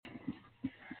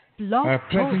Blog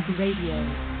Talk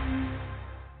Radio.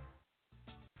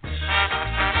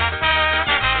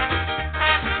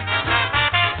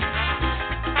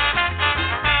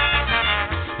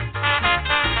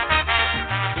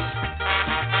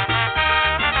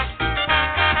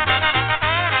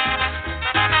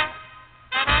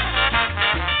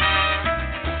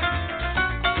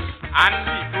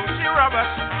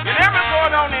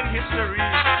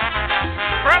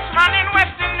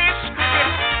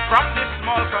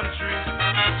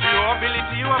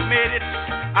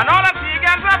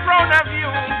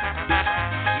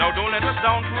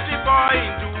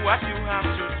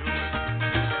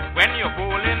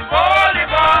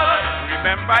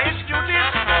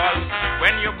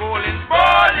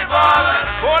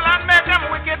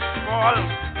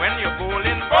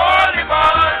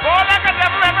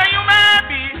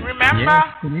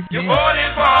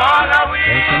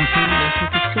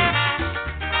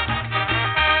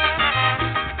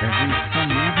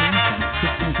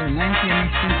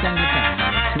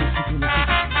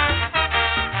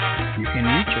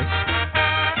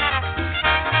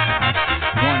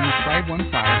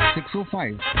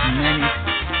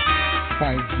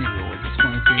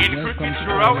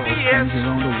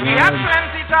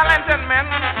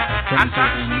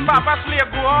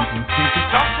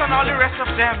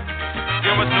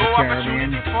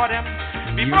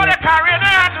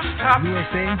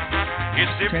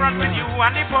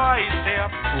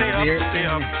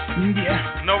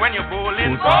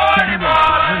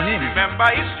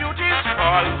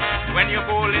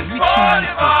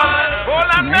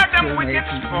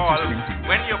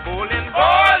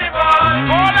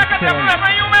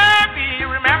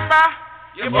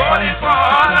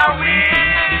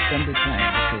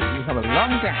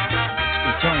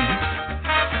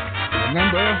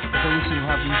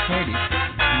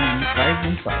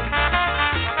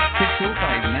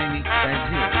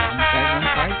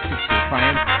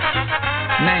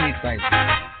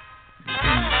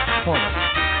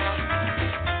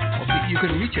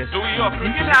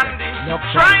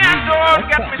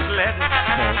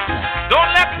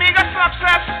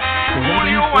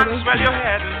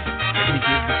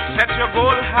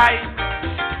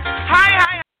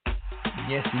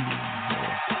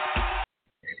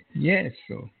 Yes,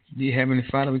 so dear Heavenly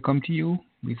Father, we come to you.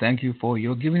 We thank you for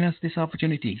your giving us this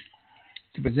opportunity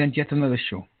to present yet another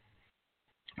show.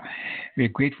 We are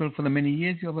grateful for the many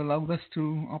years you have allowed us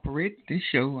to operate this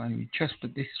show, and we trust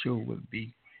that this show will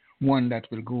be one that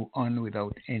will go on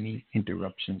without any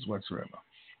interruptions whatsoever.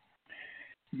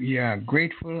 We are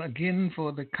grateful again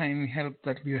for the kind help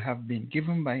that we have been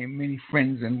given by many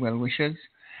friends and well-wishers,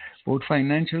 both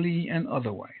financially and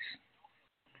otherwise.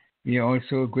 We are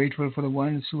also grateful for the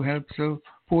ones who help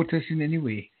support us in any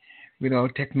way with our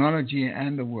technology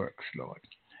and the works, Lord.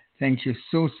 Thank you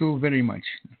so very much.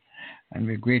 And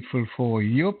we're grateful for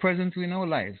your presence in our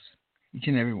lives, each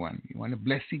and every one. We want to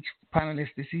bless each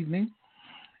panelist this evening,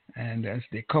 and as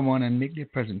they come on and make their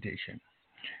presentation.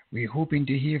 We're hoping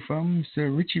to hear from Sir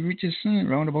Richie Richardson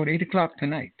around about 8 o'clock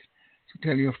tonight. So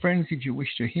tell your friends if you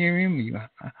wish to hear him, you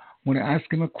want to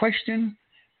ask him a question,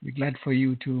 we're glad for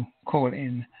you to call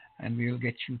in, and we'll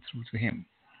get you through to him.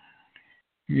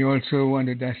 We also want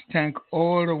to just thank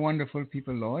all the wonderful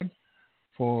people, Lord,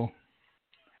 for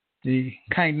the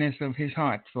kindness of his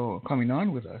heart for coming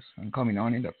on with us and coming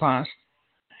on in the past.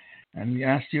 And we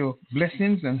ask your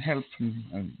blessings and help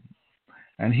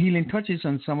and healing touches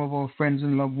on some of our friends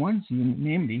and loved ones,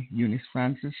 namely Eunice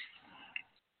Francis,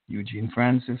 Eugene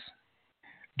Francis,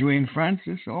 Dwayne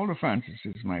Francis, all the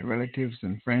Francises, my relatives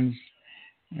and friends.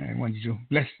 I want you to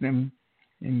bless them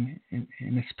in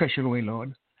a special way,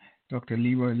 Lord. Dr.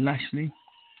 Leroy Lashley,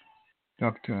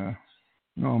 Dr.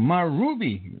 Mar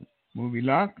Ruby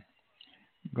Locke,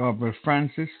 Gabriel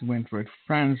Francis, Wentworth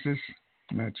Francis,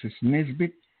 Merchis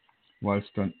Nesbitt,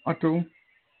 Walston Otto,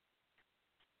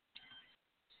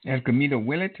 Elkamida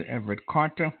Willett, Everett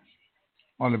Carter,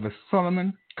 Oliver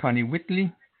Solomon, Connie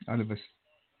Whitley, Dennis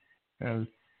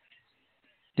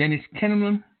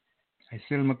Kenneman,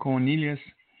 Isilma Cornelius,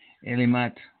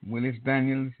 Elimat Willis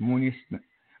Daniels,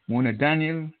 Mona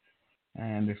Daniel,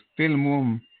 and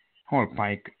Philmore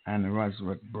Hallpike and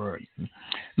Roswell Bird.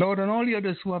 Lord, and all the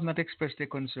others who have not expressed their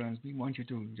concerns, we want you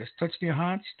to just touch their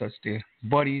hearts, touch their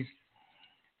bodies,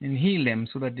 and heal them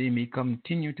so that they may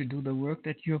continue to do the work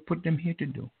that you have put them here to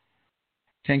do.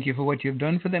 Thank you for what you've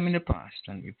done for them in the past,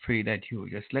 and we pray that you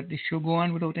just let this show go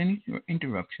on without any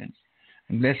interruptions.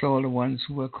 And bless all the ones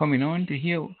who are coming on to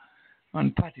hear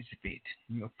and participate.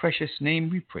 In your precious name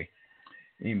we pray.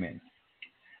 Amen.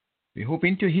 We're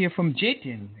hoping to hear from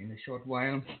Jayton in a short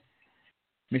while.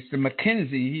 Mr.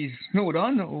 Mackenzie, he's snowed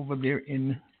on over there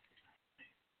in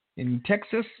in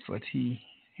Texas, but he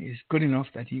is good enough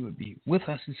that he will be with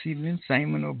us this evening.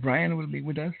 Simon O'Brien will be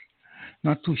with us.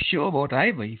 Not too sure about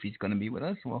Ivor if he's going to be with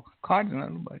us, or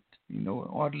Cardinal, but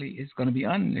Audley is going to be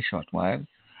on in a short while.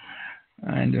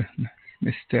 And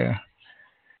Mr.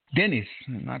 Dennis,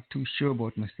 not too sure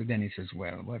about Mr. Dennis as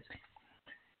well, but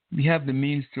we have the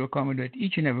means to accommodate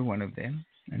each and every one of them.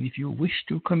 And if you wish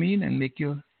to come in and make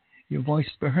your voice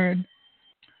be heard,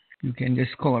 you can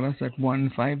just call us at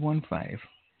 1-515-605-9850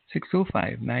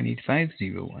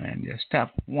 and just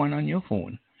tap 1 on your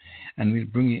phone and we'll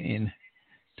bring you in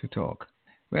to talk.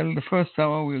 Well, the first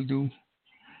hour we'll do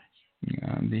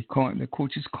the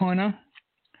coach's corner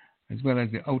as well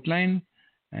as the outline,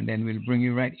 and then we'll bring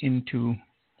you right into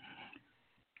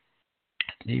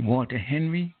the Walter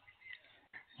Henry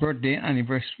birthday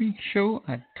anniversary show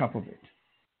at top of it.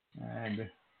 And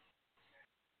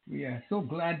we are so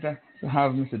glad to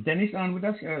have Mr. Dennis on with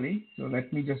us early. So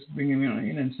let me just bring him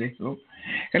in and say hello.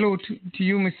 Hello to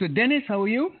you, Mr. Dennis. How are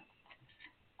you?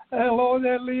 Hello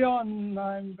there, Leon.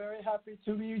 I'm very happy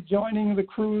to be joining the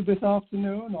crew this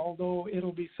afternoon, although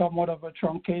it'll be somewhat of a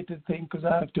truncated thing because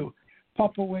I have to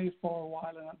pop away for a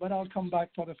while. But I'll come back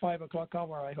for the 5 o'clock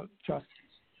hour, I trust.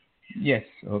 Yes,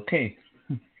 okay.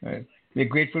 We're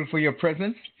grateful for your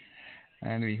presence.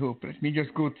 And we hope, let me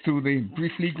just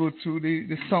briefly go through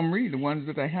the summary, the ones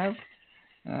that I have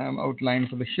outlined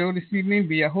for the show this evening.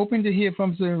 We are hoping to hear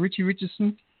from Sir Richie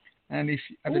Richardson. And if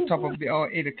at the top of the hour,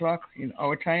 8 o'clock in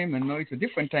our time, and now it's a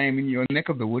different time in your neck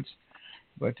of the woods,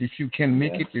 but if you can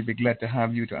make it, we'd be glad to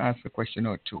have you to ask a question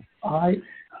or two. I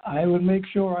will make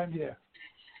sure I'm here.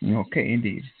 Okay,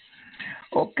 indeed.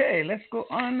 Okay, let's go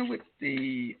on with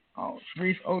the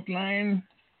brief outline.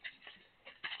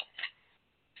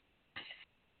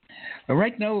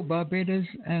 Right now, Barbados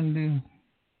and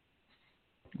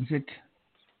is it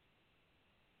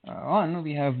on?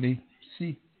 We have the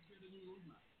sea.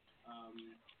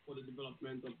 For the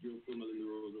development of geothermal in the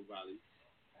Roseau Valley.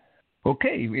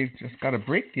 Okay, we've just got a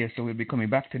break here, so we'll be coming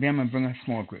back to them and bring a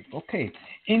small break. Okay,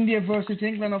 India versus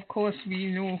England, of course,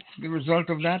 we know the result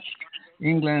of that.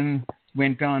 England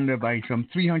went under by some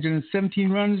 317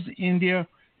 runs, India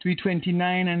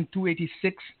 329 and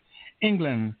 286.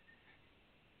 England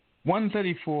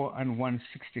 134 and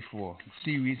 164.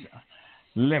 Series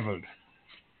leveled.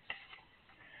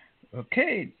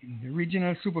 Okay, the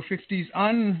regional Super 50s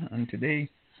on, and today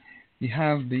we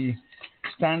have the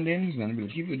standings, and we'll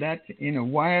give you that in a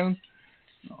while.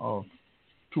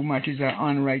 Two matches are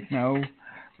on right now.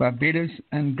 Barbados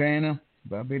and Guyana.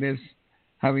 Barbados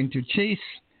having to chase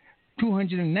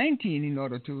 219 in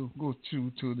order to go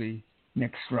through to the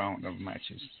next round of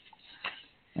matches.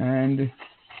 And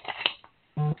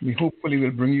we hopefully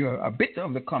will bring you a bit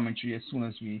of the commentary as soon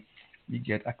as we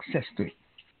get access to it.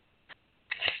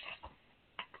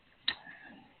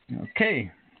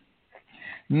 Okay.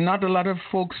 Not a lot of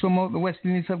folks from the West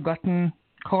Indies have gotten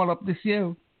called up this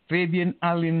year. Fabian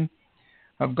Allen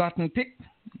have gotten picked,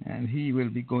 and he will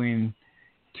be going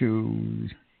to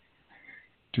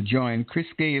join Chris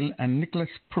Gale and Nicholas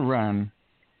Puran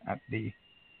at the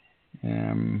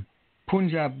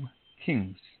Punjab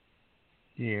Kings.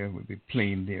 They will be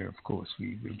playing there, of course.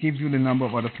 We will give you the number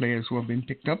of other players who have been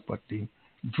picked up, but the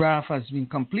draft has been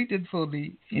completed for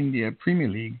the India Premier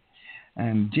League.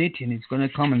 And Jatin is going to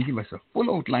come and give us a full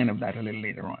outline of that a little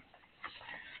later on.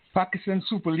 Pakistan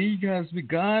Super League has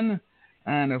begun.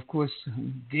 And, of course,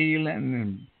 Gale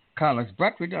and Carlos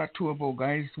Bradford are two of our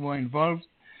guys who are involved.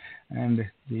 And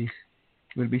there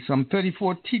will be some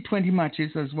 34 T20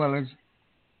 matches as well as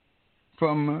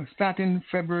from starting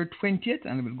February 20th.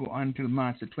 And it will go on until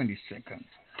March the 22nd.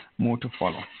 More to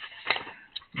follow.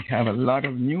 We have a lot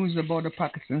of news about the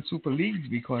Pakistan Super League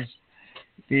because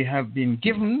they have been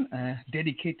given a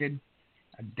dedicated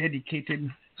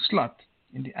slot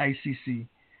in the ICC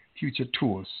Future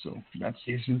Tours, so that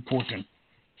is important.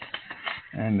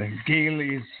 And Gale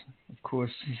is, of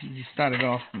course, he started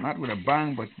off not with a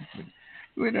bang, but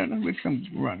with some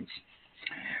runs.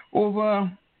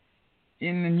 Over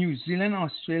in New Zealand,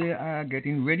 Australia are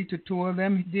getting ready to tour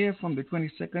them there from the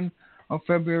 22nd of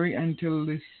February until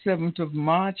the 7th of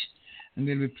March, and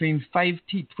they'll be playing 5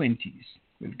 T20s.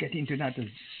 We'll get into that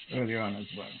earlier on as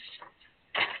well.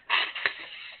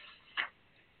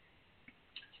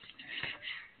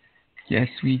 Yes,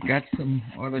 we got some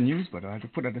other news, but I have to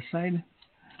put it aside.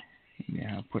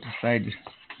 Yeah, I'll put aside.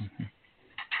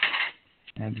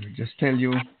 And we'll just tell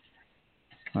you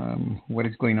what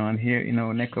is going on here in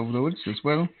our neck of the woods as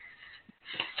well.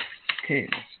 Okay,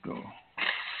 let's go.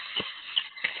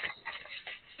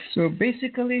 So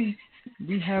basically,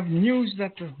 we have news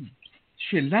that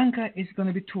Sri Lanka is going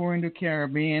to be touring the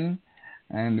Caribbean,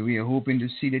 and we are hoping to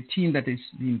see the team that is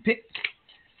being picked.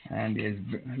 And there's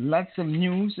lots of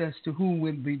news as to who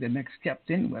will be the next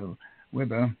captain. Well,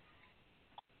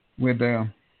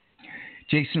 whether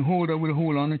Jason Holder will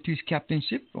hold on to his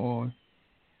captainship, or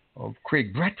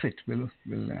Craig Bradford will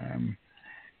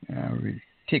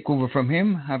take over from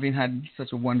him, having had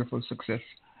such a wonderful success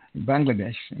in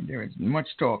Bangladesh. And there is much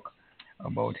talk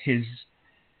about his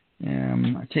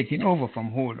taking over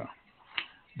from Holder.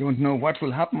 Don't know what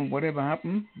will happen. Whatever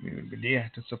happens, we will be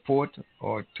there to support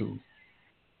or to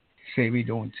say we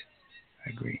don't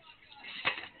agree.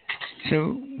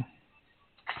 So,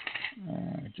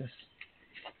 just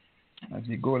as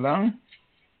we go along,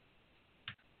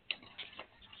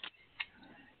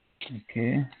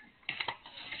 okay.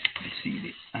 Let's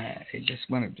see. I just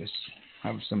want to just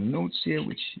have some notes here,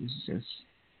 which is just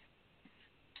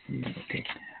okay.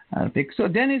 I'll pick. So,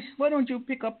 Dennis, why don't you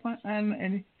pick up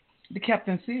and the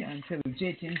captaincy and tell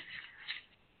Jatin.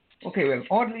 Okay, well,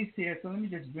 Audley's here, so let me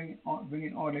just bring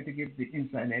in Audley to give the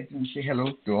inside edge and say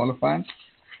hello to all the fans.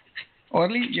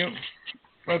 Audley, you're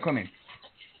welcome in.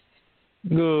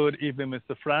 Good evening,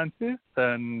 Mr. Francis,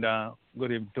 and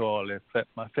good evening to all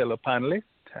my fellow panelists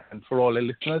and for all the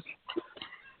listeners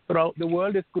throughout the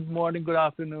world. It's good morning, good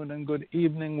afternoon, and good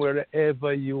evening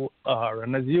wherever you are.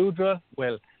 And as usual,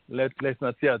 well, let's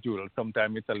not say as usual.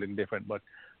 Sometimes it's a little different, but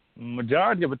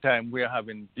majority of the time we are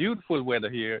having beautiful weather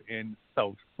here in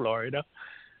South Florida,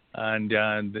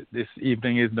 and this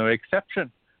evening is no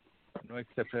exception. No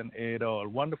exception at all.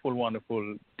 Wonderful,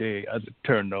 wonderful day as it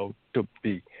turned out to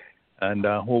be. And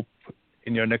I hope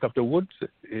in your neck of the woods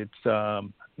it's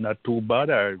not too bad,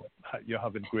 or you're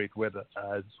having great weather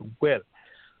as well.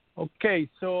 Okay,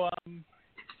 so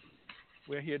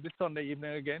we're here this Sunday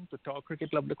evening again to talk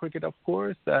cricket, love the cricket, of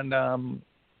course. And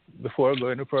before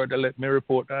going any further, let me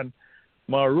report on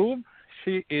Maroon.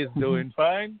 She is doing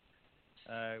fine.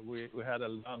 We had a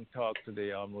long talk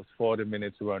today, almost 40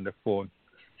 minutes. We were on the phone.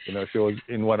 You know, she was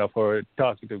in one of her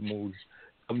talkative moods.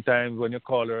 Sometimes when you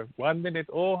call her, 1 minute,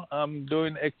 oh, I'm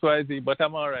doing X, Y, Z, but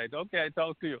I'm all right. Okay, I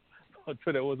talk to you. But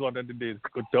today was one of the days we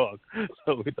could talk.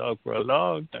 So we talked for a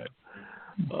long time.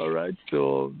 All right,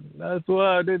 so that's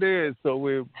what it is. So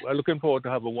we are looking forward to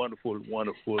have a wonderful,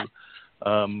 wonderful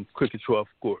cricket show, of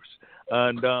course.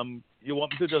 And you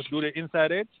want me to just do the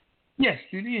inside edge? Yes,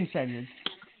 do the inside edge.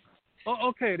 Oh,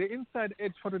 okay, the inside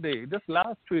edge for today. Just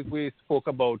last week we spoke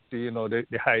about the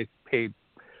highest paid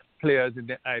players in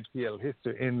the IPL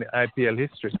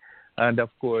history, and of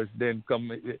course then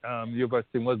Yuvraj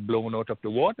Singh was blown out of the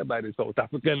water by the South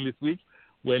African this week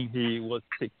when he was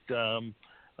picked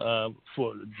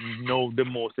for the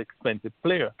most expensive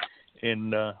player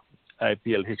in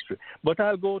IPL history. But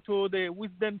I'll go to the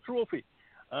Wisden Trophy.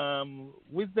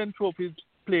 Wisden Trophy is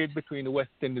played between the West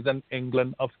Indies and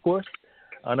England, of course.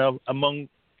 And among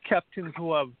captains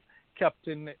who have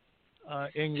captained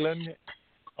England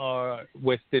or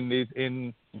West Indies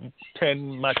in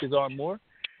 10 matches or more,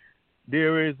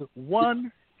 there is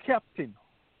one captain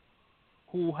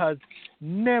who has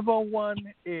never won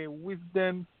a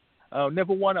Wisden,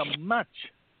 never won a match.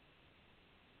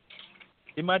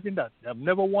 Imagine that. I've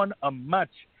never won a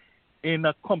match in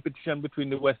a competition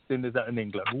between the West Indies and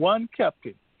England. One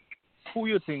captain. Who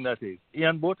you think that is?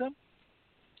 Ian Botham?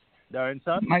 Darren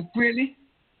Sun? Mike Braley?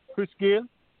 Chris Gayle?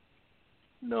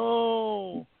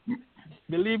 No.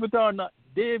 Believe it or not,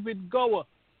 David Gower.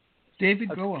 David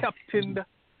Gower captained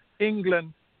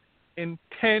England in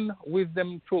 10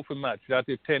 Wisden Trophy matches. That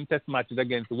is 10 test matches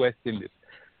against the West Indies.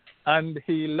 And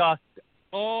he lost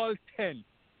all 10.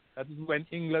 That is when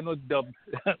England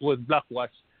was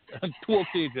blackwashed on 2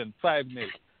 occasions, 5-0.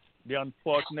 The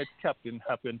unfortunate captain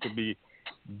happened to be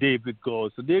David Gower.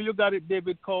 So there you got it.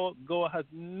 David Gower has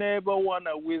never won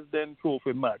a Wisden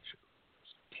Trophy match.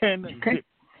 10 okay. Zip.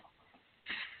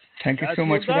 Thank you so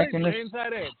much for that.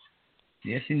 Inside edge.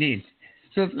 Yes, indeed.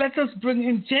 So let us bring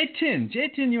in Jatin.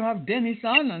 Jatin, you have Dennis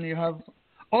on, and you have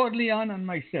Audley on, and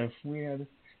myself. We are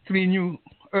 3 new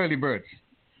early birds.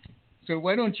 So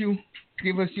why don't you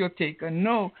give us your take? I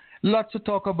know lots to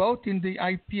talk about in the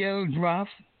IPL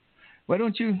draft. Why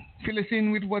don't you fill us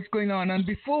in with what's going on? And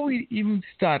before we even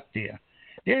start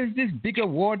there's this big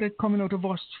award that's coming out of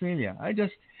Australia. I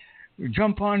just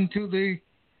jump on to the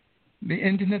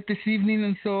internet this evening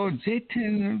and saw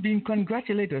Jatin being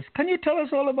congratulated. Can you tell us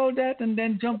all about that and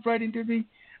then jump right into the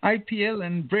IPL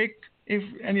and break if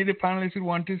any of the panelists would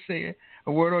want to say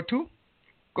a word or two?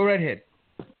 Go right ahead.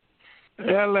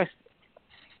 Well,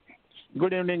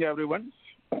 good evening, everyone.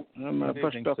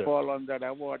 First of all, on that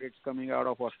award, it's coming out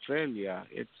of Australia.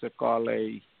 It's called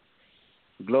a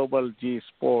Global G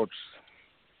Sports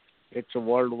It's a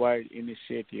worldwide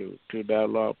initiative to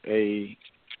develop a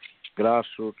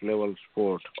grassroots level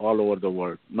sport all over the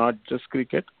world, not just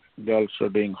cricket. They're also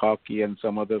doing hockey and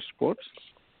some other sports.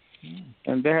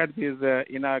 And they had this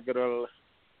inaugural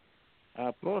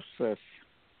process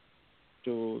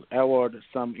to award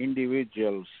some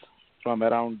individuals from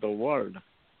around the world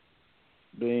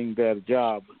doing their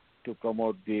job to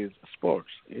promote these sports.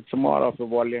 It's more of a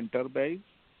volunteer base,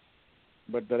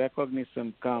 but the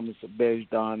recognition comes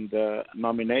based on the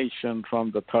nomination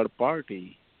from the third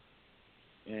party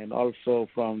and also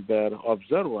from their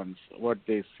observance, what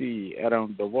they see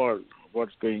around the world,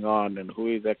 what's going on and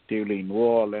who is actively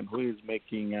involved and who is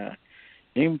making an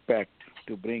impact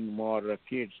to bring more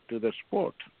kids to the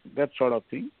sport, that sort of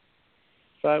thing.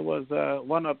 So I was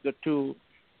one of the two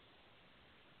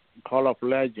Hall of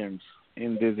Legends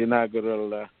in this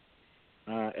inaugural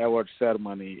award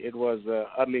ceremony. It was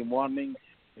early morning.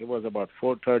 It was about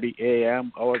 4:30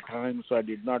 a.m. our time, so I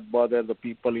did not bother the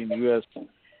people in U.S.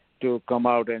 to come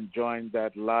out and join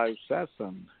that live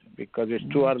session because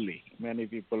it's too early. Many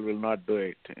people will not do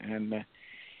it, and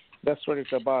that's what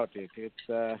it's about.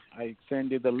 I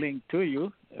send you the link to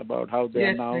you about how they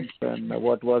announced and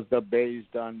what was the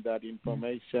based on that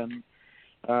information.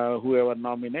 Whoever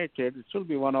nominated, it should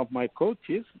be one of my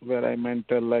coaches, where I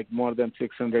mentor like more than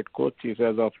 600 coaches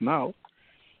as of now.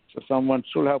 So someone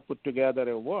should have put together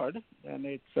a word, and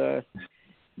it's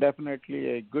definitely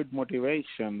a good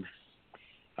motivation.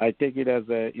 I take it as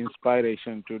an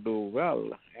inspiration to do well.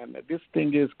 And this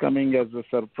thing is coming as a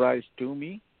surprise to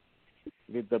me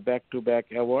with the back-to-back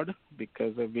award,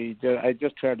 because I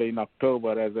just had in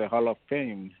October as a Hall of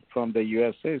Fame from the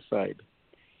USA side.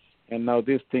 And now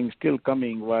this thing's still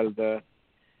coming while the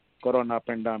corona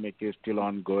pandemic is still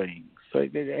ongoing. So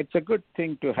it's a good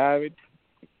thing to have it.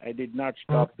 I did not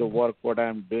stop the work what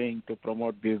I'm doing to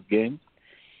promote this game.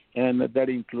 And that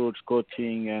includes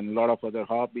coaching and a lot of other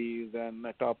hobbies. And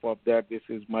on top of that, this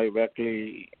is my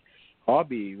weekly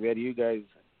hobby where you guys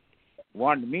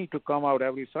want me to come out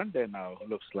every Sunday now,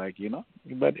 looks like,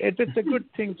 But it's a good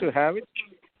thing to have it.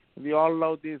 We all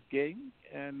love this game.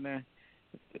 And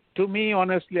to me,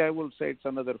 honestly, I will say it's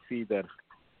another feather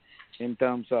in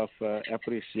terms of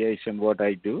appreciation what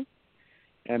I do.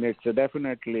 And it's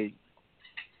definitely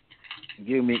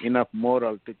give me enough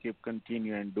moral to keep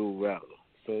continue and do well.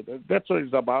 So that's what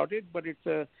it's about it. But it's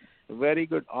a very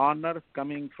good honor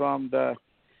coming from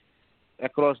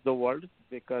across the world,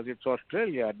 because it's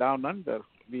Australia, down under.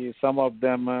 Some of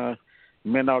them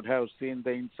may not have seen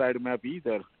the inside map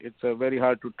either. It's very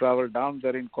hard to travel down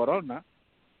there in Corona.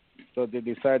 So they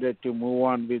decided to move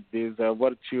on with this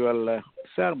virtual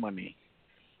ceremony.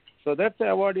 So that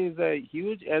award is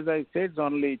huge. As I said,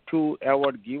 only 2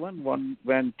 awards given. One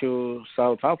went to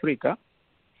South Africa,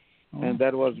 and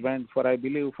that was went for, I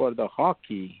believe, for the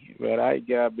hockey, where I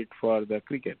grabbed it for the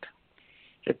cricket.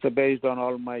 It's based on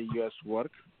all my U.S.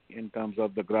 work in terms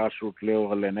of the grassroots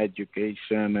level and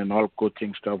education and all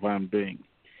coaching stuff I'm doing.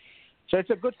 So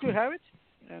it's good to have it.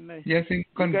 And, yes, and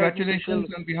congratulations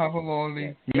on behalf of all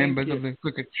the members of the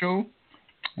cricket show.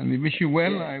 And we wish you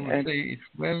well. I would say it's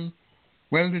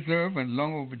well deserved and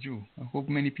long overdue. I hope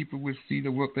many people will see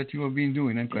the work that you have been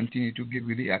doing and continue to give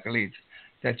you the accolades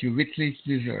that you richly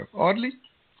deserve. Audley?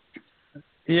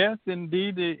 Yes,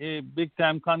 indeed. A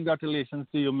big-time congratulations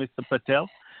to you, Mr. Patel,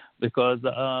 because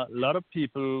a lot of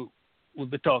people will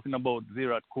be talking about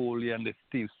Virat Kohli and the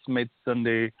Steve Smiths and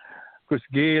the Chris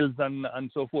Gales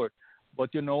and so forth.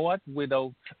 But you know what?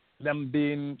 Without them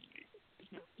being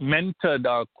mentored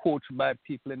or coached by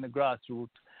people in the grassroots,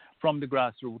 from the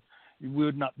grassroots, we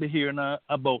would not be hearing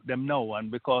about them now. And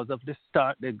because of the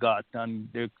start they got, and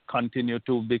they continue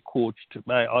to be coached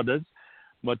by others.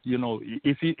 But,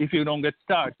 if you don't get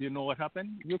started, you know what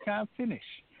happened? You can't finish.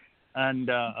 And,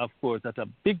 of course, that's a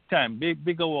big-time,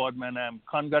 big award, man.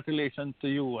 Congratulations to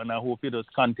you, and I hope you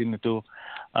just continue to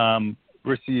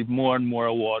receive more and more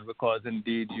awards, because,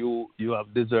 indeed, you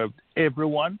have deserved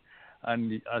everyone.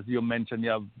 And as you mentioned,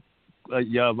 you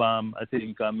have I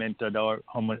think, mentored our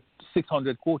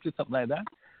 600 coaches, something like that.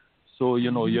 So,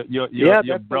 you're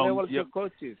that's brown, the level 2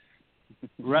 coaches.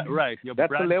 Right. Your that's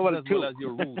branches level as 2. well as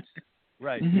your roots.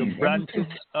 Right. Your branches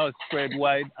are spread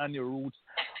wide and your roots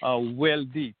are well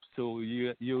deep. So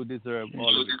you deserve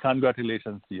all of it.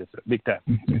 Congratulations to you, sir. Big time.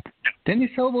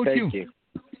 Dennis, how about Thank you?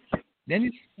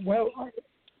 Dennis? Well,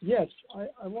 yes,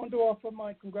 I want to offer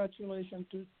my congratulations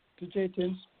to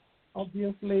Jatin.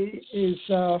 Obviously, his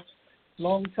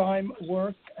long-time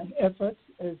work and effort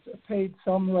has paid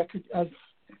some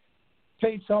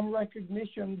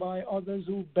recognition by others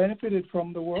who benefited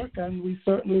from the work, and we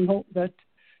certainly hope that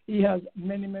he has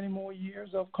many, many more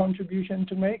years of contribution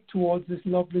to make towards this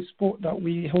lovely sport that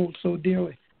we hold so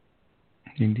dearly.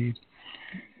 Indeed.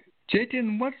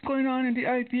 Chetan, what's going on in the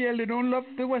IPL? They don't love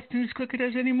the West Indies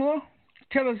cricketers anymore?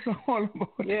 Tell us all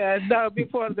about it. Yeah, now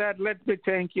before that, let me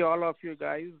thank you, all of you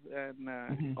guys. And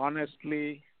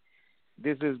honestly,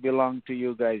 this is belong to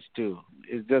you guys too.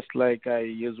 It's just like I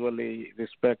usually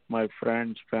respect my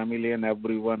friends, family, and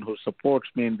everyone who supports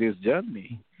me in this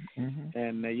journey.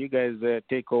 And you guys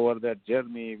take over that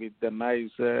journey with the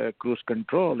nice cruise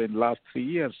control in last 3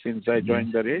 years since I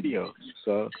joined the radio.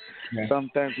 So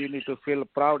sometimes you need to feel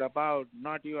proud about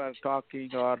not you are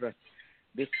talking or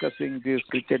discussing these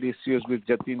cricket issues with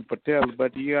Jatin Patel,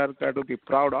 but you are got to be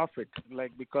proud of it.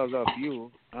 Like because of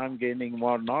you, I'm gaining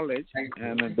more knowledge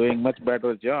and doing much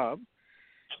better job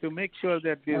to make sure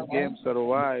that this game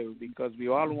survive, because we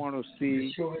all want to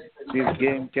see this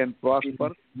game can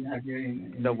prosper.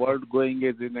 The world going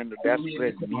is in a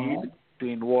desperate need to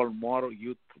involve more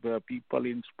youth people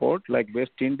in sport like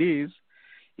West Indies.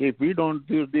 If we don't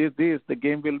do this, the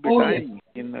game will be dying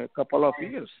in a couple of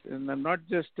years. And not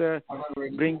just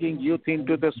bringing youth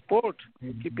into the sport,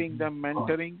 keeping them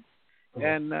mentoring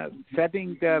and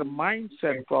setting their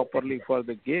mindset properly for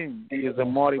the game is a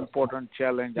more important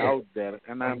challenge out there,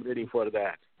 and I'm ready for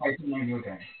that.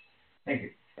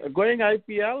 Going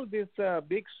IPL, this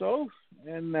big show,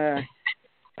 and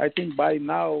I think by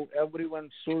now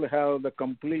everyone should have the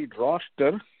complete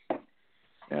roster.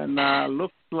 And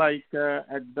looks like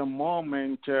at the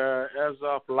moment, as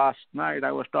of last night,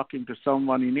 I was talking to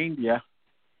someone in India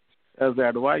as the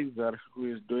advisor who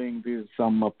is doing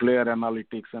some player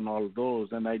analytics and all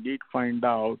those, and I did find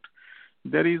out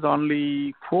there is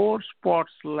only 4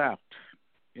 spots left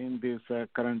in this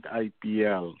current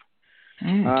IPL.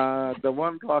 The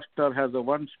one roster has a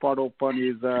 1 spot open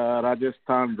is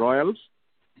Rajasthan Royals,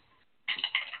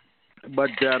 but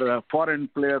their foreign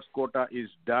players quota is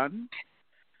done.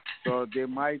 So they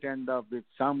might end up with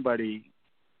somebody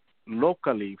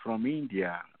locally from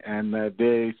India, and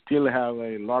they still have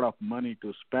a lot of money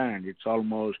to spend. It's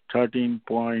almost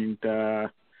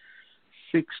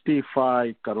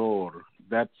 13.65 crore.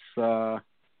 That's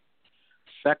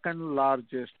second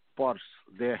largest purse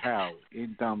they have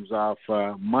in terms of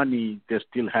money. They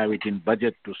still have it in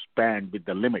budget to spend with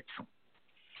the limits.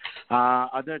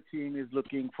 Other team is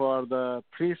looking for the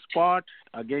 3 spot.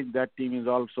 Again, that team is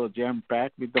also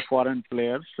jam-packed with the foreign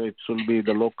players, so it should be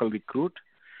the local recruit.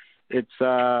 It's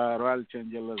Royal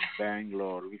Challengers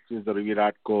Bangalore, which is the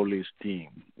Virat Kohli's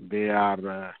team. They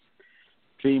are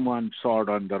 3 months short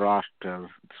on the roster,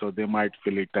 so they might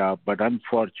fill it up. But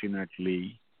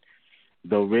unfortunately,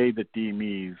 the way the team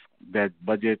is, that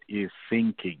budget is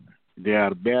sinking. They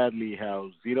are barely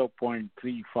have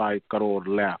 0.35 crore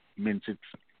left. Means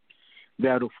they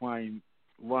have to find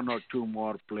 1 or 2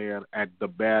 more players at the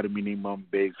bare minimum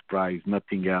base price,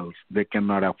 nothing else. They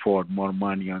cannot afford more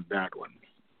money on that one.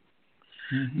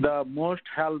 The most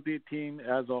healthy team,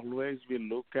 as always, we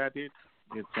look at it,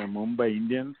 it's Mumbai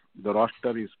Indians. The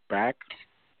roster is packed,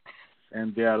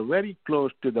 and they are very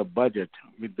close to the budget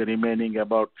with the remaining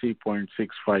about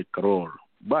 3.65 crore.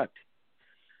 But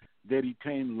they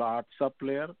retain lots of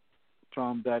players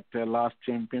from that last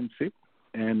championship,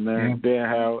 and they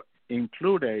have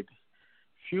included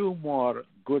few more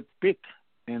good picks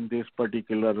in this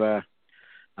particular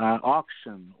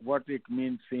auction. What it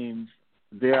means is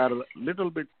they are a little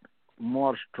bit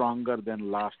more stronger than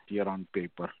last year on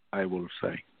paper, I will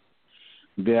say.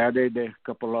 They added a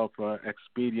couple of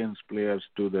experienced players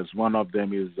to this. One of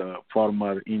them is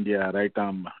former India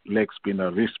right-arm leg spinner,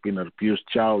 wrist spinner, Piyush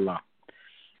Chawla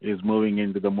is moving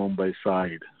into the Mumbai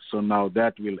side. So now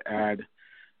that will add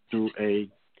to a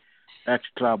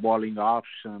extra bowling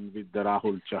option with the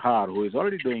Rahul Chahar, who is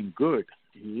already doing good.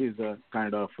 He is a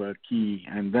kind of a key.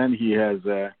 And then he has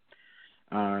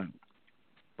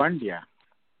Pandya,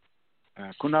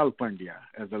 Kunal Pandya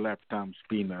as a left-arm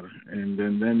spinner. And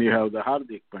then you have the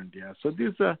Hardik Pandya. So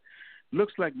this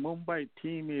looks like Mumbai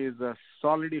team is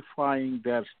solidifying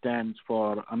their stance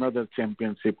for another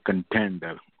championship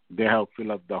contender. They have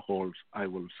filled up the holes, I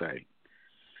will say.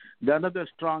 The another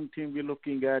strong team we're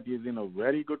looking at is in a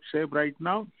very good shape right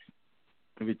now,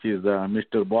 which is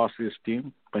Mr. Boss's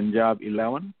team, Punjab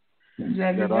 11.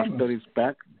 The roster is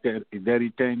packed. They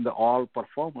retain all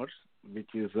performers,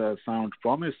 which is sounds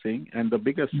promising. And the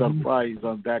biggest surprise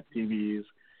on that team is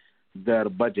their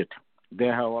budget. They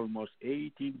have almost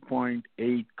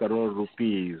 18.8 crore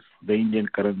rupees, the Indian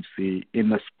currency,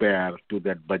 in a spare to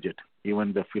that budget,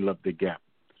 even they fill up the gap.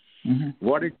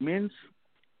 What it means,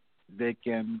 they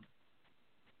can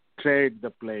trade the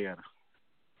player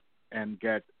and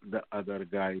get the other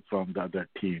guy from the other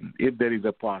team if there is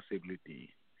a possibility.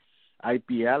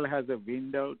 IPL has a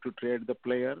window to trade the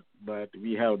player, but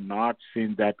we have not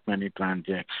seen that many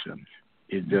transactions.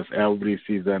 It's just every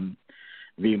season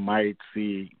we might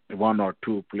see one or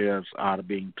two players are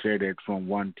being traded from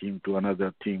one team to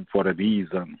another team for a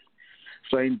reason.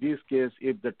 So in this case,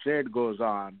 if the trade goes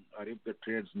on or if the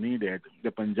trade's needed, the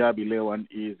Punjab 11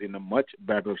 is in a much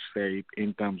better shape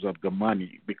in terms of the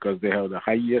money because they have the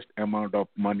highest amount of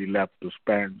money left to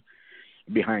spend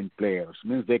behind players.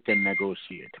 Means they can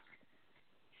negotiate.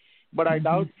 But I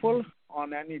doubtful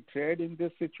on any trade in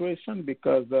this situation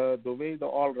because the way the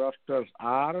all rosters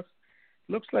are,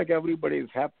 looks like everybody is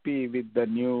happy with the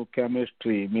new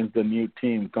chemistry, means the new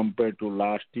team compared to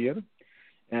last year.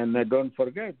 And don't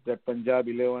forget that Punjab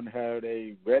 11 had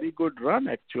a very good run,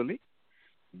 actually.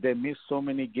 They missed so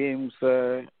many games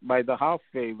by the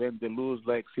halfway when they lose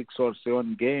like 6 or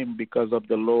 7 games because of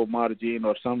the low margin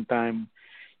or sometime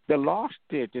they lost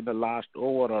it in the last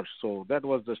over or so. That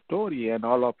was the story. And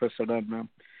all of a sudden,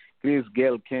 Chris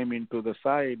Gayle came into the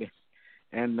side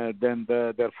and then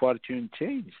their fortune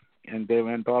changed. And they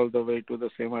went all the way to the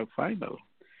semifinal.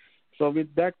 So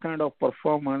with that kind of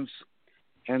performance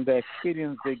and the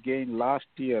experience they gained last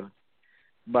year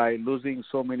by losing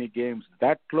so many games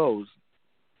that close,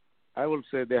 I will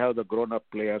say they have the grown-up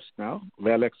players now,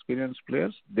 well-experienced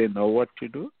players. They know what to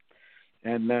do.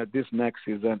 And this next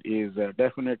season is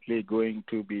definitely going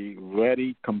to be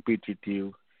very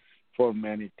competitive for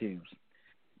many teams.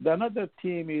 The another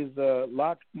team is a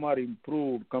lot more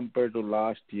improved compared to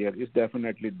last year is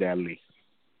definitely Delhi.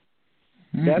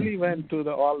 Delhi went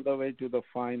all the way to the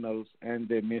finals and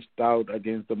they missed out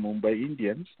against the Mumbai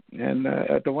Indians. And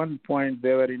at one point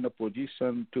they were in a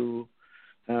position to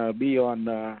be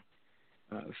on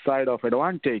side of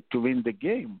advantage to win the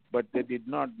game, but they did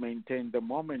not maintain the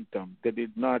momentum. They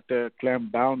did not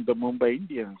clamp down the Mumbai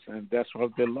Indians, and that's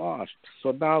what they lost.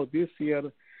 So now this year,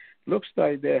 looks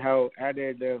like they have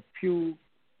added a few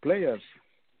players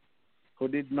who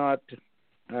did not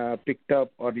picked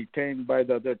up or retained by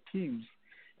the other teams,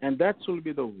 and that will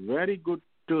be the very good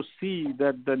to see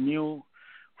that the new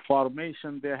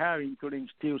formation they have, including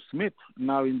Steve Smith,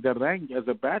 now in the rank as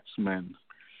a batsman.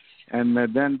 And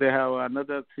then they have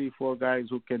another 3-4 guys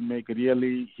who can make a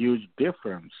really huge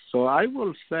difference. So I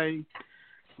will say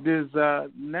this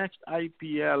next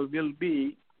IPL will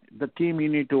be the team you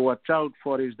need to watch out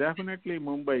for is definitely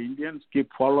Mumbai Indians.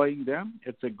 Keep following them.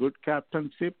 It's a good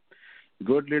captainship,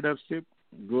 good leadership,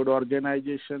 good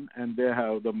organization, and they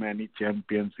have the many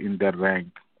champions in their rank.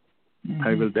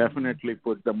 I will definitely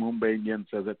put the Mumbai Indians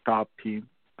as a top team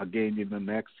again in the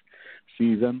next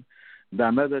season. The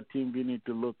another team we need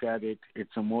to look at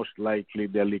it's a most likely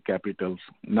Delhi Capitals.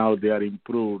 Now they are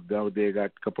improved. Now they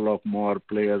got a couple of more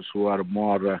players who are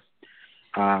more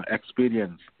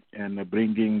experienced and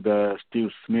bringing the Steve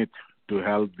Smith to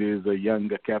help this young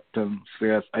captain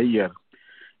Shreyas Iyer.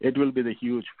 It will be the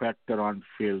huge factor on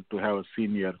field to have a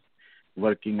senior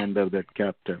working under that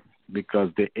captain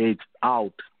because they aged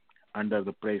out under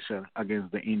the pressure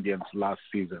against the Indians last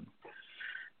season.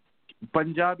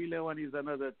 Punjab 11 is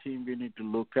another team we need to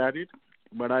look at it,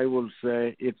 but I will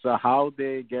say it's how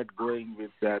they get going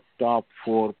with that top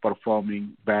 4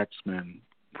 performing batsmen.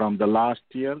 From the last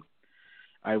year,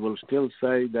 I will still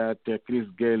say that Chris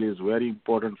Gayle is a very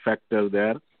important factor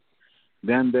there.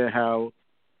 Then they have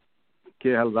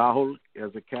KL Rahul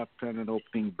as a captain and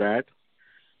opening bat.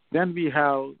 Then we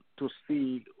have to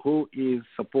see who is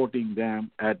supporting them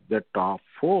at the top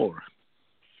 4.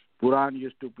 Puran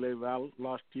used to play well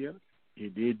last year. He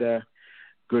did a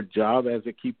good job as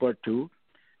a keeper too.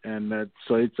 And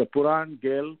so it's a Puran,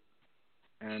 Gayle,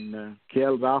 and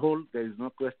KL Rahul. There is no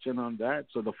question on that.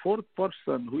 So the 4th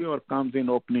person, whoever comes in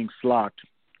opening slot,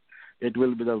 it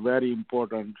will be the very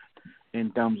important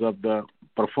in terms of the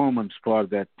performance for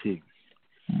that team.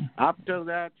 After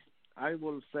that, I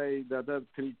will say the other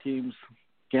 3 teams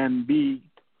can be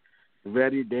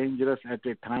very dangerous at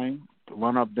a time.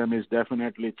 One of them is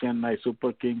definitely Chennai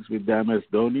Super Kings with the MS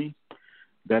Dhoni.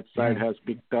 That side has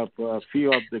picked up a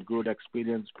few of the good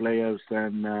experienced players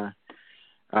and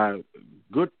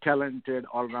good talented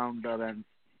all-rounder and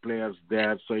players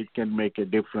there, so it can make a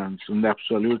difference. And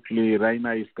absolutely,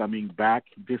 Raina is coming back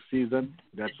this season.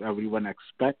 That's everyone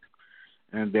expects.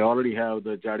 And they already have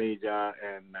the Jadeja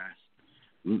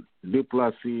and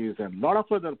Duplessis and a lot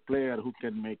of other players who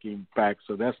can make impact.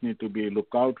 So that's need to be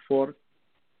looked out for.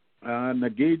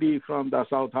 Nagidi from the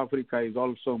South Africa is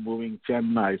also moving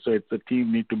Chennai, so it's a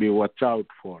team need to be watch out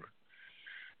for.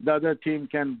 The other team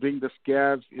can bring the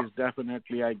scares is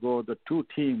definitely the 2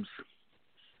 teams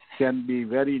can be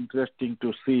very interesting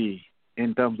to see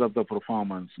in terms of the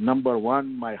performance. Number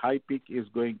one, my high pick is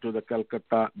going to the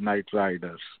Calcutta Knight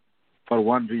Riders for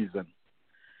one reason.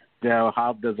 They have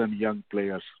half dozen young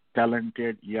players,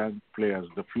 talented young players,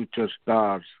 the future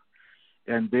stars,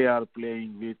 and they are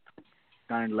playing with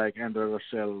kind of like Andrew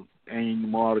Russell, Ian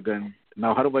Morgan.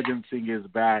 Now Harbhajan Singh is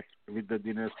back with the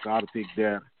Dinesh Karthik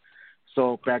there.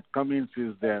 So Pat Cummins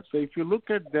is there. So if you look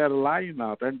at their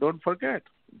lineup, and don't forget,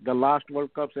 the last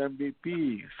World Cup's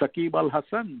MVP, Saqib Al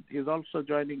Hassan, is also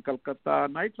joining Calcutta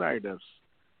Knight Riders.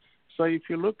 So if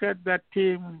you look at that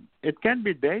team, it can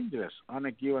be dangerous on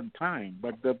a given time.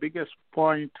 But the biggest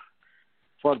point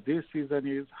for this season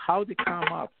is how they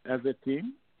come up as a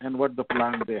team and what the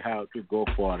plan they have to go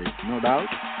for it. No doubt,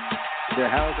 they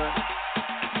have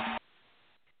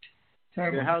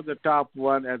the top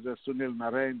one as a Sunil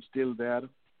Narain still there,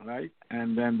 right?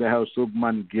 And then they have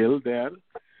Subman Gill there.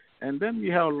 And then we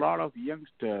have a lot of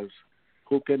youngsters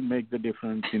who can make the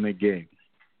difference in a game.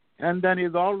 And then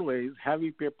is always heavy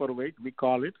paperweight, we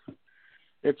call it.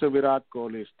 It's a Virat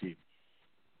Kohli's team.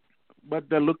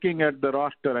 But looking at the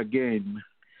roster again,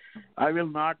 I will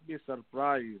not be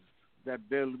surprised that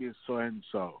they'll be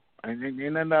so-and-so. And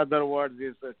in other words,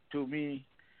 is to me,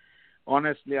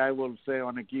 honestly, I will say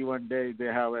on a given day, they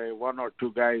have one or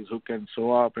two guys who can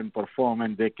show up and perform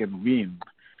and they can win.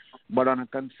 But on a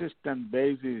consistent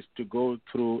basis to go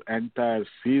through entire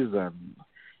season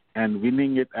and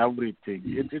winning it everything,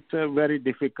 it's very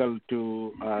difficult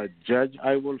to judge,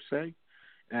 I will say.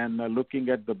 And looking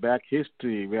at the back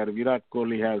history where Virat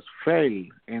Kohli has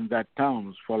failed in that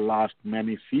terms for last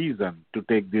many seasons to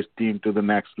take this team to the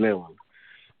next level.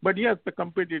 But yes, the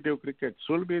competitive cricket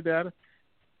should be there,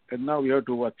 and now we have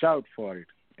to watch out for it.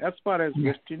 As far as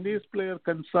West Indies player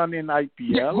concerned in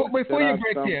IPL... Before you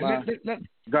break here,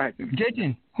 go ahead.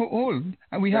 Jatin, hold.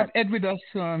 We have Ed with us.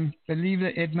 I believe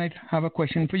that Ed might have a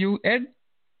question for you. Ed,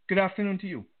 good afternoon to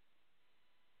you.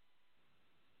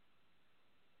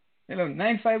 Hello,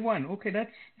 951. Okay,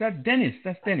 that's Dennis.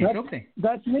 That's Dennis. Okay.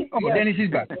 That's me. Oh, yes. Dennis is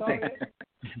back. Okay.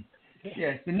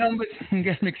 Yes, the numbers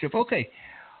get mixed up. Okay.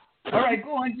 All right,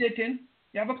 go on, Jatin.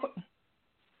 You have a question?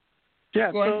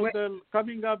 Yeah, so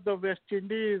coming up the West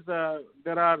Indies,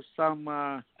 there are some,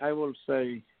 I will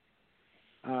say,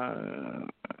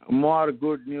 more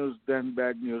good news than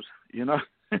bad news, you know.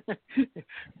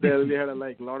 They had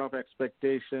a lot of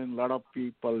expectation, a lot of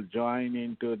people join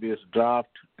into this draft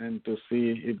and to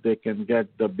see if they can get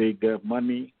the big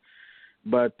money.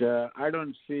 But I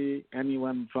don't see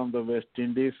anyone from the West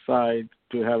Indies side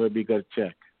to have a bigger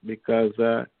check because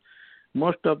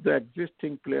most of the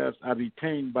existing players are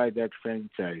retained by that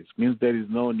franchise. Means there is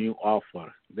no new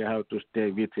offer. They have to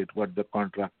stay with it, what the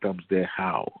contract terms they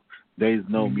have. There is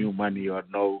no new money or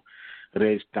no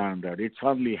raised standard. It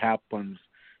only happens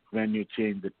when you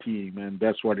change the team, and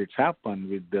that's what it's happened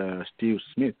with Steve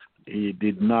Smith. He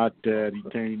did not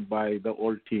retain by the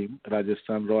old team,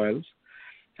 Rajasthan Royals,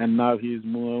 and now he's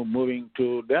moving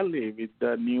to Delhi with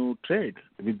the new trade,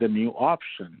 with the new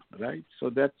option, right? So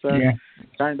that's a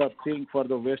kind of thing for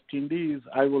the West Indies.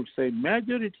 I will say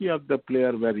majority of the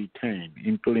players were retained,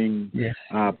 including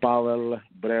Powell,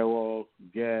 Bravo,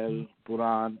 Gale,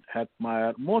 Puran,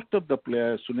 Hetmeyer. Most of the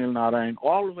players, Sunil Narain,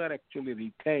 all were actually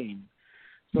retained.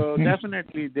 So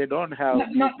definitely they don't have...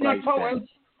 Not Powell.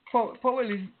 Powell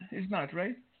is not,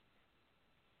 right?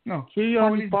 No.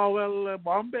 Powell,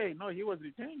 Bombay. No, he was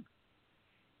retained.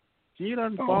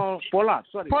 Pollard.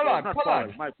 Sorry. Pollard.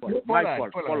 Pollard.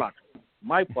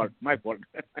 My fault.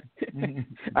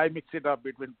 I mix it up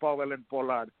between Powell and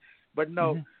Pollard. But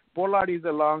no, Pollard is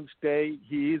a long stay.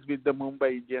 He is with the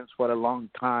Mumbai Indians for a long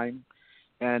time.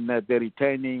 And they're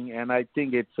retaining. And I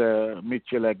think it's a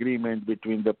mutual agreement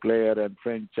between the player and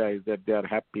franchise that they are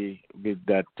happy with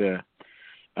that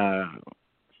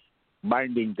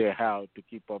binding they have to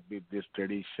keep up with this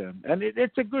tradition. And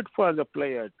it's a good for the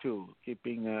player, too,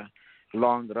 keeping a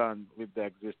long run with the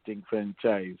existing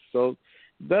franchise. So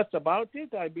that's about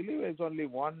it. I believe there's only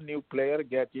one new player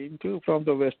get into from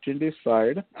the West Indies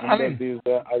side under this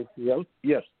IPL.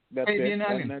 Yes, that's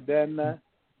it.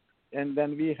 And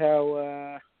then we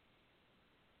have,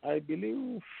 I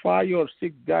believe, 5 or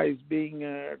 6 guys being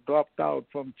dropped out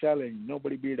from challenge.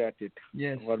 Nobody beat at it.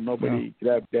 Yes. Or nobody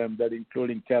grabbed them, that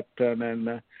including captain and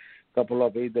a couple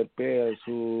of other players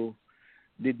who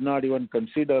did not even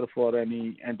consider for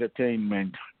any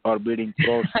entertainment or bidding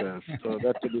process. So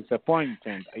that's a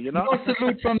disappointment, you know.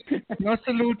 No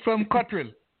salute from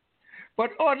Cottrell.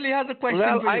 But Audley has a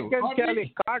question for you. I can tell you,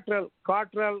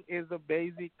 Cottrell is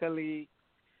basically...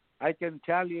 I can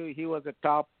tell you he was a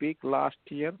top pick last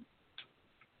year.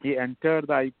 He entered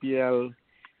the IPL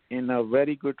in a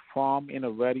very good form in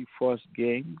a very first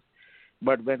game.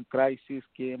 But when crisis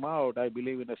came out, I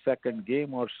believe in the second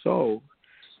game or so,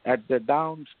 at the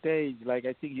down stage, like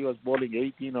I think he was bowling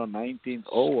 18 or 19th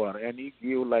over, and he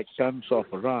gave like tons of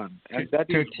run, and that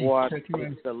is what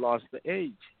lost the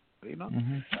edge. You know,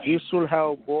 he should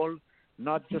have bowled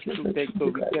not just to take the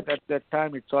wicket at that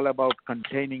time. It's all about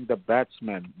containing the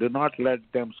batsmen. Do not let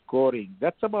them scoring.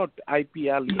 That's about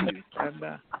IPL is. And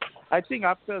I think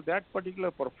after that particular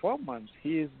performance,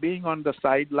 he is being on the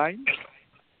sideline.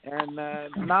 And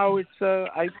now it's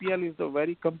IPL is a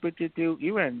very competitive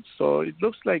event. So it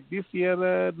looks like this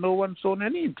year no one's shown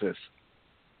any interest.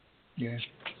 Yeah.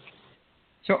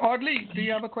 So Audley, do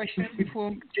you have a question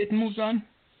before it moves on?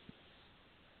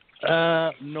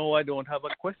 No, I don't have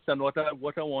a question. What I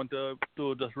want to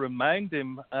just remind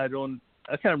him, I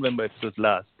can't remember if it was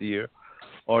last year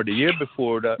or the year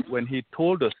before that when he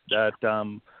told us that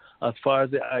as far as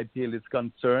the IPL is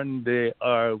concerned, they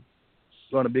are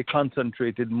going to be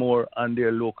concentrated more on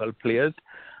their local players,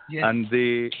 and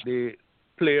the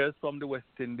players from the West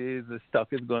Indies, the stock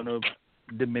is going to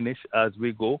diminish as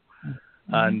we go,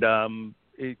 and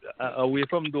away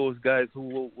from those guys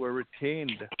who were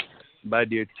retained by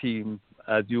their team,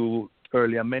 as you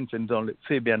earlier mentioned, only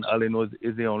Fabian Allen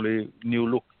is the only new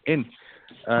look in,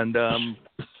 and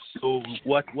so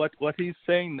what he's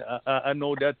saying, I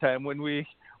know that time when we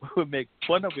make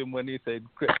fun of him when he said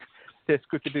Test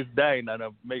cricket is dying, and I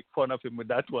make fun of him with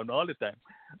that one all the time.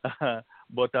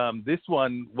 But this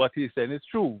one, what he's saying is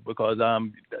true, because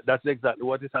that's exactly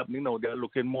what is happening now. They're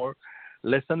looking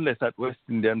less and less at West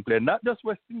Indian players. Not just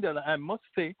West Indian, I must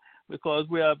say, because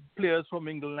we have players from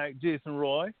England like Jason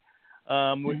Roy,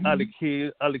 with Alex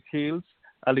Hales,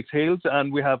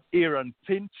 and we have Aaron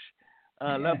Finch,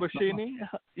 Labashini,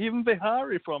 even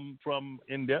Vihari from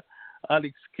India,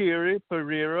 Alex Carey,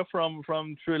 Pereira from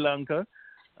Sri Lanka,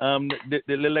 the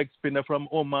leg spinner from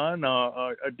Oman,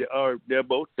 are they're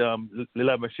both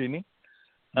Labashini,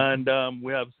 and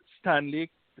we have Stanley,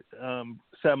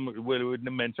 Sam we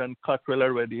mentioned Cottrell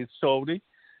already is Saudi.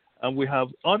 And we have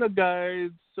other guys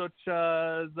such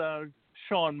as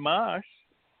Sean Marsh,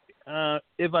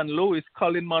 Evan Lewis,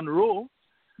 Colin Monroe,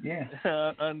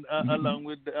 and along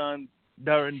with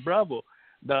Darren Bravo,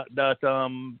 that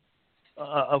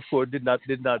of course did not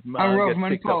get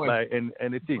picked up by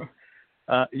anything.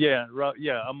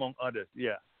 Among others,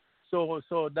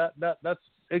 So that's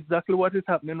exactly what is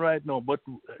happening right now. But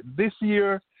this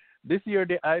year the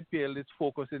IPL is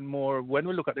focusing more. When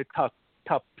we look at the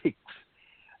top picks,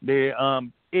 the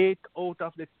 8 out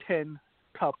of the 10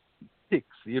 top picks,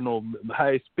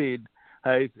 highest paid,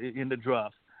 highest in the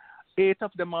draft, 8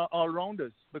 of them are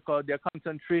all-rounders because they're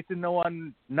concentrating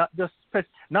on not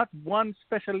one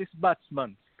specialist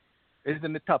batsman is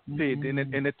in the top paid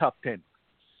in the top 10.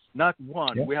 Not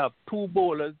one. Yep. We have 2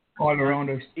 bowlers,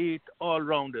 all-rounders, 8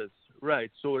 all-rounders.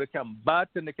 Right, so they can bat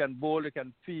and they can bowl, they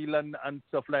can field and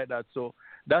stuff like that. So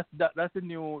that's the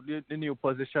new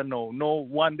position now. No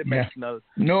one-dimensional.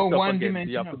 No one-dimensional.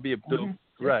 You have to be able to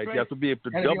You have to be able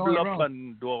to double up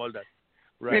and do all that.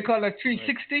 Right. They call it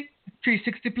 360,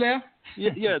 360 player.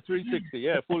 Yeah, 360.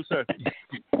 Yeah, full circle.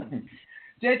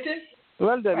 Jason?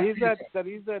 Well, the reason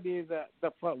is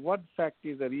one fact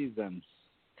is the reason.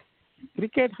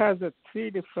 Cricket has 3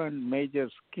 different major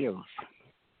skills.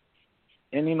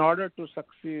 And in order to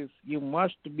succeed, you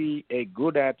must be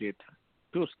good at it,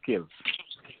 2 skills.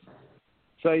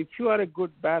 So if you are a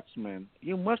good batsman,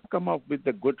 you must come up with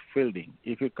the good fielding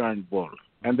if you can't bowl.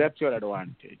 And that's your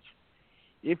advantage.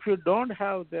 If you don't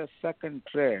have the second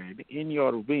trade in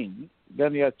your wing,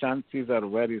 then your chances are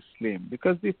very slim.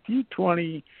 Because the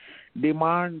T20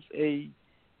 demands a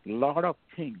lot of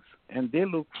things. And they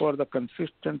look for the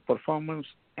consistent performance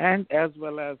and as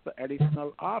well as the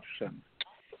additional option.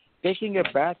 Taking a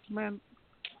batsman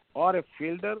or a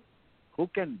fielder who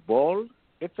can bowl,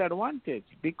 it's advantage.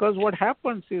 Because what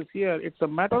happens is here, it's a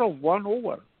matter of 1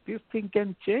 over. This thing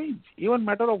can change. Even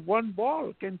matter of 1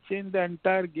 ball can change the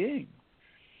entire game.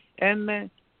 And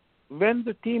when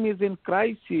the team is in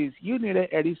crisis, you need an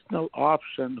additional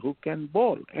option who can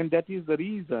bowl. And that is the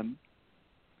reason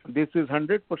this is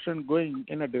 100% going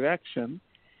in a direction.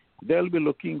 They'll be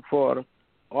looking for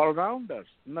all-rounders,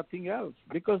 nothing else,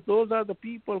 because those are the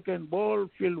people who can bowl,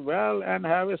 field well, and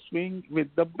have a swing with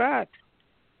the bat,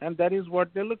 and that is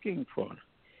what they're looking for.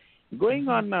 Going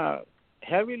on a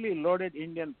heavily loaded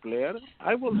Indian player,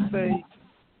 I will say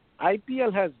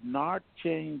IPL has not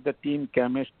changed the team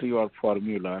chemistry or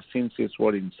formula since it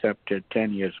was incepted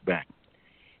 10 years back.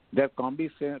 The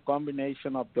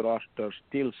combination of the roster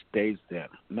still stays there.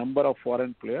 Number of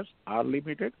foreign players are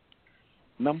limited.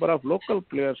 number of local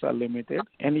players are limited,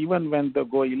 and even when they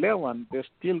go 11, they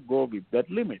still go with that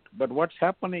limit. But what's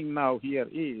happening now here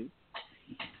is,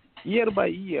 year by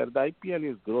year, the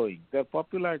IPL is growing. Their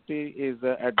popularity is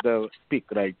at the peak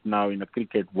right now in the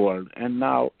cricket world, and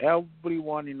now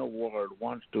everyone in the world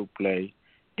wants to play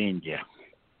India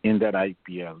in that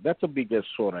IPL. That's the biggest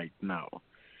show right now.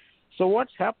 So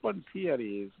what's happened here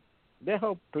is they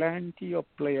have plenty of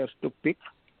players to pick,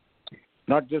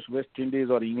 not just West Indies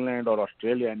or England or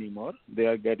Australia anymore. They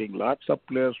are getting lots of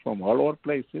players from all over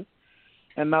places,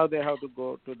 and now they have to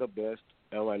go to the best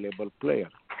available player.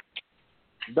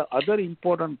 The other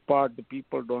important part, the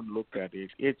people don't look at it,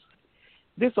 it's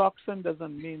this auction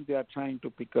doesn't mean they are trying to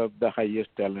pick up the highest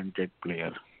talented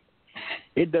player.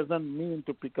 It doesn't mean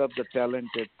to pick up the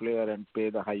talented player and pay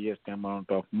the highest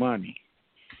amount of money.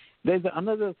 There's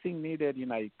another thing needed in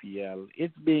IPL.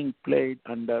 It's being played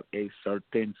under a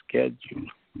certain schedule.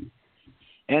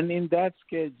 And in that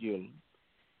schedule,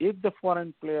 if the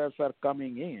foreign players are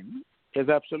coming in, it's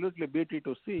absolutely beauty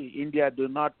to see. India do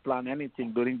not plan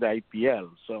anything during the IPL.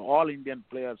 So all Indian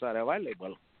players are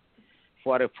available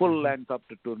for a full length of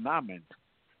the tournament.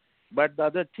 But the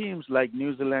other teams like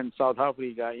New Zealand, South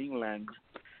Africa, England,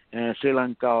 Sri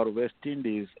Lanka or West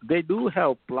Indies, they do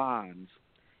have plans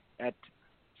at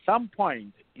some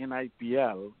point in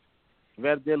IPL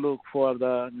where they look for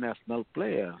the national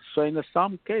players. So in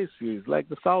some cases, like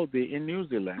the Saudi in New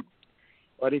Zealand,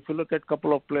 or if you look at a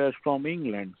couple of players from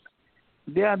England,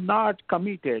 they are not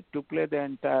committed to play the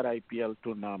entire IPL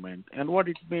tournament. And what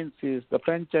it means is the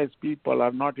franchise people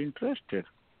are not interested.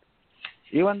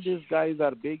 Even these guys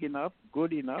are big enough,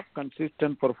 good enough,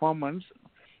 consistent performance.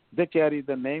 They carry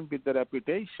the name with the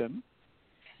reputation,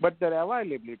 but their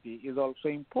availability is also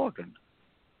important.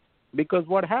 Because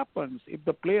what happens if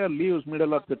the player leaves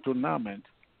middle of the tournament,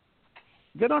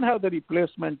 they don't have the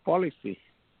replacement policy.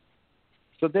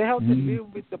 So they have to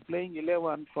live with the playing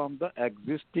 11 from the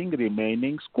existing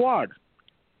remaining squad.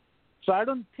 So I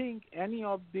don't think any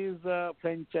of these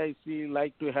franchisees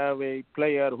like to have a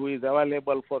player who is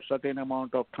available for certain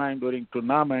amount of time during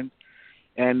tournament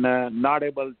and not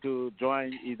able to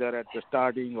join either at the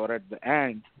starting or at the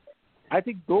end. I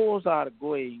think those are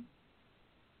going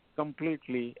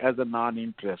completely as a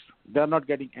non-interest. They're not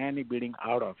getting any bidding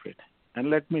out of it.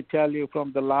 And let me tell you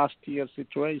from the last year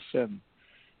situation,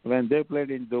 when they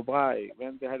played in Dubai,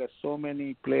 when they had so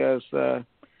many players,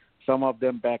 some of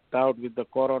them backed out with the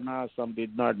corona, some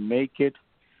did not make it,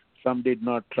 some did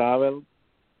not travel.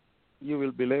 You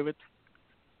will believe it.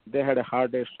 They had a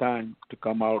hardest time to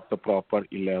come out the proper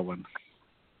 11.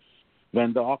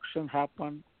 When the auction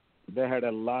happened, they had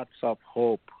a lots of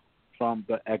hope from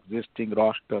the existing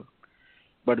roster.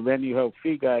 But when you have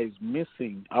three guys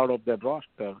missing out of the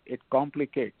roster, it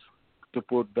complicates to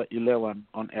put the 11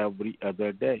 on every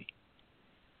other day.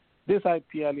 This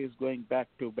IPL is going back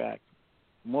to back.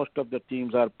 Most of the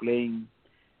teams are playing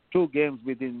 2 games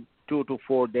within 2 to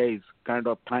 4 days kind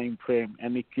of time frame,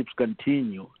 and it keeps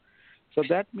continue. So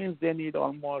that means they need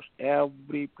almost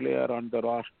every player on the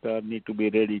roster need to be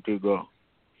ready to go,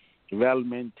 well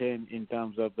maintained in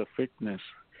terms of the fitness,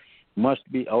 must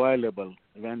be available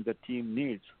when the team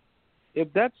needs.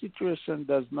 If that situation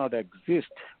does not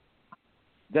exist,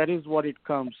 that is what it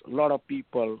comes. A lot of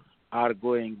people are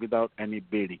going without any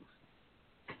bidding.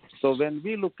 So when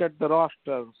we look at the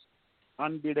rosters,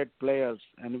 unbidded players,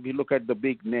 and we look at the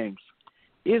big names,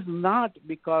 it's not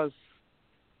because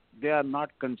they are not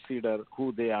considered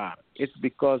who they are. It's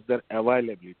because their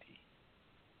availability.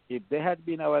 If they had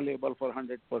been available for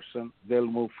 100%, they'll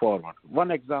move forward.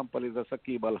 One example is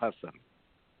Shakib Al Hasan.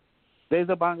 There's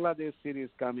a Bangladesh series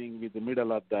coming with the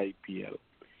middle of the IPL.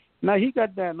 Now, he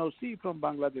got the NOC from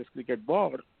Bangladesh Cricket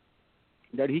Board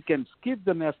that he can skip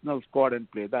the national squad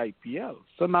and play the IPL.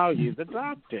 So now he is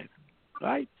drafted,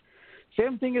 right?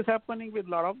 Same thing is happening with a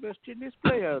lot of West Indies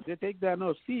players. They take the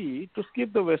NOC to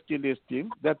skip the West Indies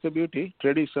team. That's a beauty,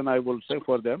 tradition, I will say,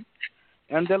 for them.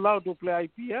 And they're allowed to play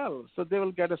IPL, so they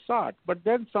will get a shot. But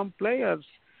then some players,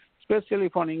 especially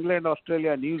from England,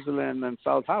 Australia, New Zealand, and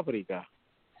South Africa,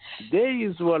 they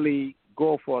usually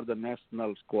go for the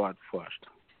national squad first.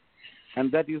 And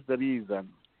that is the reason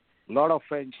a lot of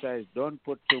franchises don't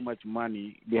put too much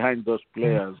money behind those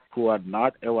players who are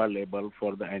not available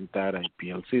for the entire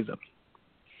IPL season.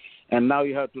 And now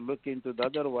you have to look into the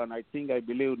other one. I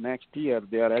believe next year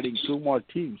they are adding 2 more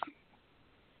teams.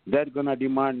 They're going to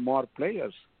demand more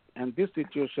players. And this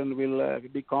situation will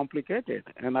be complicated.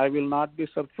 And I will not be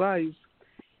surprised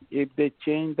if they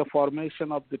change the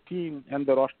formation of the team and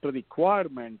the roster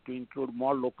requirement to include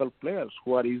more local players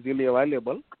who are easily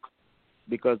available.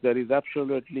 because there is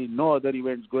absolutely no other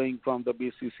events going from the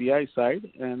BCCI side,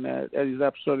 and there is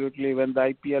absolutely, when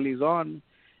the IPL is on,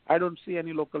 I don't see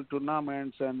any local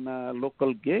tournaments and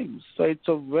local games. So it's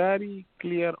a very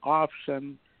clear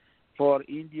option for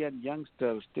Indian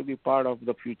youngsters to be part of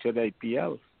the future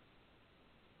IPL.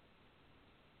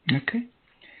 Okay.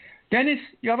 Dennis,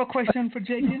 you have a question for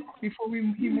Jatin before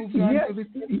he moves on to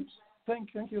the... Thank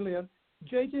you, Leon.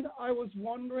 Jatin, I was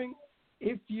wondering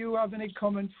if you have any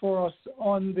comments for us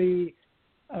on the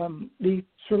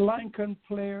Sri Lankan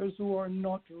players who are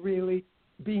not really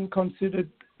being considered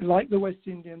like the West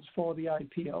Indians for the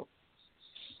IPL.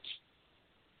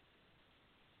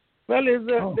 Well,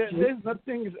 there's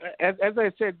nothing, as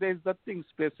I said, there's nothing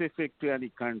specific to any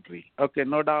country. Okay,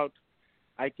 no doubt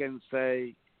I can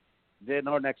say they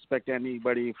don't expect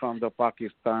anybody from the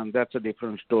Pakistan. That's a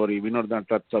different story. We know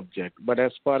that subject. But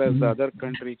as far as the other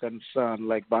country concerned,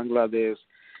 like Bangladesh,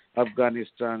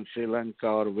 Afghanistan, Sri Lanka,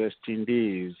 or West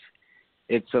Indies,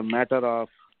 it's a matter of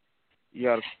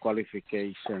your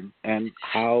qualification and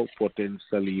how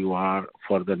potential you are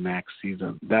for the next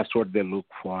season. That's what they look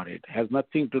for. It has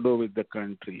nothing to do with the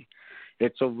country.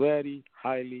 It's a very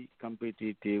highly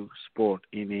competitive sport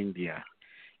in India.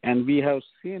 And we have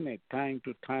seen it time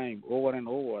to time, over and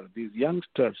over, these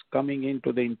youngsters coming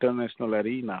into the international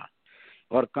arena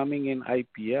or coming in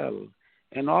IPL,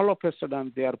 and all of a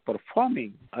sudden they are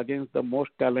performing against the most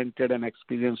talented and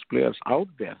experienced players out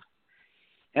there.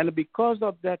 And because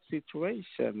of that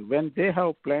situation, when they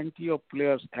have plenty of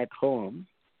players at home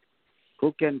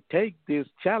who can take this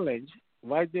challenge,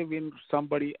 why they win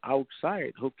somebody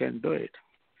outside who can do it?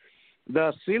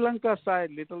 The Sri Lanka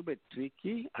side, little bit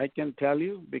tricky, I can tell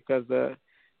you, because the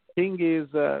thing is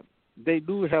they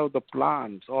do have the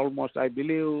plans almost, I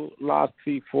believe, last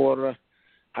 3-4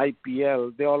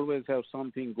 IPL, they always have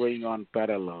something going on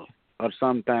parallel, or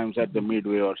sometimes at the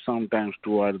midway, or sometimes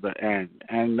toward the end.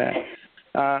 And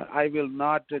I will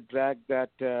not drag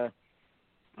that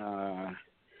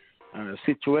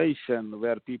situation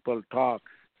where people talk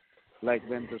like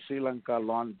when the Sri Lanka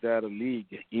launched their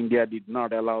league, India did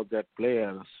not allow that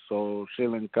player, so Sri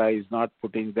Lanka is not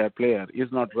putting their player.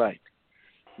 Is not right.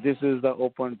 This is the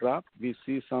open draft. We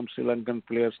see some Sri Lankan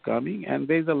players coming, and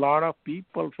there's a lot of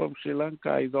people from Sri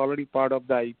Lanka is already part of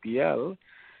the IPL,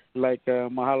 like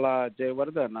Mahala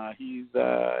Jayawardena. He's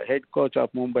head coach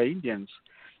of Mumbai Indians.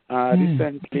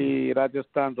 Recently,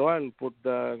 Rajasthan Royal put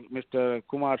Mr.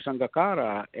 Kumar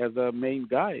Sangakkara as a main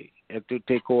guy to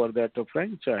take over that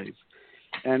franchise.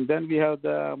 And then we have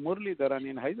the Muralidharan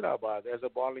in Hyderabad as a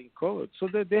bowling coach. So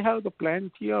they have the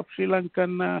plenty of Sri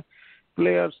Lankan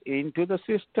players into the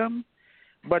system.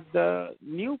 But the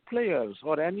new players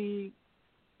or any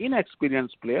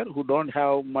inexperienced player who don't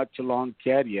have much long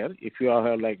career, if you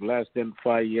have like less than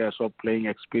 5 years of playing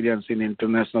experience in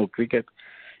international cricket,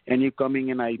 and you coming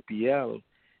in IPL,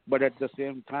 but at the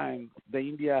same time, the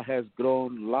India has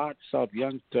grown lots of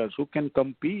youngsters who can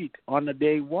compete on a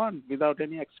day one without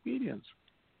any experience.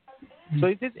 So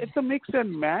it's a mix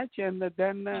and match, and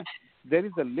then there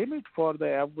is a limit for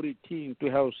every team to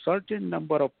have certain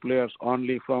number of players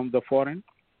only from the foreign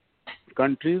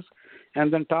countries,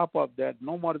 and then top of that,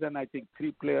 no more than, I think,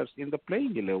 3 players in the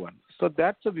playing 11. So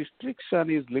that's a restriction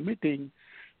is limiting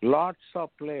lots of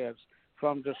players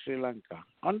from the Sri Lanka.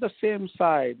 On the same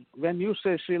side, when you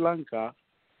say Sri Lanka,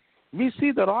 we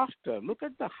see the roster. Look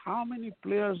at how many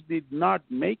players did not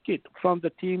make it from the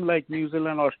team like New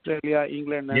Zealand, Australia,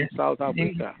 England, and South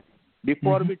Africa.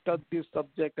 Before we touch this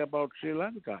subject about Sri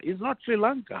Lanka, it's not Sri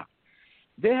Lanka.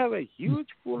 They have a huge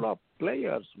pool of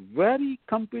players, very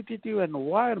competitive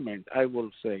environment, I will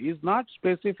say. It's not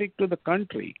specific to the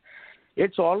country.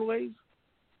 It's always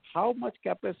how much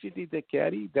capacity they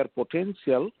carry, their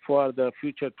potential for the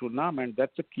future tournament.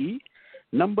 That's a key.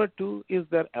 Number 2 is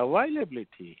their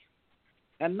availability.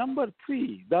 And number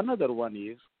 3, the another one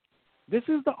is, this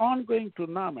is the ongoing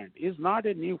tournament. It's not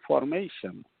a new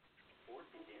formation.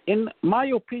 In my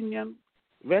opinion,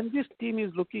 when this team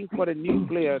is looking for a new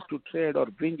player to trade or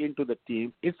bring into the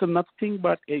team, it's nothing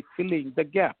but a filling the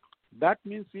gap. That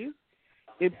means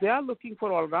if they are looking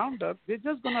for all-rounder, they're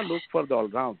just going to look for the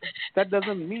all-rounder. That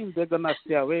doesn't mean they're going to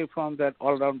stay away from that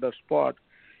all-rounder spot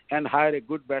and hire a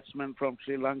good batsman from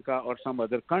Sri Lanka or some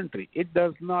other country. It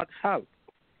does not help.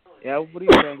 Every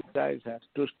franchise has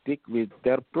to stick with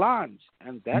their plans,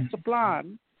 and that's a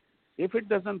plan. If it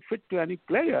doesn't fit to any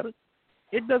player,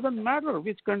 it doesn't matter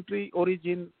which country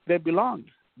origin they belong.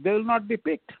 They will not be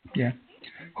picked. Yeah.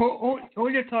 Hold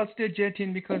your thoughts there,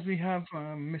 Jatin, because we have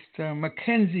Mr.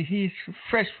 Mackenzie. He's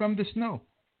fresh from the snow.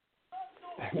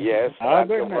 Yes, thank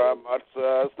you very much,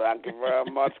 sir. Thank you very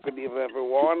much. Good evening,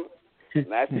 everyone.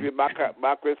 Nice to be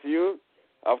back with you.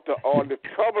 after all the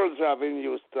troubles you have in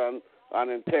Houston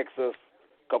and in Texas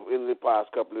in the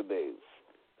past couple of days.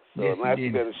 So yes, nice indeed.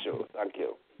 to be on the show. Thank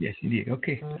you. Yes, indeed.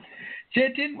 Okay.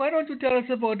 Chetan, why don't you tell us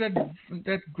about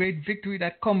that great victory,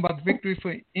 that comeback victory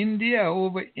for India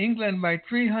over England by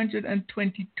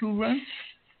 322 runs?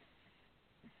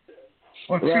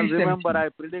 Or well, 317? remember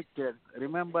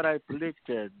I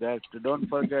predicted that don't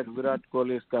forget Virat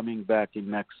Kohli is coming back in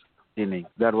next inning.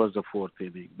 That was the fourth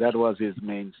inning. That was his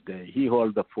mainstay. He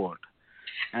held the fort.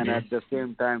 And at the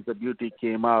same time, the beauty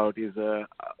came out is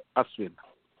Ashwin.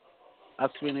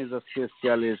 Ashwin is a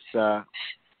specialist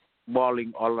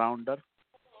bowling all-rounder,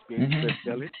 spin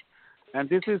specialist. And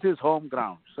this is his home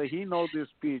ground. So he knows this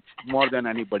pitch more than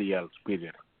anybody else,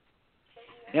 period.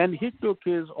 And he took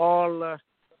his all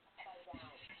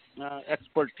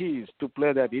expertise to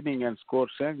play that inning and score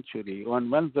century.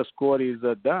 And once the score is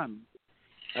done,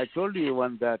 I told you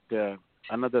one that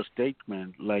another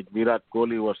statement, like Virat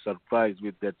Kohli was surprised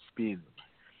with that spin.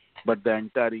 But the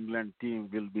entire England team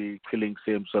will be feeling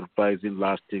same surprise in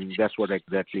last inning. That's what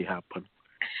exactly happened.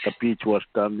 The pitch was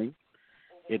turning.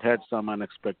 It had some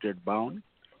unexpected bounce.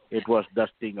 It was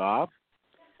dusting off.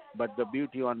 But the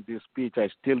beauty on this pitch, I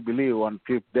still believe on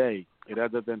fifth day,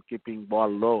 rather than keeping ball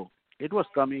low, it was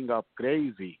coming up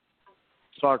crazy.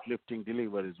 Short lifting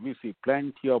deliveries. We see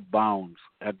plenty of bounce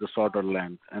at the shorter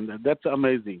length. And that's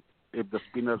amazing if the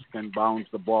spinners can bounce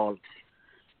the ball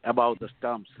above the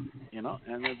stumps,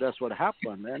 and that's what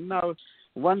happened. And now,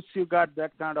 once you got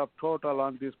that kind of total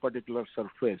on this particular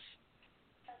surface,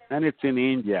 and it's in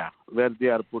India where they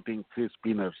are putting three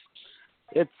spinners,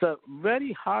 it's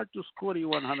very hard to score even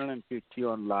 150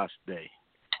 on last day.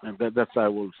 And that's I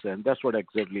will say. And that's what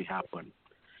exactly happened.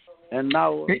 And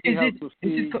now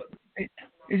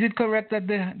Is it correct that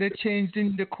they changed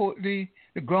in the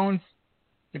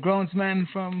groundsman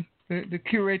from the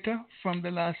curator from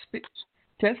the last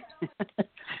test?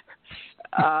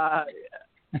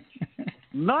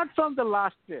 Not from the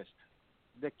last test.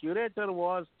 The curator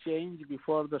was changed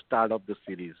before the start of the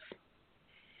series.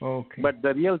 Okay. But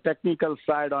the real technical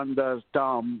side on the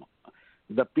stump,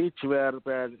 the pitch were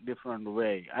a different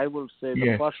way. I will say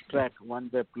the first track when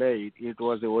they played, it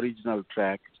was the original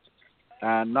track.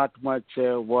 And not much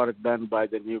work done by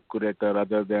the new curator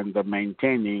other than the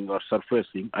maintaining or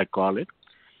surfacing, I call it,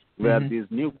 where this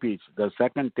new pitch, the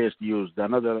second test used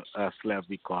another slab,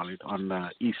 we call it, on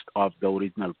the east of the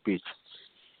original pitch.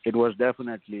 It was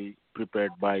definitely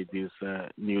prepared by this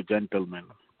new gentleman.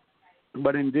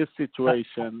 But in this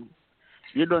situation,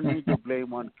 you don't need to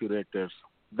blame on curators.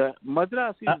 The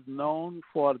Madras is known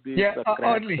for this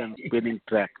cracks and spinning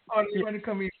track.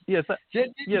 Yes,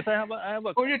 I have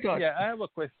a question.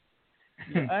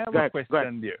 I have a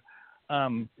question there.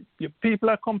 People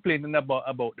are complaining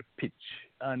about the pitch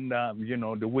and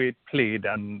the way it played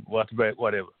and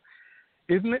whatever.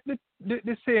 Isn't it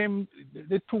the same?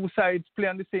 The two sides play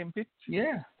on the same pitch?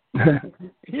 Yeah.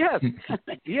 Yes.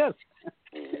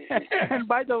 And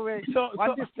by the way,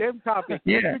 on the same topic,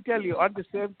 let me tell you, on the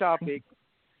same topic,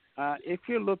 if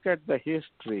you look at the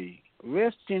history,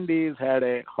 West Indies had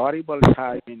a horrible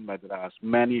time in Madras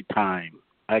many times,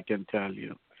 I can tell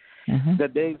you. The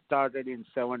day started in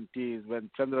 70s when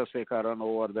Chandrasekhar ran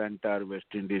over the entire West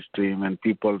Indies team, and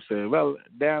people say, well,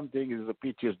 damn thing is the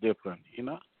pitch is different,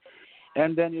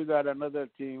 And then you got another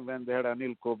team when they had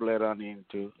Anil Kumble run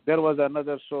into. There was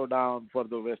another showdown for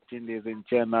the West Indies in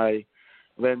Chennai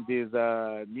when this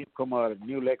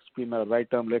new leg spinner,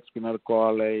 right-arm leg spinner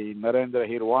called Narendra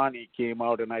Hirwani came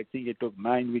out, and I think he took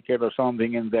 9 wickets or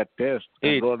something in that test.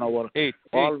 And run over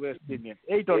all West Indians.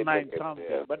 8 or 9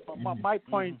 something. But my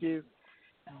point is,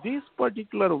 this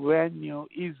particular venue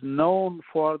is known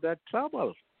for that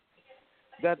trouble.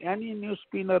 That any new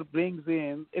spinner brings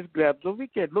in, it grabs a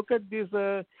wicket. Look at this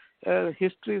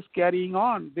history is carrying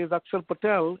on. This Akshar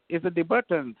Patel is a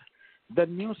debutant, the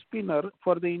new spinner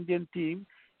for the Indian team,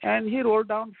 and he rolled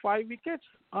down 5 wickets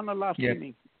on the last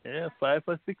inning. Yeah, 5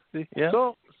 for 60. Yeah.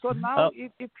 So now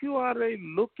if you are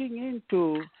looking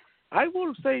into, I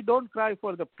will say don't cry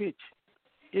for the pitch.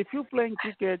 If you're playing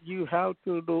cricket, you have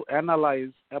to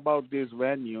analyze about this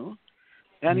venue.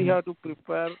 And you have to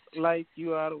prepare like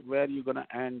you are where you're going to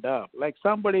end up. Like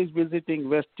somebody is visiting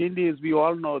West Indies, we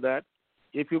all know that.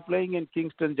 If you're playing in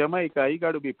Kingston, Jamaica, you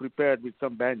got to be prepared with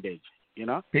some bandage,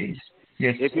 Please.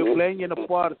 Yes. If you're playing in a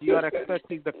Perth, you are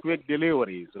expecting the quick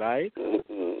deliveries, right?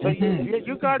 So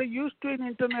you got to used to in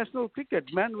international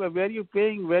cricket, man, where you're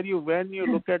playing, when you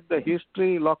look at the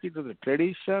history, look into the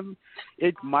tradition,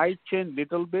 it might change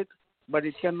little bit, but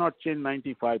it cannot change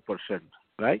 95%.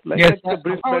 Right? Like yes, the I was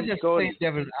Brisbane just story. playing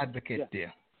devil's advocate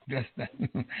there. does that.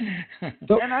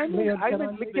 So, And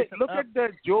look at the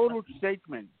Joe Root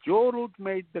statement. Joe Root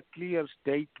made the clear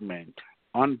statement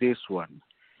on this one.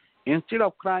 Instead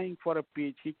of crying for a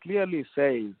pitch, he clearly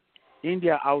says,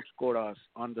 India outscored us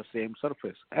on the same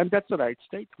surface. And that's the right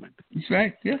statement. It's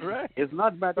right, yes. Right. It's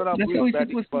not matter of That's who how is it's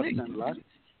batting supposed to first be. and last.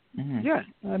 Mm-hmm. Yeah.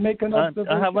 I make an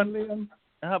observation, Liam.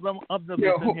 I have an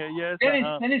observation here. Yes.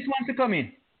 Dennis wants to come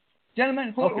in.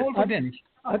 Gentlemen, hold for Dennis.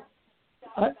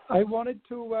 I wanted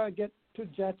to get to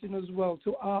Jatin as well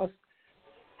to ask,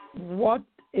 what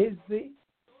is the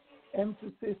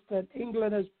emphasis that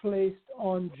England has placed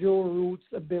on Joe Root's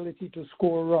ability to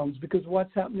score runs? Because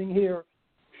what's happening here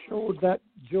showed that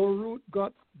Joe Root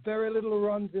got very little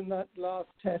runs in that last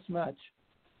test match,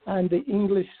 and the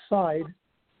English side,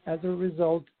 as a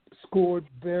result, scored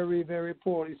very, very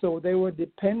poorly. So they were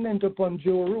dependent upon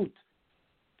Joe Root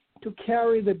to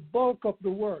carry the bulk of the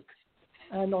work.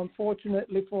 And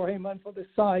unfortunately for him and for the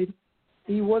side,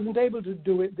 he wasn't able to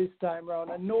do it this time round,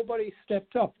 and nobody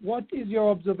stepped up. What is your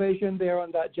observation there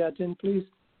on that, Jatin, please?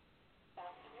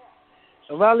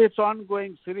 Well, it's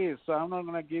ongoing series, so I'm not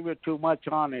going to give you too much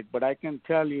on it. But I can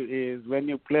tell you is when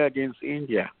you play against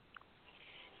India,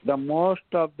 the most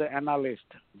of the analysts,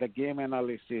 the game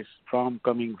analysis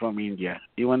coming from India,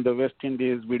 even the West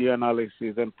Indies video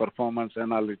analysis and performance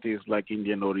analysis like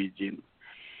Indian origin.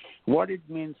 What it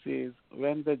means is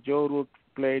when the Joe Root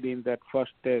played in that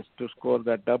first test to score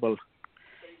that double,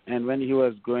 and when he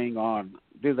was going on,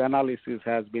 this analysis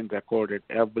has been recorded,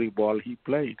 every ball he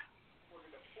played.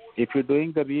 If you're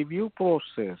doing the review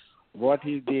process, what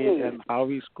he did and how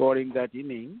he's scoring that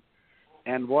inning,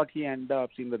 and what he ends up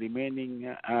in the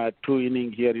remaining 2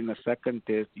 innings here in the second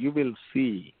test, you will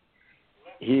see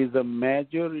he is a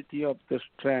majority of the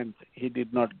strength he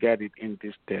did not get it in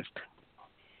this test.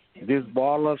 These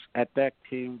ballers attacked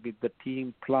him with the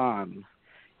team plan.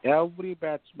 Every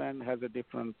batsman has a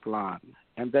different plan,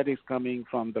 and that is coming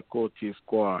from the coach's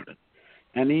squad.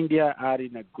 And India are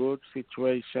in a good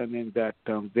situation in that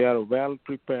they are well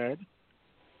prepared.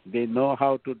 They know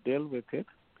how to deal with it.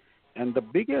 And the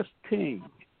biggest thing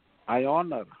I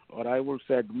honor, or I would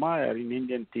say admire in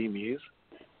Indian team is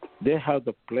they have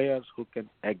the players who can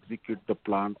execute the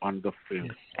plan on the field.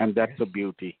 Yes. And that's the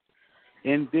beauty.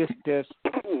 In this test,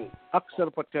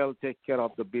 Akshar Patel take care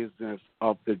of the business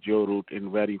of the Joe Root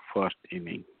in very first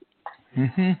inning.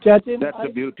 Mm-hmm. Jatin, that's the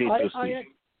beauty to see.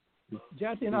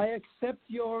 Jatin, I accept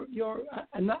your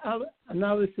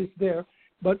analysis there,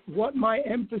 but what my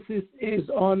emphasis is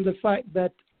on the fact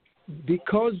that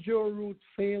because Joe Root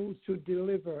failed to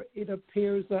deliver, it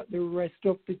appears that the rest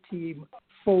of the team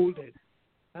folded.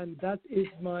 And that is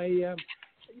my,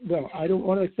 I don't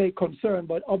want to say concern,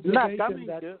 but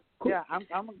observation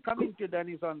I'm coming to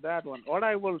Dennis on that one. What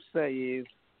I will say is,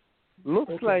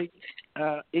 looks like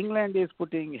England is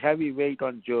putting heavy weight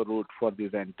on Joe Root for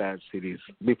this entire series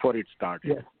before it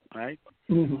started, right?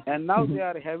 Mm-hmm. And now they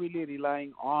are heavily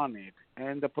relying on it.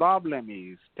 And the problem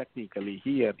is, technically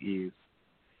here is,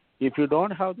 if you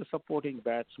don't have the supporting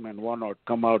batsman, one or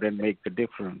come out and make the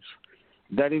difference,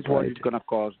 that is what is going to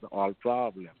cause the all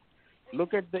problem.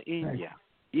 Look at the India.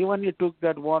 Even you took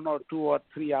that 1 or 2 or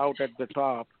 3 out at the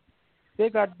top, they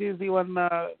got this even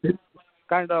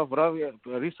kind of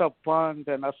Rishabh Pant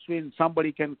and Ashwin,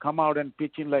 somebody can come out and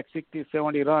pitch in like 60,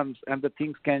 70 runs and the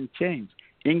things can change.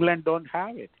 England don't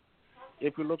have it.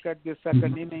 If you look at this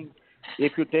second inning,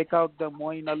 if you take out the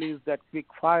Moeen Ali's, that quick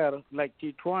fire like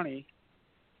T20,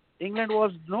 England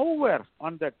was nowhere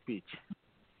on that pitch.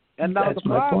 And now the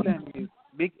problem is,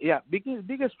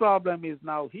 biggest problem is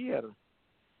now here.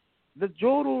 The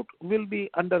Joe Root will be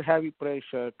under heavy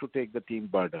pressure to take the team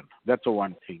burden. That's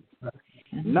one thing.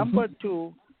 Number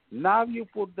 2, now you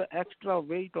put the extra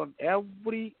weight on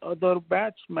every other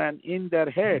batsman in their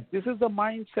head. This is the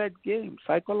mindset game,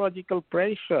 psychological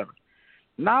pressure.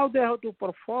 Now they have to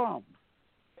perform.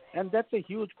 And that's a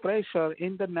huge pressure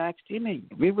in the next inning.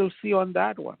 We will see on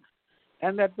that one.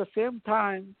 And at the same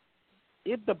time,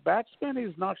 if the batsman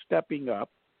is not stepping up,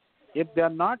 if they are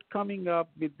not coming up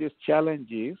with these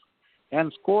challenges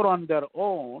and score on their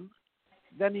own,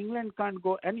 then England can't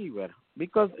go anywhere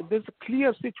because there's a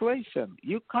clear situation.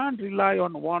 You can't rely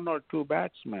on 1 or 2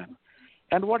 batsmen.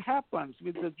 And what happens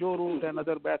with the Joe Root and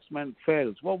other batsmen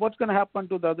fails? Well, what's going to happen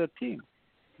to the other team?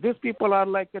 These people are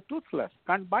like a toothless,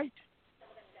 can't bite.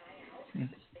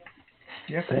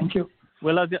 Yeah, thank you.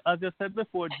 Well, as I said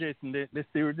before, Jason, the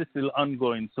series is still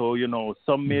ongoing, so,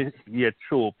 some may get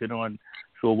choked, and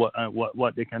show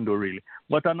what they can do, really.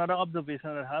 But another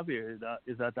observation I have here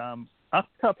is that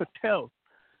Akshar Patel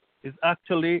is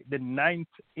actually the 9th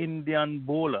Indian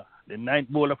bowler, the 9th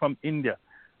bowler from India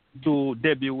to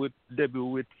debut with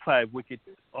 5 wickets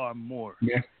or more.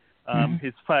 Yeah.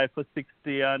 He's 5 for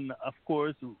 60, and of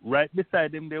course, right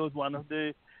beside him there was one of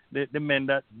the men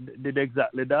that did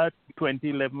exactly that.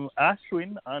 2011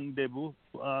 Ashwin on debut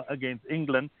against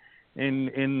England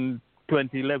in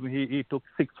 2011. He took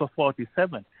 6 for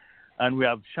 47, and we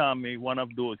have Shami, one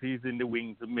of those. He's in the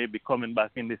wings, maybe coming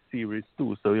back in this series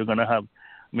too. So you're going to have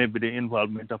maybe the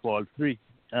involvement of all three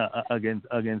against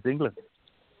England.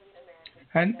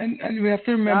 And we have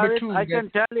to remember too. I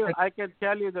can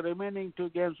tell you the remaining 2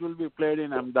 games will be played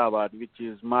in Ahmedabad, which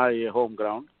is my home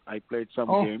ground. I played some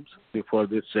games before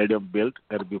this stadium built,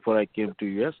 or before I came to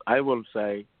US. I will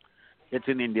say it's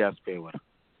in India's favor.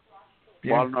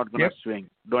 Yeah. Ball not going to swing.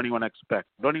 Don't even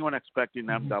expect in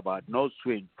Ahmedabad. No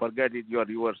swing. Forget it.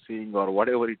 You are seeing or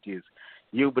whatever it is.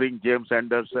 You bring James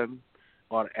Anderson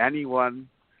or anyone,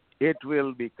 it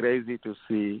will be crazy to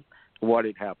see what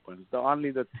it happens.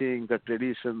 The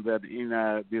tradition that in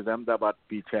this Ahmedabad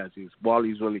pitch has is ball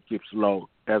usually keeps low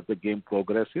as the game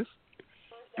progresses,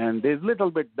 and there's little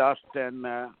bit dust and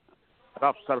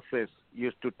rough surface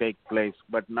used to take place.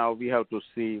 But now we have to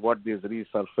see what this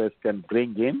resurface can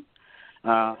bring in.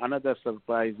 Another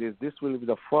surprise is this will be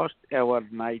the first ever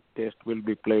night test will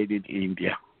be played in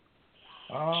India.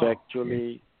 So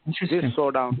actually, this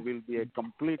showdown will be a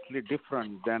completely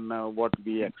different than what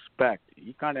we expect.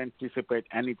 You can't anticipate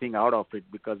anything out of it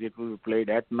because it will be played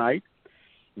at night.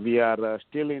 We are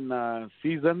still in a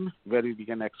season where we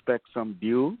can expect some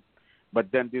dew, but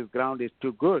then this ground is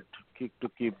too good to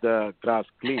keep the grass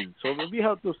clean. So we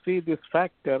have to see this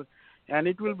factor, and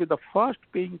it will be the first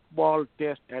pink ball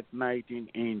test at night in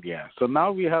India. So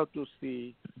now we have to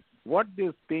see what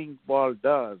this pink ball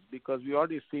does, because we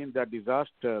already seen that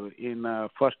disaster in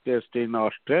first test in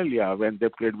Australia when they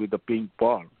played with the pink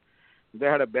ball. They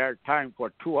had a bad time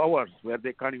for 2 hours where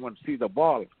they can't even see the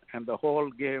ball, and the whole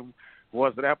game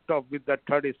was wrapped up with that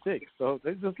 36. So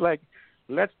this is like,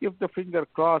 let's keep the finger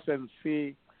crossed and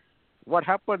see what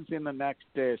happens in the next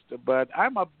test. But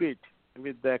I'm upbeat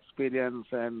with the experience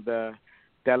and the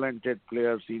talented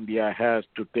players India has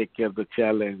to take care of the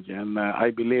challenge, and I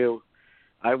believe,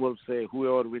 I will say,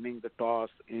 whoever winning the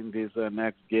toss in this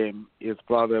next game is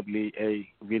probably a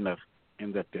winner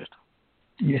in that test.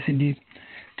 Yes, indeed.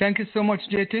 Thank you so much,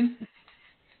 Jatin.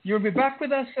 You'll be back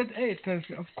with us at 8, as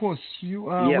of course you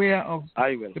are aware of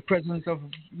the presence of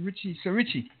Richie. So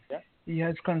Richie, he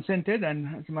has consented,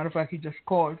 and as a matter of fact, he just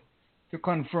called to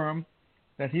confirm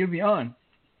that he'll be on.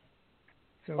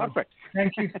 So perfect.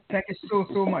 Thank you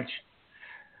so much.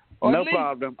 No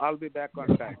problem. I'll be back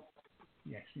on time.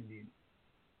 Yes, indeed.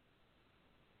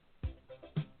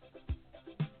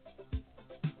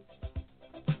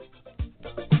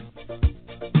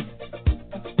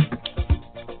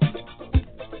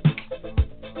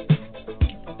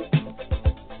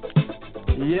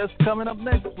 Yes, coming up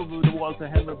next will be the Walter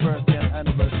Henry birthday and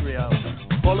anniversary hour,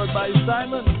 followed by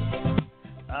Simon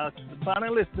as the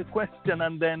panelist, the question,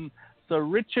 and then Sir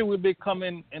Richie will be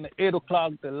coming in 8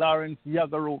 o'clock, the Lawrence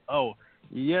Yagaru hour.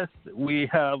 Yes, we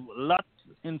have lots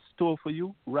in store for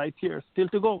you right here, still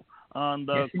to go on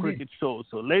the cricket show.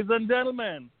 So, ladies and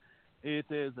gentlemen, it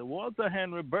is the Walter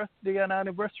Henry birthday and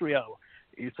anniversary hour.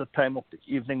 It's a time of the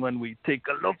evening when we take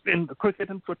a look in the cricket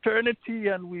and fraternity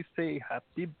and we say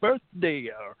happy birthday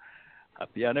or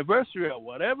happy anniversary or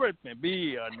whatever it may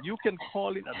be. And you can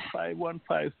call it at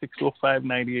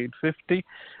 515-605-9850,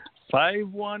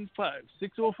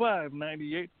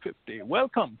 515-605-9850.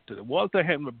 Welcome to the Walter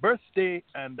Henry birthday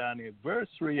and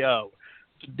anniversary hour.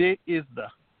 Today is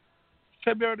the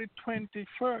February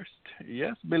 21st.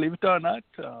 Yes, believe it or not,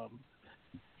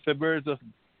 February is just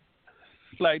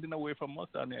sliding away from us,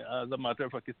 and as a matter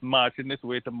of fact, it's marching its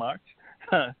way to March.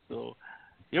 So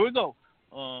here we go.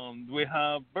 We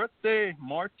have birthday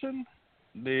Martin,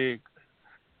 the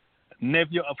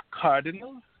nephew of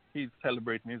Cardinal. He's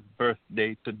celebrating his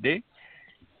birthday today.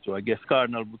 So I guess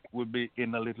Cardinal will be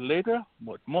in a little later.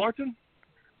 But Martin,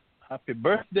 happy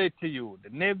birthday to you, the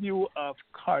nephew of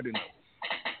Cardinal.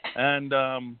 And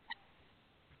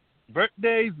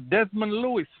birthdays, Desmond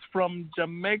Lewis from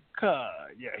Jamaica.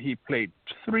 Yeah, he played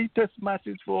 3 test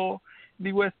matches for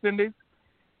the West Indies,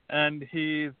 and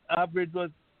his average was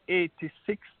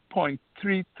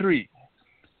 86.33.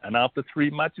 And after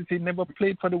 3 matches, he never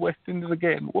played for the West Indies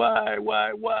again. Why?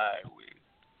 We're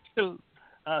still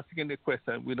asking the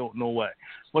question. We don't know why.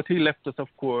 But he left us, of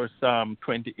course,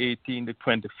 2018, the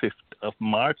 25th of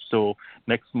March. So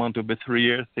next month will be 3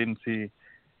 years since he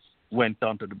went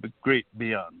on to the great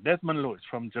beyond. Desmond Lewis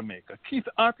from Jamaica. Keith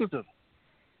Artelton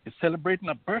is celebrating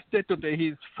a birthday today.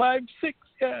 He's 56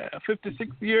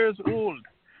 years old.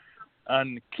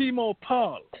 And Chemo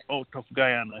Paul out of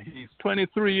Guyana. He's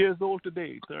 23 years old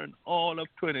today. Turned all of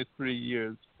 23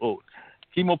 years old.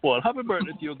 Chemo Paul, happy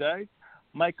birthday to you guys.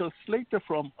 Michael Slater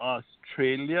from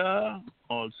Australia,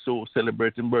 also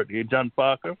celebrating birthday. John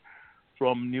Parker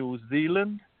from New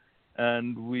Zealand.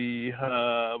 And we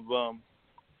have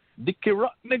Dickie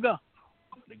Ratniger,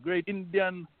 the great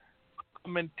Indian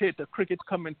commentator, cricket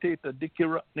commentator, Dickie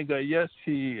Ratniger. Yes,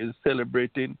 he is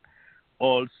celebrating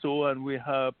also. And we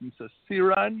have Mr.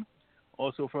 Siran,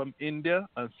 also from India,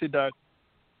 and Siddharth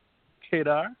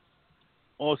Kedar,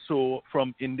 also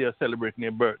from India, celebrating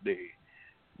a birthday.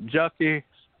 Jackie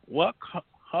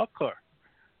Hawker,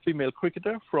 female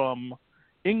cricketer from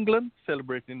England,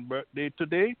 celebrating birthday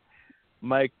today.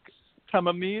 Mike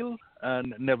Chamomile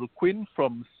and Neville Quinn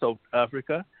from South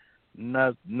Africa.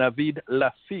 Naveed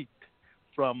Lafitte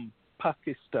from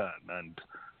Pakistan. And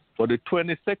for the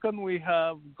 22nd, we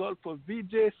have golfer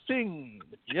Vijay Singh.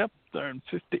 Yep, turned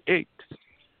 58.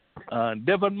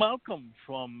 Devon Malcolm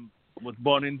was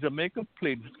born in Jamaica,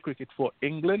 played cricket for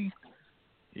England.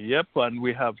 Yep, and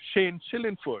we have Shane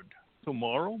Shillingford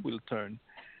tomorrow, will turn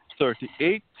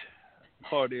 38.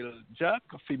 Cordell Jack,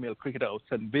 a female cricketer out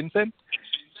St. Vincent.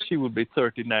 She will be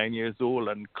 39 years old.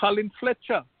 And Colin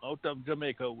Fletcher out of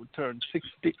Jamaica will turn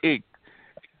 68.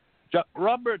 Jack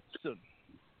Robertson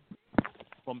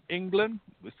from England,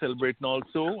 we're celebrating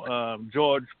also.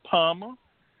 George Palmer,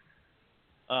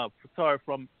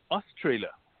 from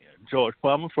Australia. Yeah, George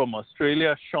Palmer from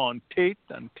Australia. Sean Tate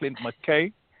and Clint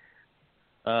McKay.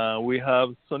 We have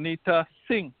Sunita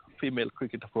Singh, female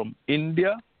cricketer from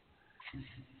India.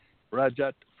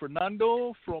 Rajat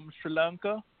Fernando from Sri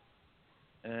Lanka.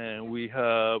 And we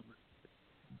have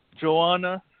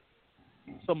Joanna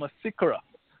Somasikara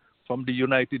from the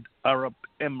United Arab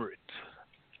Emirates,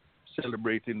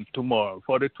 celebrating tomorrow.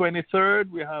 For the 23rd,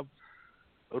 we have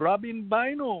Robin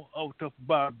Bino out of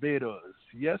Barbados.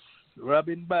 Yes,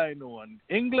 Robin Bino. And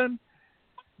England,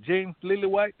 James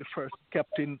Lillywhite, the first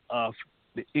captain of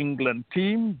the England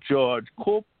team. George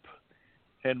Cope,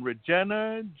 Henry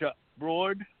Jenner, Jack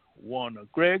Broad, Warner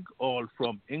Gregg, all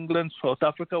from England. South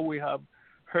Africa, we have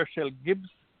Herschel Gibbs,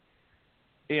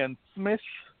 Ian Smith,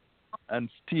 and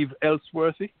Steve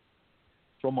Ellsworthy.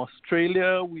 From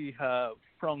Australia, we have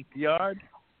Frank Yard,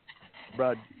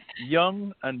 Brad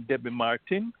Young, and Debbie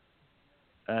Martin.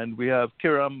 And we have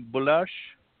Kiran Bulash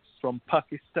from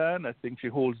Pakistan. I think she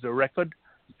holds the record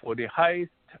for the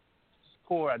highest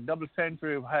score, a double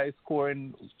century of highest score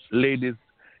in ladies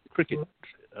cricket.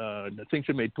 I think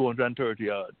she made 230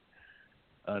 yards,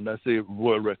 and that's a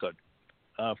world record.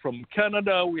 From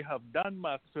Canada, we have Dan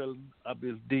Maxwell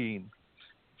Aberdeen.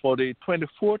 For the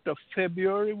 24th of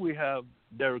February, we have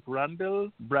Derek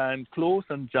Randall, Brian Close,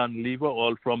 and John Lever,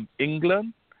 all from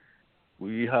England.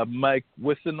 We have Mike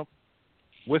Withmoney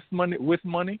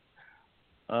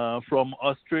from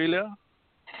Australia.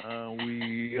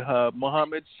 We have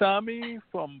Mohammed Shami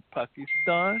from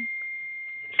Pakistan.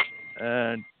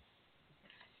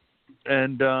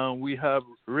 And we have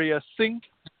Rhea Singh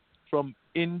from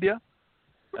India.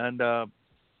 And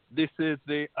this is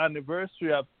the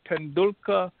anniversary of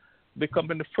Tendulkar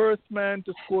becoming the first man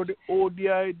to score the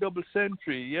ODI double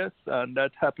century. Yes, and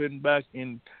that happened back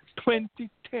in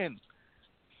 2010,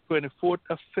 24th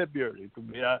of February. It will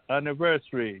be our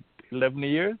anniversary, 11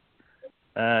 years.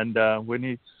 And when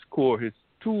he scored his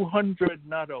 200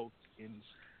 not out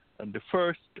and the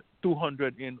first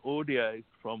 200 in ODIs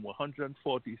from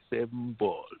 147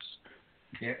 balls.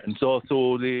 Yeah. And so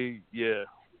we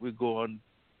go on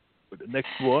with the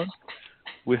next one.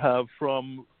 We have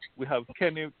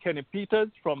Kenny Peters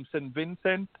from St.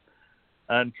 Vincent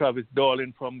and Travis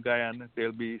Darling from Guyana.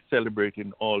 They'll be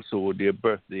celebrating also their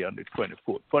birthday on the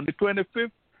 24th. On the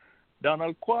 25th,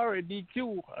 Donald Quarry,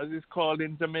 DQ, as it's called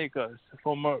in Jamaica,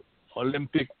 former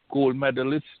Olympic gold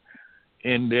medalist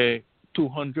in the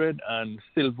 200 and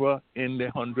silver in the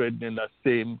 100 in the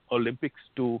same Olympics.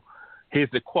 He's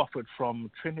the Crawford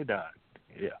from Trinidad.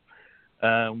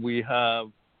 Yeah. We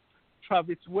have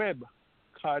Travis Webb,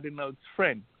 Cardinal's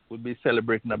friend, will be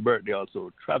celebrating a birthday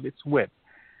also. Travis Webb.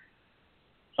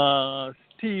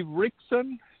 Steve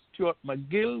Rickson, Stuart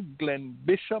McGill, Glenn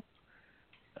Bishop,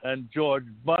 and George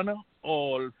Banner,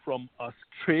 all from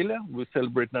Australia. We're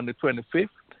celebrating on the 25th.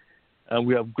 And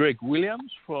we have Greg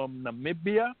Williams from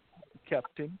Namibia,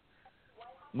 captain.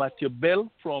 Matthew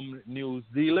Bell from New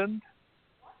Zealand.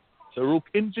 Sarup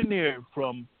Engineer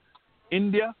from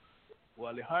India.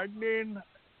 Wally Hardlin.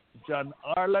 John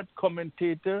Arlott,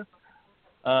 commentator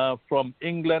from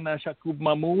England. And Shakub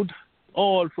Mahmood,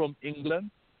 all from England.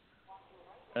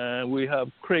 We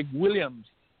have Craig Williams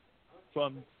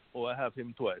from, I have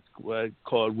him twice. I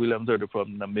call Williams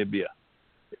from Namibia.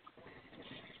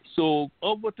 So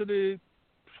over to the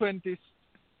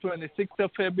 26th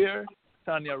of February,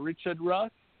 Tanya Richard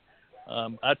Ross,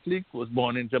 athlete, was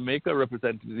born in Jamaica,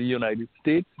 represented the United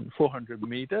States in 400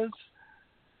 meters.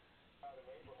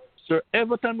 Sir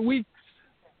Everton Weeks,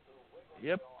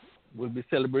 will be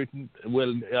celebrating.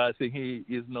 Well, I think he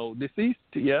is now deceased.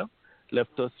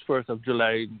 Left us 1st of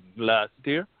July last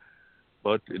year,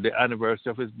 but the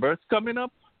anniversary of his birth coming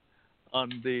up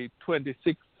on the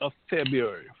 26th of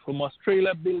February. From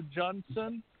Australia, Bill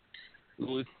Johnson,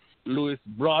 Louis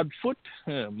Broadfoot,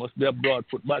 must be a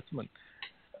Broadfoot batsman,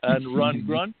 and Ron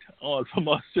Grunt, all from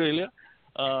Australia.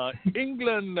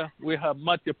 England, we have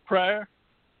Matthew Pryor.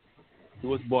 He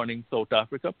was born in South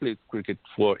Africa, played cricket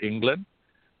for England.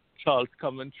 Charles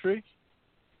Coventry.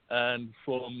 And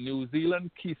from New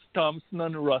Zealand, Keith Thompson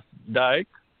and Russ Dyke.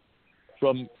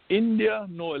 From India,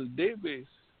 Noel Davis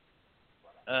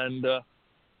and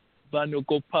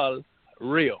Vanugopal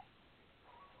Rio.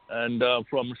 And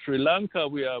from Sri Lanka,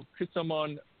 we have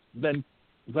Krisamon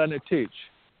Vanitej.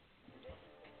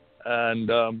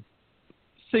 And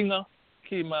singer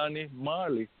Kimani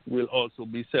Marley will also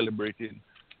be celebrating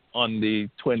on the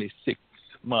 26th.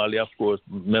 Marley, of course,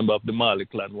 member of the Marley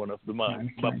clan, one of the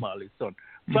Bob Marley's son.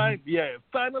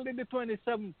 Finally, the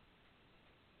 27th,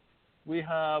 we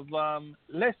have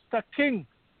Lester King.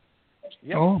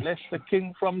 Lester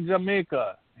King from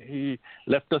Jamaica. He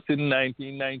left us in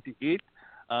 1998.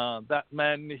 That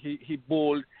man, he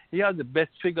bowled. He has the best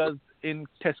figures in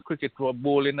Test cricket for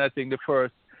bowling. I think the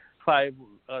first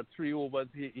 3 overs,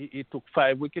 he took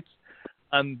 5 wickets.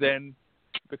 And then,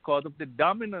 because of the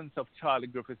dominance of Charlie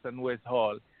Griffiths and Wes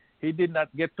Hall, he did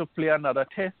not get to play another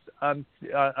test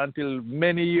until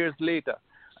many years later.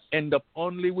 End up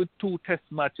only with 2 test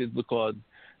matches because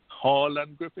Hall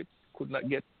and Griffiths could not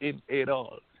get in at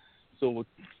all. So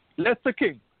Lester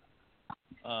King,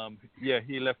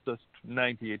 he left us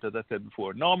 98, as I said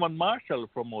before. Norman Marshall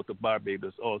from out of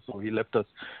Barbados also, he left us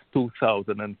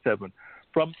 2007.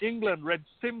 From England, Reg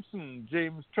Simpson,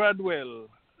 James Tradwell,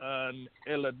 and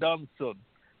Ella Donson,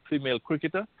 female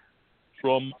cricketer.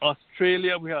 From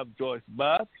Australia, we have Joyce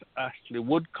Bass, Ashley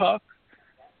Woodcock,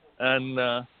 and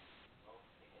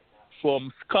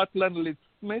from Scotland, Liz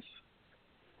Smith.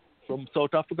 From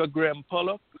South Africa, Graham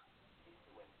Pollock,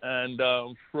 and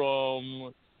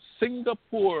from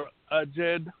Singapore,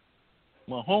 Ajed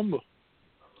Mahombo.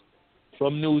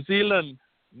 From New Zealand,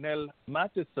 Nell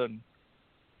Matheson,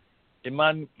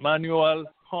 Emmanuel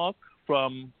Hawk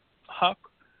from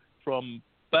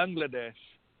Bangladesh,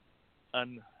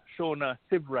 and Shona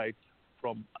Sivright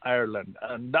from Ireland.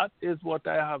 And that is what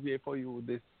I have here for you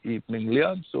this evening,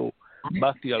 Leon. So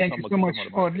back to you. Thank you so much,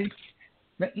 Audley.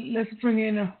 Let's bring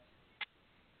in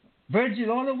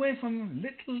Virgil all the way from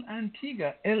Little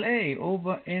Antigua, L.A.,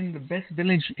 over in the best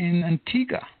village in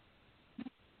Antigua.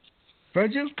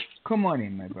 Virgil, come on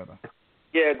in, my brother.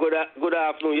 Yeah, good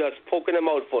afternoon. You're spoken a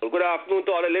mouthful. Good afternoon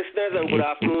to all the listeners and good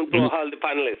afternoon to all the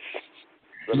panelists.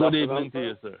 Good evening to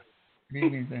you, sir. Good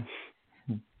evening, sir.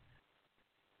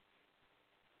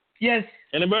 Yes.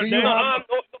 Any birthday? No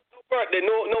birthday.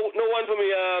 No one for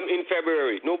me in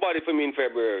February. Nobody for me in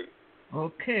February.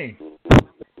 Okay.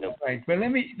 Right. Well,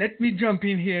 let me jump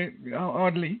in here,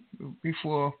 Audley,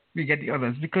 before we get the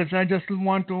others, because I just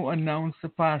want to announce the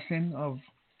passing of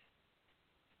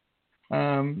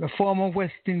the former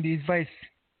West Indies Vice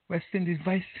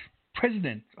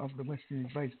President of the West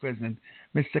Indies Vice President,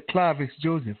 Mr. Clavis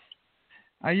Joseph.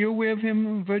 Are you aware of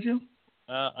him, Virgil?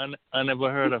 I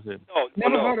never heard of him.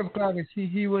 Never heard of Clavis.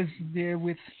 He was there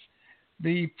with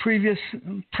the previous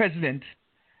president.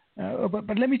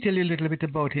 But let me tell you a little bit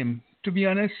about him. To be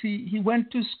honest, he went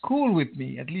to school with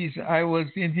me. At least I was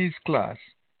in his class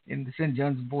in the St.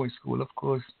 John's Boys' School. Of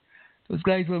course, those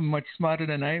guys were much smarter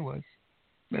than I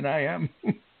am.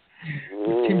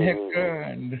 Tim Hector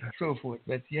and so forth.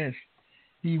 But yes,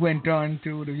 he went on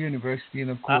to the university,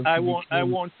 and of course, I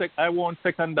won't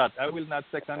second that. I will not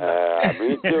second that.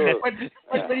 Me too. but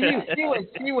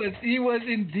he was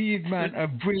indeed, man, a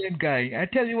brilliant guy. I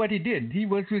tell you what he did. He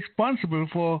was responsible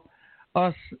for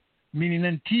us, meaning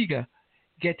Antigua,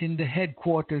 getting the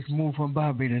headquarters moved from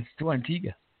Barbados to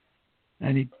Antigua,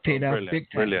 and he paid off big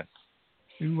time. Brilliant.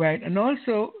 Right, and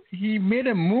also he made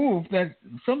a move that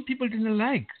some people didn't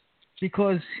like,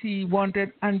 because he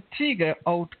wanted Antigua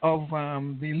out of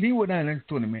the Leeward Islands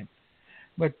tournament.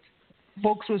 But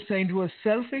folks were saying he was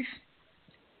selfish,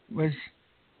 was,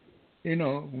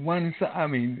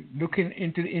 looking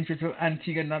into the interest of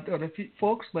Antigua, not other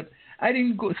folks. But I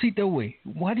didn't see it that way.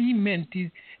 What he meant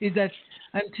is that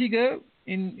Antigua,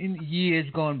 in years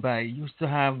gone by, used to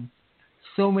have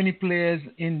so many players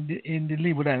in the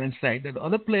Leeward Islands side that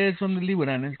other players from the Leeward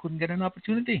Islands couldn't get an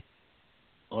opportunity.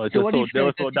 Oh, So what he they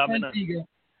were felt so that dominant. Antigua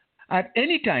at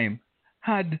any time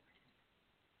had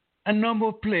a number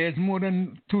of players, more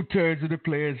than 2/3 of the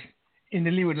players in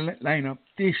the Leeward lineup,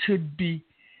 they should be,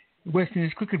 West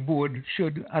Indies Cricket Board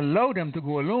should allow them to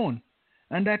go alone.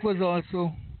 And that was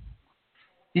also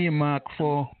earmarked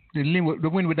for the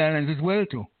Windward Islands as well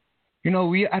too.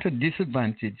 We're at a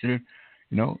disadvantage,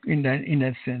 in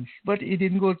that sense. But it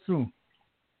didn't go through.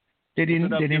 They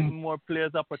didn't give more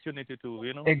players opportunity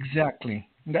to, Exactly.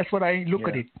 That's what I look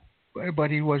at it.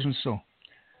 But it wasn't so.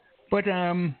 But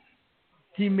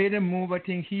he made a move. I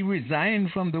think he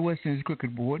resigned from the West Indies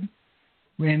Cricket Board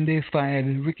when they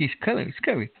fired Ricky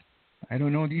Skerritt. I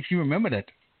don't know if you remember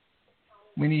that.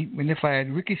 When they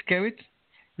fired Ricky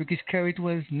Skerritt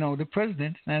was now the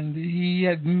president, and he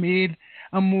had made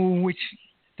a move which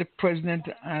the president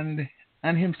and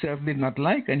himself did not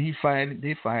like, and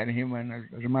they fired him. And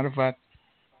as a matter of fact,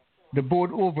 the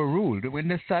board overruled. When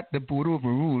they sat, the board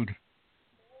overruled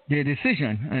their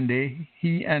decision, and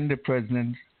he and the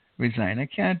president resigned. I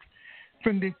can't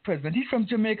bring the president. He's from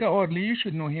Jamaica, oddly. You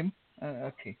should know him.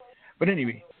 Okay, but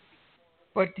anyway,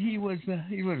 he was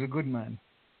a good man,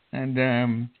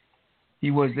 and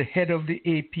he was the head of the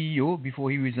APO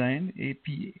before he resigned. AP,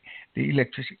 the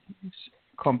electricity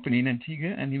company in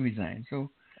Antigua, and he resigned. So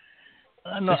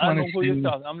I know who you're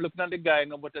talking. I'm looking at the guy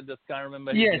now, but I just can't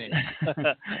remember his name.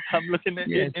 I'm looking at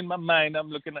in my mind. I'm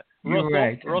looking at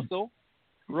Russell.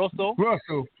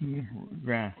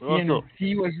 Yeah.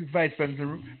 He was vice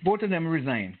president. Both of them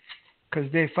resigned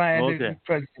because they fired the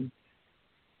president.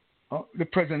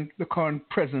 The current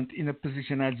president in a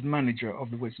position as manager of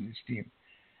the West Indies team,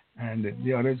 and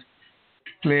the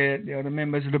other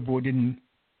members of the board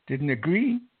didn't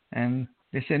agree, and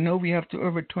they said no, we have to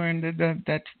overturn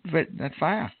that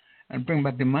fire and bring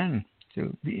back the man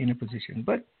to be in a position.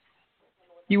 But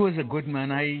he was a good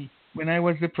man. When I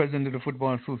was the president of the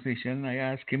Football Association, I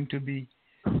asked him to be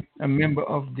a member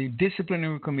of the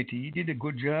disciplinary committee. He did a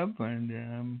good job,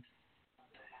 and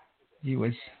he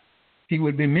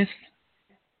will be missed.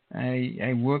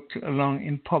 I worked along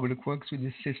in public works with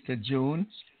his sister Joan,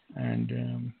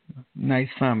 and nice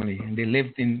family, and they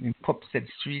lived in Popstead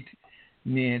Street,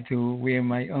 near to where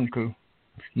my uncle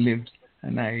lived,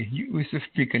 and I used to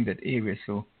speak in that area.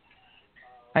 So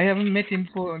I haven't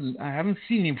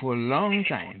seen him for a long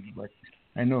time, but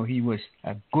I know he was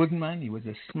a good man. He was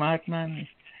a smart man,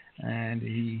 and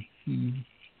he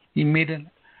made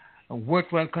a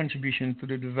worthwhile contribution to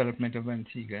the development of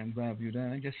Antigua and Barbuda.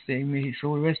 And I just say, may his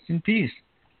soul rest in peace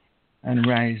and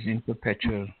rise in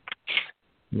perpetual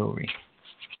glory.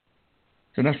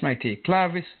 So that's my take.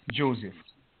 Clarvis Joseph,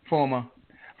 former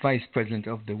vice president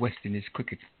of the West Indies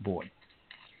Cricket Board.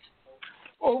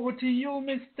 Over to you,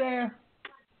 Mr.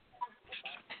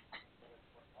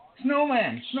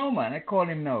 Snowman, I call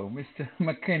him now, Mr.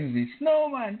 Mackenzie.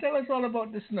 Snowman, tell us all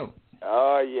about the snow.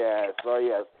 Oh, yes.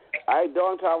 I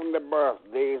don't have the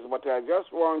birthdays, but I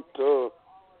just want to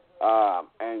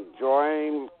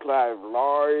enjoin Clive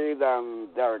Lloyd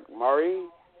and Derek Murray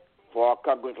for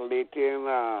congratulating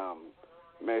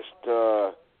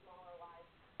Mr.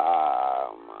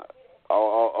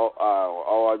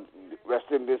 Our West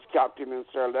Indies captain in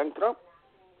Sri Lanka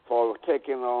for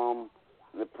taking home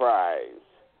the prize.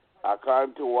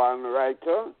 According to one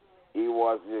writer, he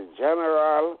was the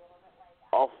general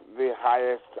of the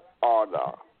highest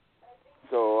order.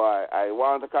 So I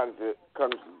want to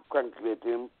congratulate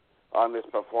him on his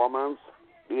performance,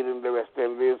 leading the West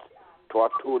Indies to a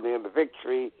 2-0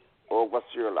 victory over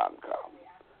Sri Lanka.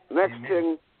 Next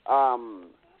thing,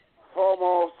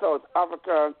 former South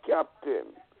African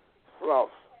captain Fluff,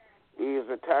 he is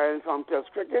retiring from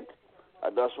Test cricket. I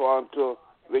just want to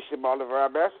wish him all the very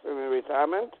best in his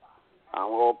retirement and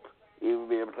hope he will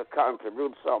be able to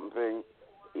contribute something.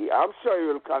 I'm sure he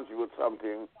will contribute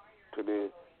something to the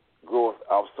growth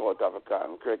of South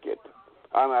African cricket.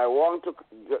 And I want to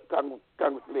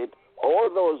congratulate all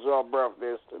those who have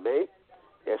birthdays today,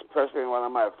 especially one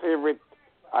of my favorite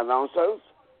announcers,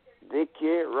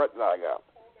 Dickie Rutnager.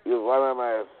 He's one of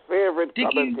my favorite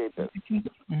commentators.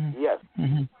 Mm-hmm. Yes.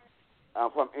 Mm-hmm.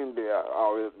 I'm from India.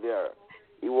 There.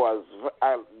 He was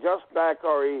just like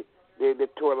how he did the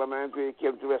tournament when he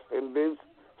came to West Indies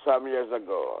some years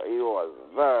ago. He was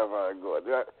very, very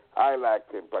good. I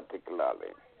liked him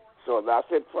particularly. So that's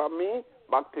it from me.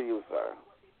 Back to you, sir.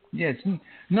 Yes.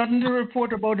 Nothing to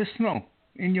report about the snow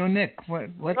in your neck. I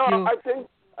think,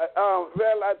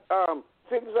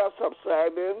 things are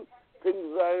subsiding.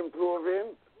 Things are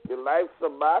improving. The lights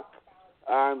are back.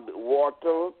 And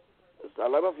water. A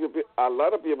lot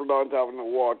of people don't have no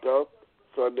water.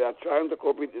 So they are trying to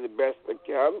cope with it the best they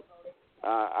can.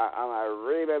 And I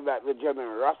really like the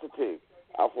generosity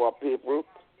of our people.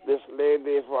 This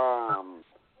lady from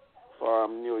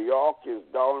New York is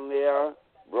down there,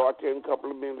 brought in a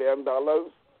couple of $1 million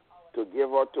to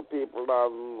give out to people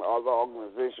and other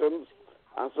organizations.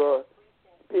 And so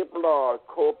people are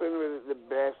coping with it the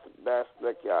best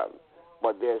they can.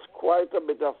 But there's quite a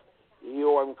bit of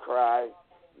hue and cry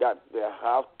that they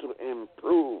have to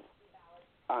improve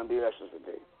on the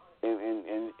electricity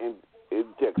in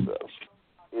Texas.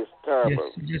 It's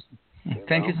terrible. Yes.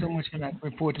 Thank you so much for that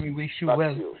report. We wish you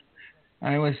well. You.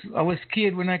 I was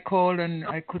scared when I called and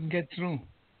I couldn't get through.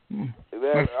 Well,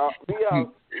 we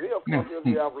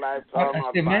have lifetime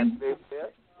advances there.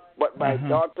 But my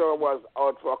daughter was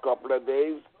out for a couple of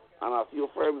days, and a few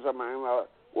friends of mine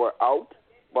were out.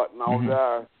 But now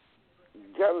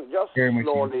they're just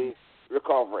slowly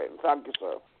recovering. Thank you,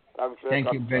 sir.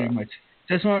 Thank you very much.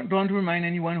 Just want to remind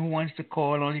anyone who wants to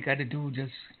call, all you got to do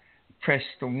just press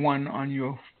the 1 on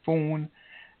your phone,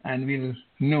 and we'll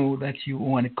know that you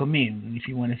want to come in. And if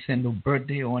you want to send a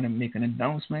birthday or want to make an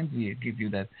announcement, we'll give you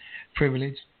that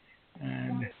privilege.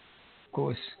 And, of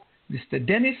course, Mr.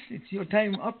 Dennis, it's your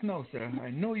time up now, sir. I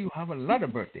know you have a lot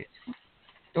of birthdays.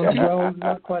 Don't you? Well,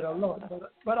 not quite a lot,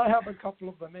 but I have a couple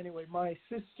of them anyway. My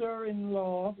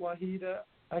sister-in-law, Wahida.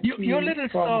 You're a little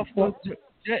soft.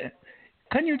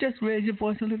 Can you just raise your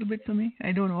voice a little bit for me?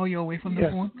 I don't know, you're away from the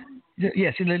phone.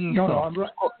 Yes, a little soft. No, I'm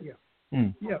right.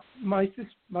 Yeah. My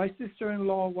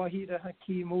sister-in-law, Wahida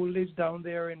Hakim, who lives down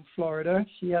there in Florida,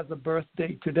 she has a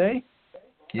birthday today.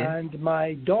 Yeah. And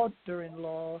my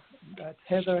daughter-in-law,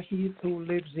 Heather Heath, who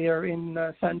lives here in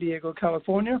San Diego,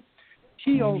 California,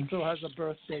 she also has a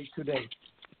birthday today.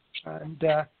 And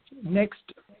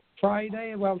next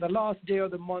Friday, well, the last day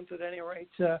of the month at any rate,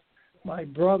 my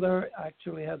brother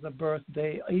actually has a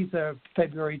birthday. He's a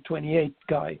February 28th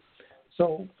guy.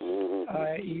 So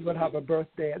he will have a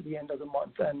birthday at the end of the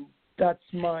month. And that's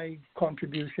my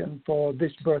contribution for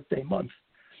this birthday month.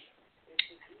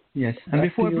 Yes. And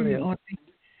before I bring in Audley,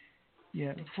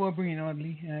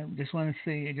 I just want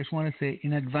to say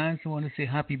in advance, I want to say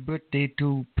happy birthday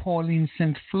to Pauline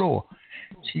St. Flor.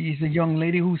 She's a young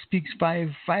lady who speaks five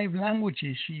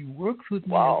languages. She works with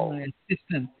me as my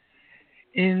assistant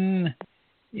in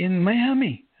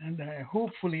Miami, and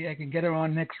hopefully I can get her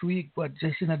on next week. But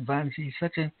just in advance, she's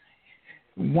such a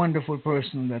wonderful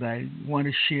person that I want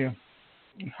to share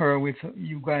her with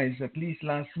you guys. At least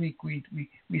last week we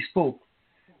spoke.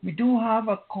 We do have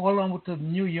a call on with the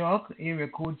New York area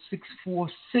code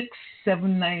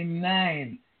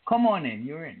 646799. Come on in,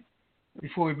 you're in.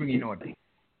 Before we bring in Audrey.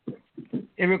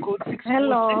 Area code 646.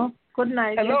 Hello. Good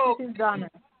night. Hello. Yes, this is Donna.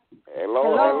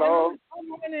 Hello.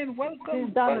 Come on in. Welcome. This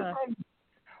is Donna.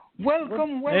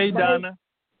 Welcome. Hey, Donna.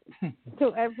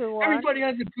 To everyone. Everybody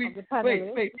has a great.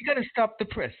 Wait. You got to stop the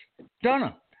press.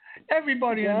 Donna,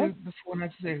 everybody on the phone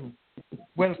has to say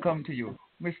welcome to you.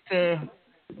 Mr.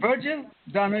 Virgil,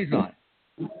 Donna is on.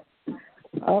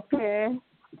 Okay.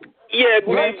 Yeah,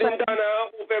 good evening, Donna.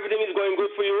 Hope everything is going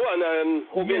good for you, and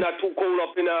hope you're not too cold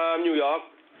up in New York.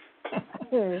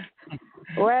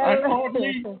 Well, and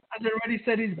Audley has already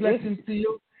said his blessings to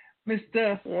you.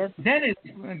 Mr. Dennis,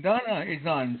 Donna is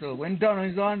on. So when Donna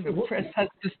is on, the press has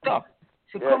to stop.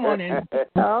 So come on in.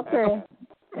 Okay.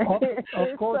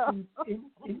 Of course, in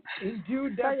due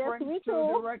deference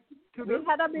to the we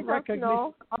had a bit of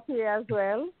snow up here as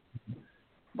well.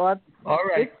 But all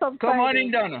right, come on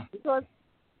in, Donna.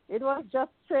 It was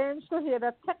just strange to hear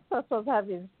that Texas was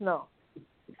having snow.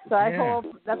 So I hope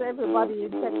that everybody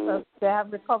in Texas, they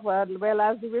have recovered, well,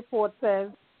 as the report says,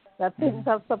 that things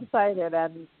have subsided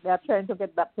and they are trying to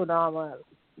get back to normal.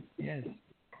 Yes.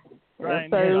 Right.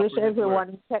 So I wish everyone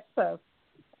in Texas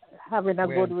having a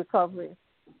good recovery.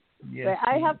 Yes.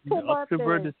 I have two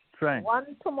birthdays.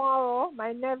 One tomorrow.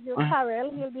 My nephew Carol,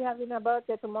 he'll be having a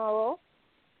birthday tomorrow.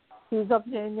 He's up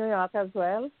here in New York as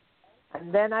well.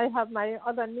 And then I have my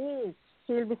other niece.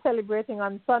 She'll be celebrating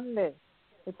on Sunday,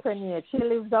 the 28th. She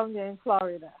lives down there in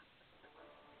Florida.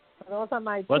 Those are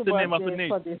my What's two the name of the birthdays niece?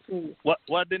 for this week.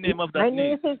 What the name of that my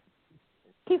niece? My niece is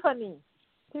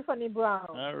Tiffany Brown.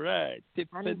 All right,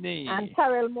 Tiffany. And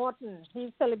Carol Morton.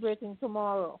 He's celebrating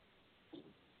tomorrow.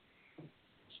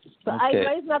 So okay.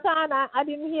 Iva is not on. I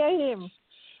didn't hear him.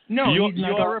 No,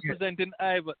 you're representing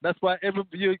Iva. That's why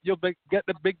you get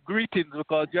the big greetings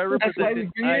because you're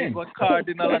representing Iva,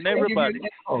 Cardinal, and everybody.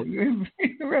 You're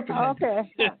representing.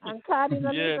 Okay. And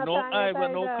Cardinal is not no on Iva,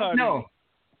 no Cardinal.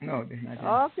 No, they're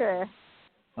not. Okay.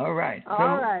 All right.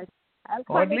 All right. I'll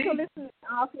continue to listen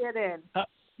off here then.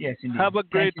 Yes, indeed. Have a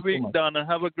great week, so Donna.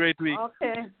 Have a great week.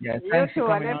 Okay. Yes, you too,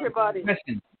 and everybody.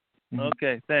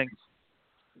 Okay, thanks.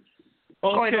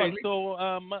 Okay, so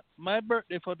my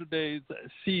birthday for today is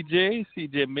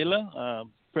CJ Miller,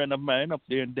 friend of mine up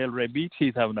there in Delray Beach.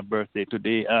 He's having a birthday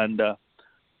today, and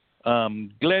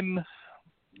Glenford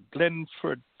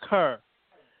Carr,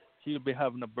 he'll be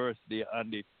having a birthday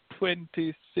on the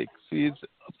 26th. He's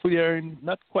up here in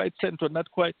not quite central,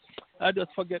 not quite. I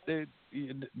just forget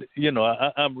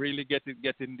I'm really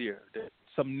getting there.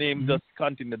 Some names just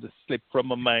continue to slip from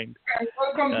my mind.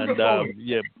 Welcome to the phone.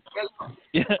 Yeah.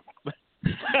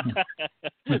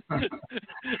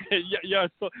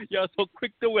 You're so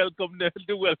quick to welcome me.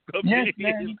 Yes,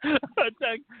 man.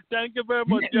 Thank you very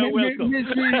much. You're welcome.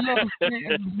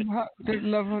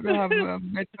 Love to have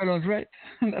bedfellows, right?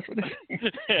 That's what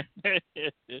it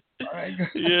is. All right.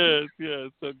 Yes.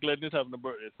 So Glenn is having a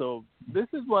birthday. So this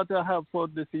is what I have for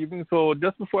this evening. So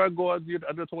just before I go, I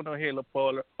just want to hail up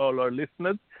all our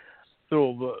listeners.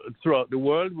 So throughout the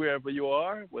world, wherever you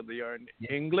are, whether you're in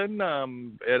England,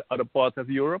 other parts of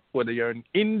Europe, whether you're in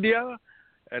India,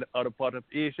 and other part of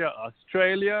Asia,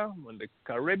 Australia, and the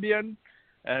Caribbean,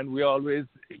 and we always,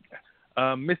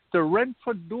 Mr.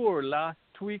 Renford Door, last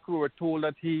week we were told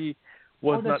that he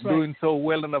was not doing so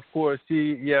well, and of course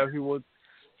he was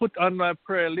put on my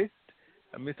prayer list.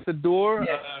 Mr. Door,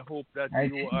 I hope that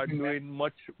you are doing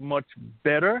much, much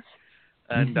better,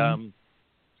 and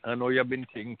I know you've been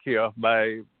taken care of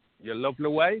by your lovely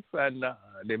wife and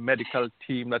the medical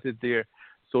team that is there.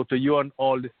 So to you and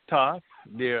all the staff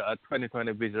there at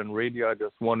 2020 Vision Radio, I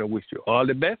just want to wish you all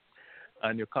the best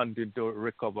and you continue to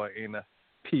recover in a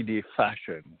speedy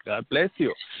fashion. God bless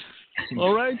you.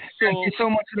 All right. So, thank you so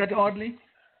much for that, Audley.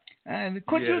 And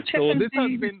could you check and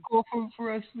see the score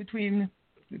for us between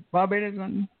Barbados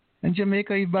and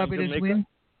Jamaica if Barbados win?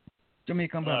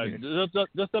 Jamaica and Barbados.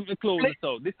 Just let me close this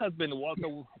out. This has been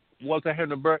Walter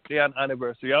Henry birthday and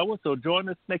anniversary hour. So join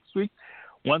us next week.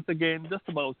 Once again, just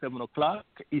about 7 o'clock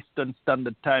Eastern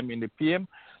Standard Time in the PM.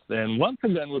 Then once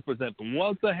again, we present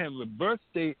Walter Henry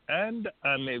birthday and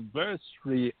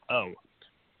anniversary hour.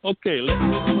 Okay, let's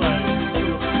try.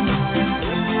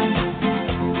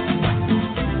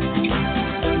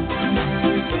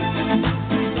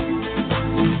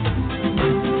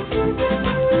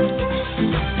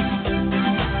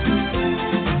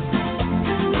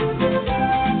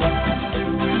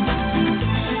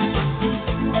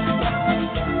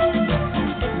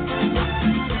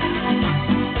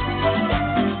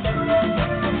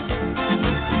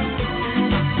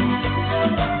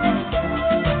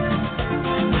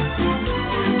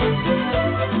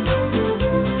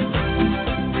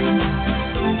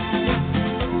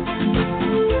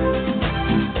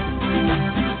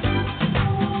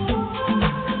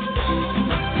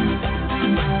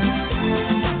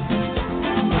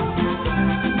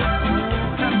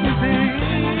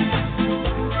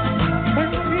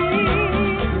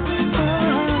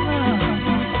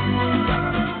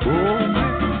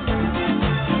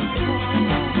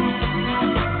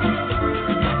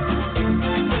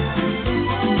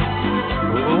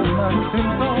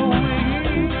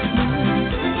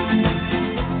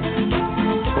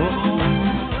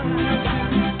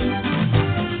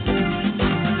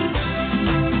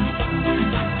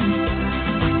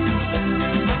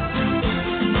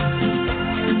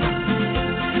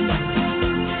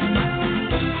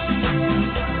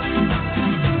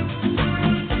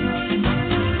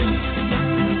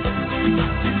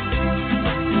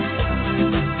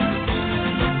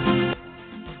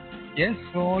 Yes,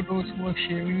 for all those who are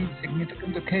sharing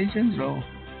significant occasions or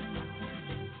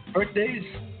birthdays,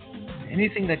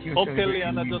 anything that you're celebrating. Okay,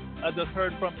 Leon, I just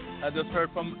heard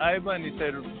from Ivan. He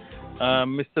said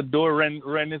Mr. Dorr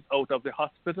Ren is out of the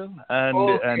hospital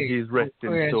and he's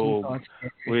resting. So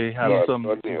we have some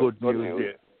good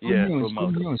news there.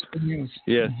 Good news.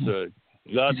 Yes, sir.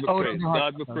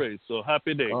 God be praised. So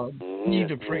happy day. Need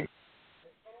to pray.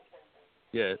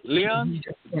 Yeah, Leon,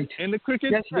 in the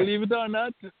cricket, believe it or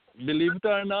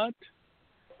not,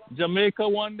 Jamaica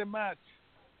won the match.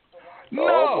 No.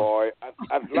 Oh boy,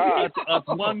 at last. At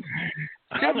one.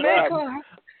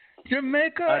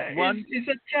 Jamaica is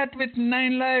a cat with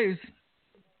 9 lives.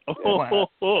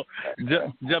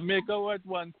 Jamaica was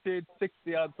one stayed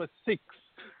 60 out for 6,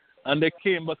 and they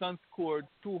came back and scored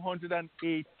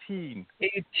 218.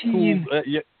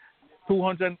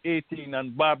 218,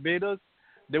 and Barbados,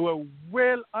 they were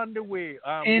well on the way.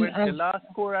 The last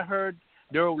score I heard,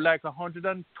 they were like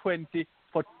 120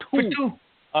 for 2.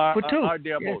 For 2. Are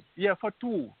thereabouts. Yes. Yeah, for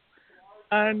 2.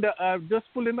 And just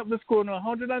pulling up the score now,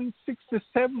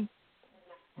 167.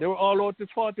 They were all out to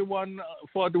 41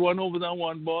 overs and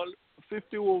 1 ball,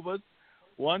 50 overs.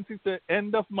 Once it's the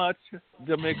end of match,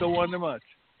 Jamaica won the match.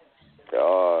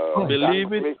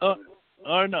 Believe it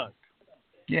or not.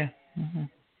 Yeah. Mm-hmm.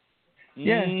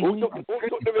 Yeah. Who took the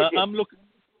wicket? I'm looking.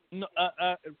 No,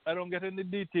 I don't get any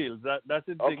details. That's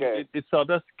the thing. Okay. It's sort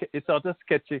of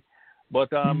sketchy, but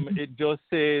it just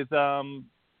says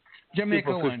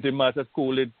Jamaica Super 50 won. match at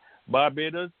Coolidge.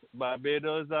 Barbados.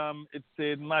 It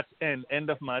says match end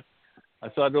of match.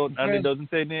 So I don't, and it doesn't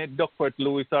say any Duckworth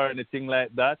Lewis or anything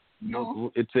like that.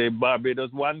 No. It's a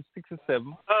Barbados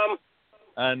 167.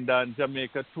 And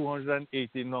Jamaica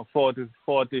 218 or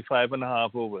 45 and a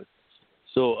half overs.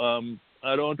 So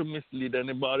I don't want to mislead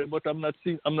anybody, but I'm not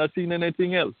seeing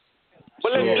anything else.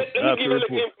 But let me give you a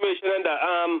little information on that.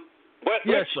 But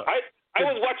yes, Rich, I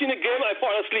was watching the game. I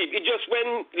fall asleep. It just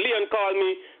when Leon called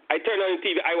me, I turned on the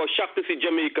TV. I was shocked to see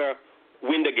Jamaica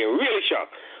win the game. Really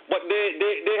shocked. But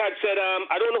they had said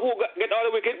I don't know who get all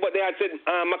the wickets, but they had said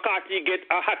McCarthy get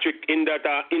a hat trick in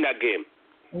that game.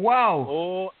 Wow.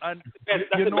 Oh, and that's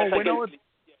you the know best when I was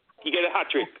he get a hat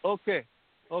trick. Okay.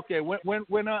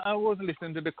 When I was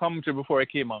listening to the commentary before I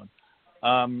came on,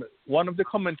 one of the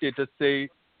commentators say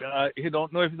he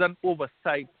don't know if it's an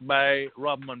oversight by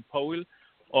Rodman Powell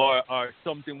or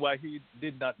something why he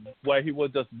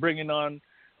was just bringing on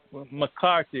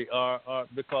McCarthy or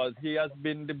because he has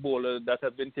been the bowler that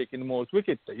has been taking the most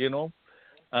wickets, you know,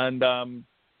 and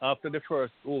after the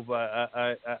first over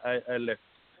I left,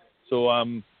 so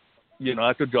you know I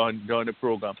had to join the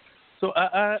program. So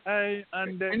they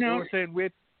were saying,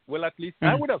 wait, well, at least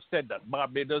I would have said that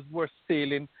Barbados were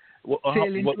sailing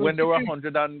when they were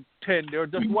 110. They were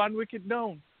just one wicket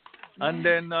down. And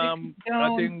then I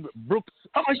think Brooks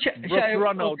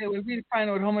run out. Okay, we'll find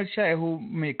out how much Shai Hope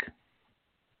make.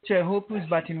 Shai Hope was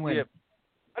batting well. Yeah.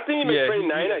 I think he made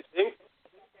 29, I think.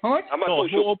 How much? No,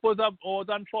 Hope was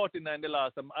on 49 the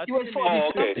last time. He was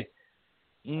 40. Okay.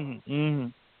 Mm-hmm.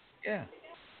 Yeah.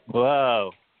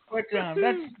 Wow. But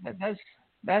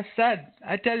that's sad.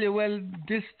 I tell you, well,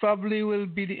 this probably will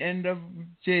be the end of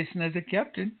Jason as a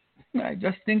captain. I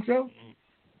just think so.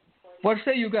 What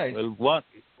say you guys? Well,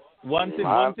 one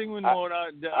thing we know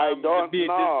that I don't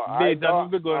know. Bajan will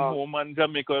be going home and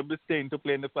Jamaica will be staying to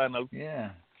play in the final.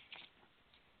 Yeah.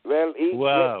 Well,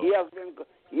 he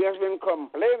has been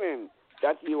complaining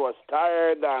that he was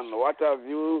tired and what have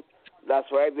you.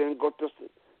 That's why he didn't go to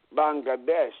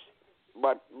Bangladesh.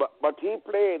 But he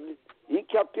played. He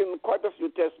kept in quite a few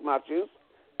test matches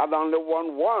and only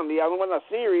won one. He hasn't won a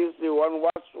series. He won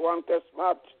one test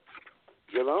match.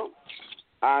 You know.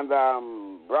 And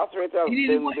Brathwaite has He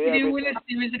didn't win a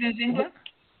series against England?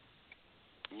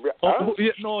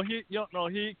 He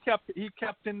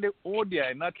captained the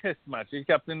ODI, not test match. He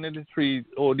captained the 3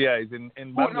 ODIs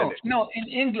in Bangladesh. No, in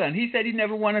England. He said he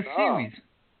never won a series.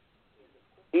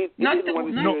 He didn't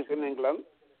win a series in England.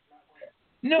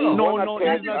 No,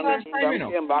 that's the last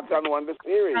time, came back and won the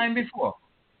series. Time before.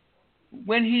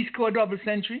 When he scored double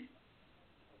century?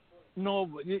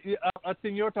 No, I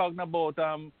think you're talking about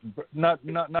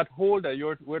not Holder.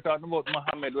 We're talking about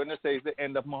Mohammed when it says the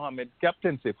end of Mohammed's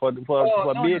captaincy for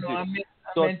Beijing.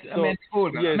 No, I meant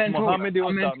Holder. Yes, Mohammed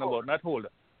was talking Holder. about, not Holder.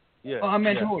 Yeah. I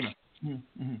meant Holder.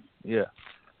 Mm-hmm. Yeah.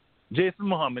 Jason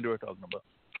Mohammed we're talking about.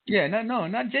 Yeah, no,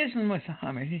 not Jason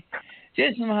Mohammed.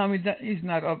 Jason Mohammed is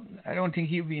not up. I don't think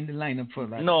he'll be in the lineup for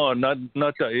that. No, not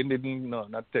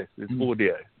test. It's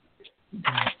ODI.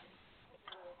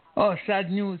 Oh, sad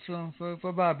news for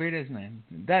Barbados, man.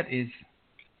 That is.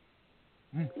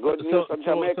 Good news for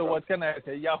Jamaica. So what can I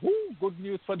say? Yahoo! Good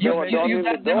news for Jamaica. You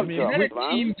got them.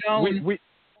 Team down.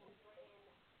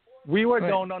 We were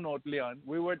down on North Leon.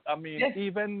 We were. I mean, yes.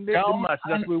 even the match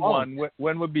that we won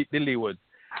when we beat the Leewards.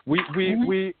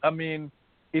 I mean,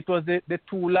 it was the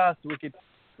 2 last wickets,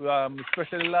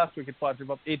 especially last wicket partnership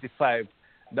of 85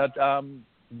 that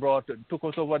took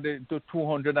us over to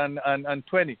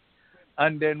 220.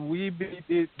 And then we beat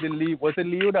the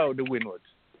Leeward out the Windward.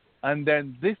 And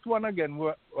then this one again,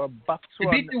 we're back to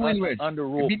on the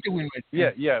rope. Beat the Windward.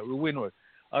 Yeah, Windward.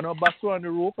 And we're back to on the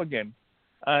rope again.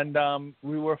 And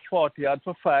we were 40 yards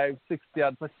for 5, 60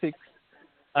 yards for 6.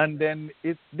 And then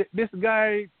this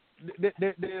guy, the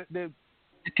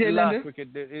last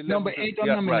wicket, the number 8 or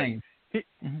number 9.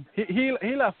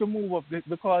 He'll have to move up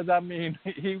because I mean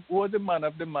he was the man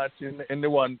of the match in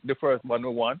the first one we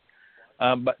won.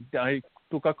 But he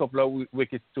took a couple of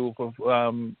wickets too,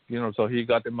 so he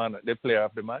got the player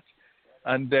of the match.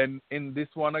 And then in this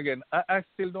one again, I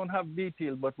still don't have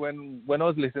details, but when I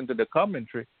was listening to the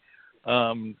commentary,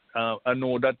 I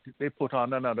know that they put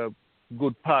on another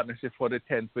good partnership for the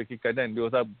 10th wicket, and then there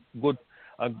was a good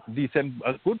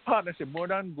partnership, more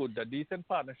than good, a decent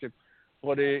partnership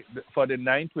for the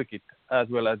 9th wicket as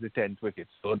well as the 10th wicket.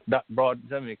 So that brought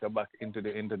Jamaica back into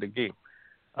the game.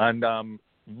 And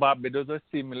Barbados was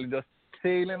seemingly just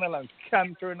sailing along,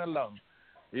 cantering along,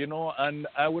 you know. And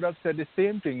I would have said the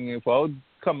same thing if I was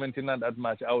commenting on that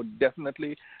match. I would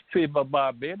definitely favor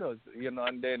Barbados, you know.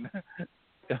 And then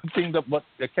I think that what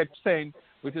they kept saying,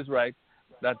 which is right,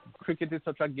 that cricket is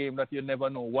such a game that you never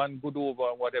know. One good over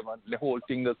or whatever, the whole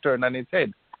thing will turn on its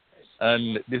head.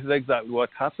 And this is exactly what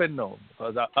happened now,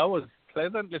 because I was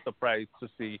pleasantly surprised to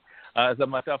see. As a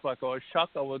matter of fact, I was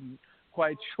shocked. I wasn't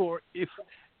quite sure if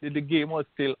the game was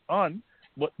still on.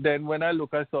 But then when I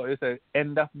look, I saw it said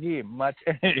end of game, match,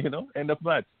 you know, end of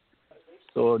match.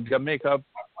 So Jamaica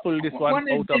pulled this one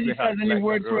out of the hat. Any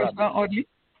word for us, Audley?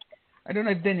 I don't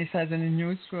know if Dennis has any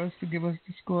news for us to give us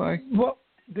the score. Well,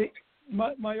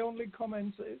 my only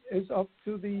comment is up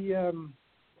to the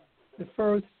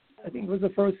first, I think it was the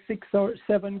first 6 or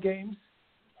 7 games.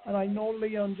 And I know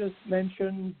Leon just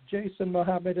mentioned Jason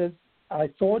Mohammed as, I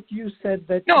thought you said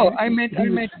that. No, I meant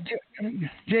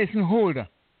Jason Holder.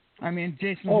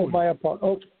 Jason Holder. Oh, my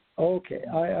apologies. Okay,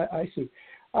 I see.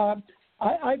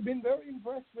 I've been very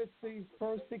impressed with the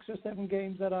first 6 or 7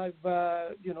 games that I've,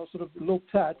 sort of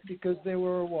looked at, because there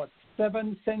were,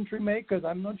 7 century makers.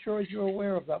 I'm not sure if you're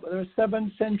aware of that, but there are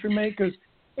 7 century makers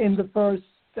in the first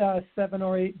 7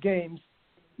 or 8 games.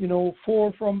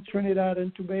 4 from Trinidad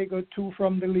and Tobago, 2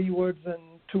 from the Leewards,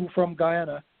 and 2 from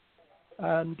Guyana.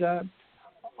 And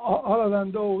other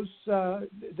than those,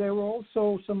 there were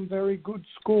also some very good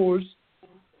scores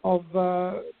of,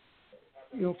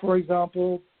 for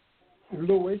example,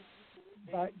 Lewis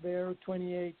back there,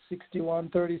 28, 61,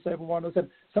 37, 107.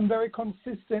 Some very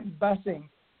consistent batting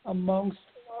amongst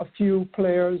a few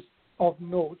players of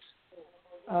note.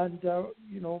 And,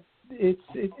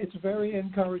 it's very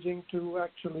encouraging to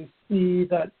actually see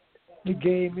that the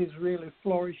game is really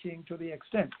flourishing to the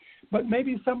extent. But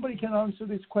maybe somebody can answer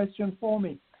this question for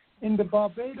me. In the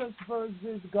Barbados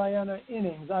versus Guyana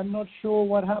innings, I'm not sure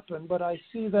what happened, but I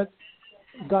see that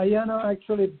Guyana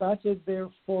actually batted their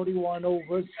 41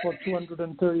 overs for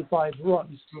 235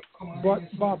 runs, but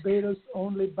Barbados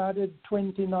only batted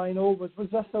 29 overs. Was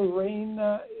that a rain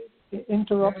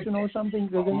interruption or something?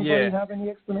 Does anybody have any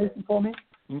explanation for me?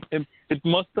 It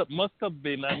must have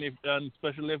been, and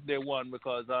especially if they won,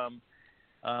 because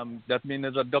that means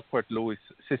there's a Duckworth-Lewis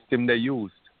system they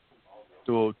used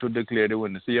to declare the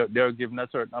winner. So they're given a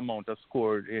certain amount of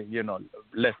score,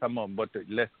 less amount, but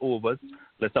less overs,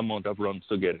 less amount of runs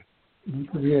together.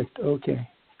 Yes. Okay.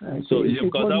 So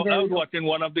because I was watching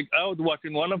one of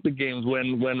the games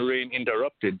when rain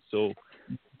interrupted, so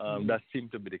that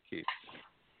seemed to be the case.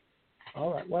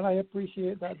 All right. Well, I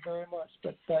appreciate that very much.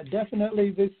 But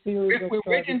definitely this series... We're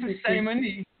waiting for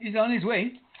Simon. He's on his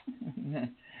way.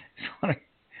 Sorry.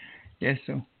 Yes,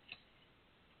 so.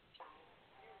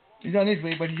 He's on his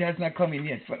way, but he has not come in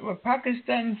yet. Well,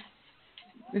 Pakistan,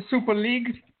 the Super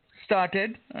League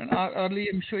started. And early,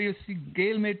 I'm sure you see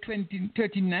Gale made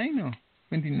 39 or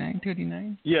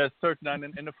 39? Yes, 39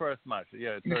 in the first match.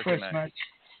 Yeah, 39. In the first match.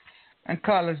 And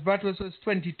Carlos Batos was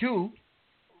 22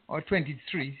 or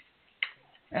 23.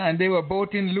 And they were both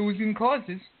in losing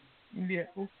causes in the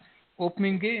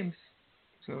opening games.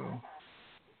 So,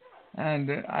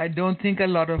 and I don't think a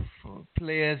lot of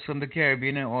players from the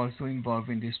Caribbean are also involved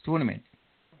in this tournament.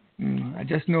 I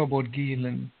just know about Gill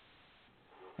and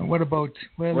what about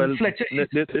Fletcher?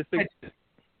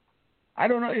 I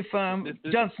don't know if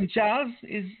Johnson Charles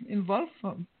is involved.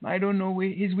 I don't know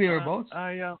his whereabouts.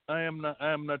 I am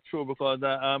not sure, because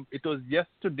it was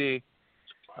yesterday.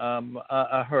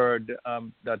 I heard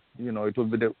that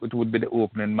it would be the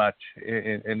opening match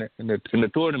in the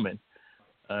tournament,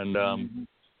 and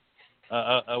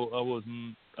I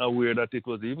wasn't aware that it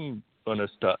was even going to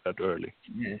start that early.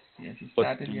 Yes, it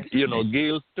started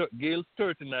yesterday. Gale's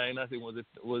 39, I think,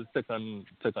 was second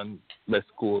best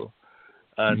score,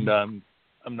 and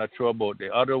I'm not sure about the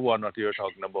other one that you're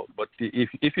talking about. But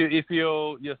if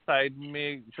your side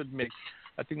should make,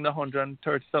 I think,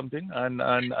 130 something,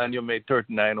 and you made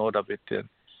 39 out of it,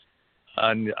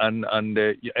 and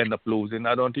you end up losing,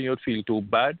 I don't think you'd feel too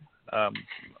bad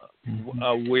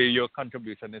where your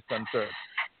contribution is concerned.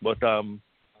 But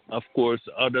of course,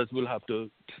 others will have to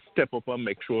step up and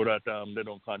make sure that they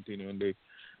don't continue in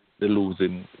the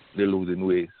losing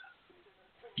ways.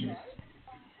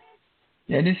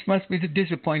 Yeah, this must be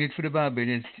disappointed for the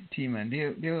Barbados team, man.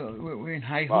 They were in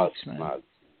high hopes, man.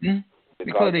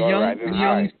 Because the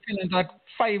young still got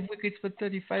 5 wickets for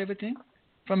 35, I think,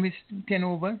 from his 10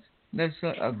 overs. That's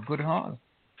a good haul.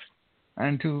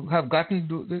 And to have gotten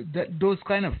those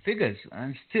kind of figures,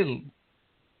 and still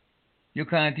you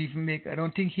can't even make... I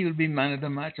don't think he will be man of the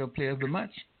match or player of the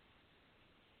match.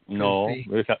 No,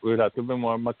 we'll have to be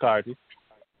more McCarthy.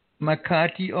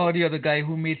 McCarthy or the other guy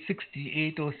who made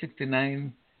 68 or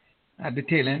 69 at the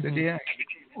tail end of the year.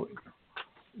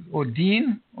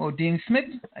 Dean Smith,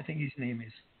 I think his name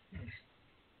is.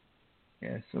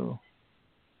 Yeah, so.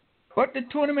 But the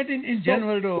tournament in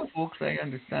general, though, folks, I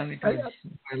understand it was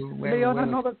Leon,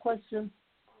 another question.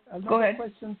 Go ahead.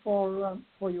 Question for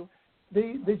you.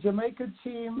 The Jamaica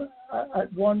team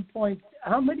at one point,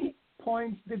 how many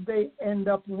points did they end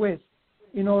up with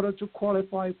in order to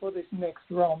qualify for this next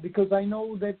round? Because I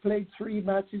know they played 3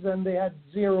 matches and they had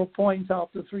 0 points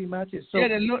after 3 matches. So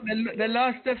they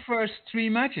lost their first 3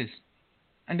 matches,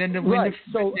 and then they win right.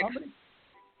 So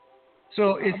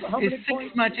it's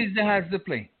 6 matches they have to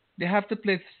play. They have to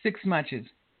play 6 matches.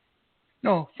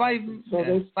 No, 5.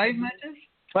 So 5 matches.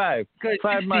 5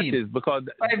 matches because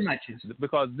 5 matches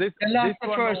because this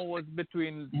one was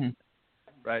between. Mm-hmm.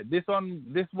 Right. This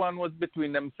one was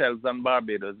between themselves and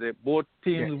Barbados. Both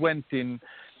teams went in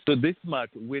to this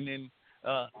match winning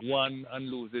 1 and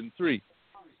losing 3.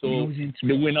 So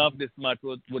the winner of this match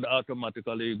would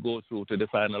automatically go through to the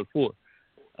final 4.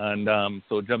 And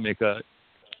so Jamaica,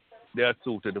 they are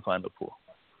through to the final 4.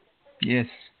 Yes.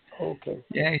 Okay.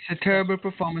 Yeah, it's a terrible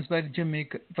performance by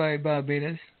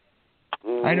Barbados.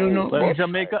 I don't know. Well,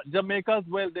 Jamaica as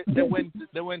well.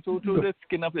 They went through to the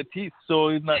skin of the teeth. So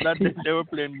it's not that they were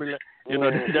playing.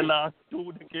 The last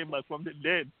 2 they came back from the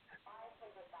dead.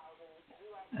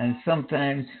 And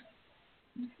sometimes,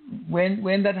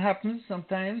 when that happens,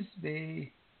 sometimes they're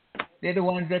the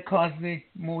ones that cause the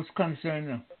most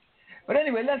concern. But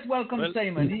anyway, let's welcome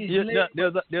Simon.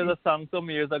 There's a song some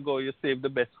years ago. You saved the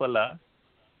best for last.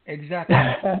 Exactly.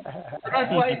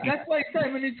 that's why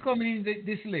Simon is coming in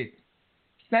this late.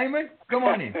 Simon, come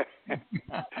on in.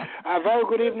 A very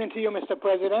good evening to you, Mr.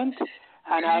 President.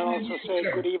 And I also say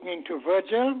good evening to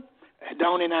Virgil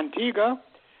down in Antigua,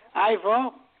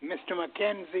 Ivor, Mr.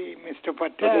 Mackenzie, Mr.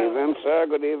 Patel. Good evening, sir.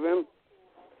 Good evening.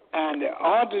 And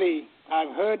Audley,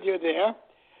 I've heard you there.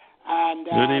 And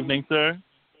good evening, sir.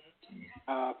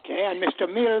 Okay, and Mr.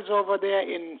 Mills over there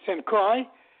in St. Croix,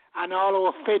 and all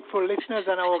our faithful listeners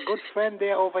and our good friend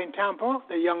there over in Tampa,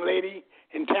 the young lady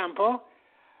in Tampa.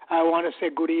 I want to say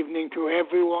good evening to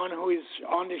everyone who is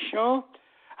on the show,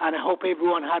 and I hope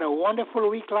everyone had a wonderful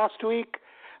week last week,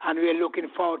 and we're looking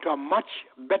forward to a much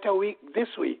better week this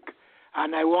week.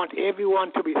 And I want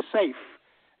everyone to be safe.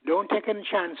 Don't take any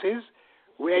chances.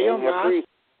 Wear your mask,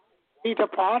 feet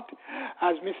apart.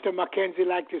 As Mr. Mackenzie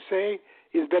liked to say,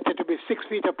 it's better to be 6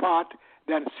 feet apart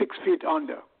than 6 feet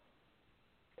under.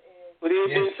 Good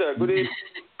evening, sir. Good evening.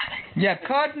 Yeah,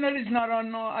 Cardinal is not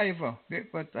on Ivor,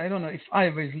 but I don't know if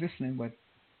Ivor is listening, but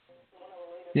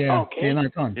yeah, they're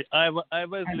not on.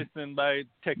 Ivor is listening by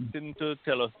texting to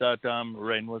tell us that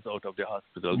Ren was out of the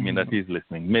hospital. I mean that he's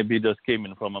listening. Maybe he just came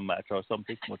in from a match or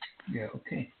something. Yeah,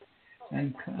 okay.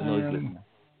 And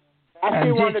I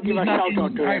still want to give a shout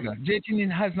out to him.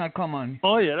 Jatin has not come on.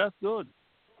 Oh yeah, that's good.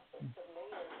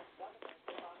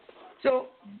 So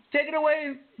take it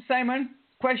away, Simon.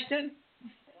 Question.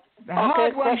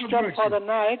 Question for the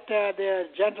night, the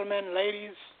gentlemen,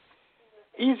 ladies.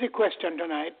 Easy question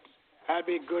tonight. That'll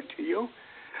be good to you.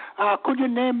 Could you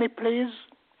name me, please,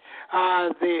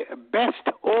 the best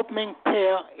opening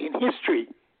pair in history?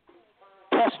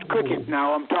 Test cricket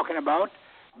now I'm talking about.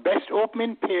 Best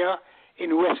opening pair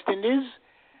in West Indies.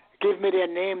 Give me their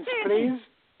names, please.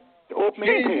 The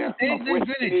opening pair of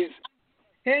West Indies.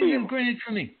 Haynes and Greenwich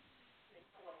for me.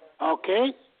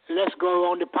 Okay, let's go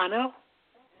around the panel.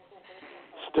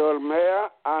 Stuart Mayer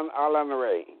and Alan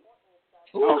Ray.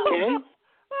 Okay.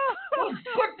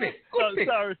 Good pick.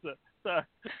 Sorry, sir. Sorry.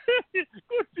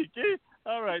 Good pick, eh?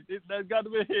 All right. That's got to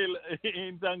be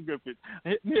Haynes and Griffith.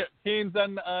 Haynes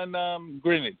and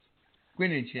Greenwich.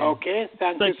 Greenwich, yeah. Okay.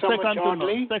 Thank you so much,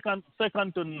 Audley.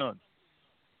 Second to none.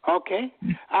 Okay.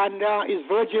 And is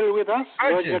Virgil with us?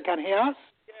 Virgil can hear us?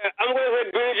 Yeah, I'm going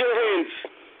with Virgil Haynes.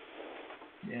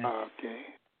 Yeah. Okay.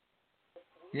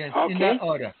 Yes, okay. In that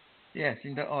order. Yes,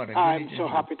 in the order. I'm so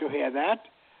happy to hear that.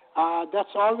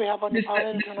 That's all we have on the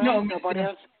panel tonight. No, nobody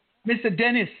else. Mr.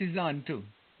 Dennis is on too.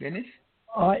 Dennis?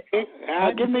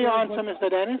 Give me your answer, Mr.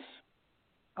 Dennis.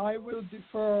 I will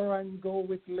defer and go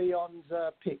with Leon's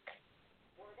pick.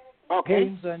 Okay.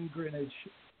 Haynes and Greenwich.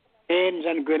 Haynes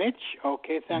and Greenwich.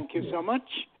 Okay, thank you so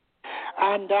much.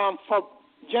 And for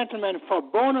gentlemen, for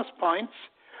bonus points,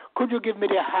 could you give me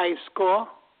the highest score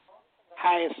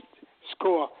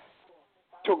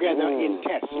together in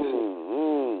tests?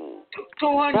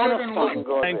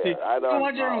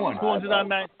 201.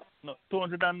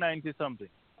 290 something.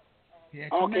 Yeah,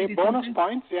 okay, bonus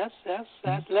points. Yes.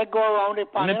 Let's go around the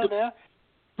panel there.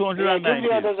 290. Give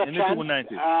the others a chance.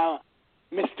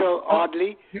 Mr.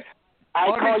 Audley, I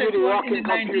call you the rocking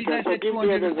computer, so give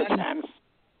the others a chance.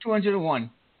 201.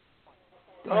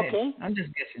 Go Okay. ahead. I'm just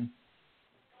guessing.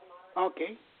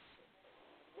 Okay.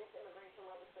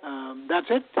 That's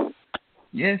it?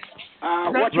 Yes.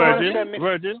 What you want to say,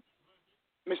 Virgil?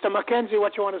 Mr. Mackenzie,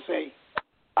 what you want to say?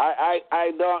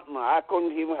 I don't know. I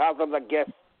couldn't even hazard a guess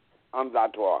on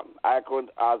that one. I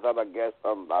couldn't hazard a guess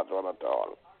on that one at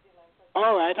all.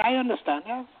 All right, I understand.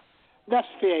 That's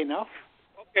fair enough.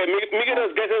 Okay, me get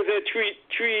us guess and say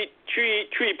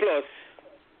 3 plus.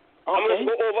 Okay. I'm gonna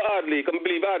go over hardly. Can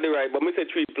believe hardly right, but me say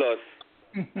 3 plus.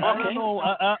 I don't know.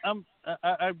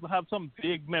 I have some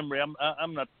vague memory.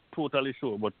 I'm not totally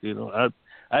sure, but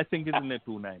I think it's in the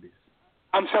 290s.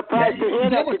 I'm surprised to hear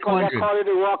that because I call it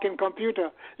a walking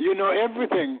computer. You know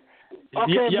everything.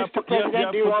 Okay, Mr.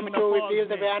 President, do you want me to reveal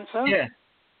the answer? Yeah.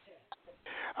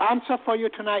 Answer for you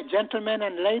tonight, gentlemen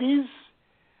and ladies.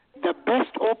 The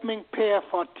best opening pair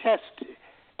for Test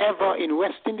ever in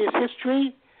West Indies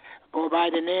history go by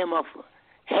the name of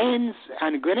Haynes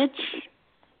and Greenwich.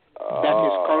 That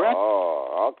is correct.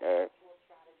 Oh, okay.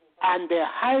 And their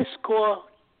high score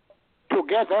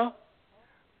together,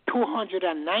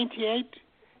 298.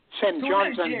 St.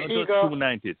 John's and Seagull.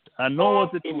 290. I know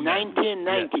what the 290. In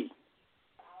 1990.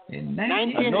 Yeah. In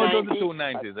 1990. I know those are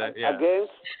 290s. Yeah.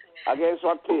 Against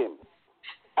what team?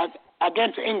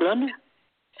 Against England.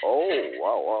 Oh,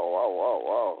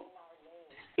 wow.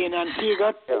 In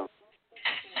Antigua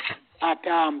at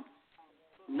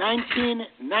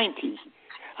 1990.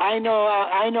 I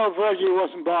know Virgil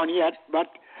wasn't born yet, but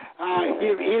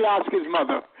he'll ask his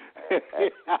mother.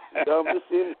 He'll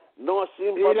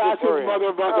ask his mother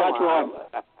about that one.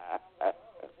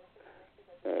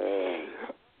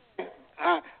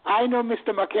 I know Mr.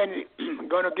 McKenzie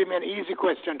going to give me an easy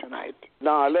question tonight.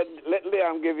 No, let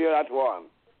Liam give you that one.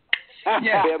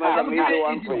 Yeah, Liam has an easy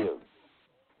one for you.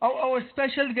 Our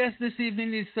special guest this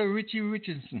evening is Sir Richie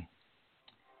Richardson.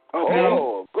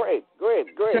 Oh, great.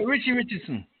 Sir Richie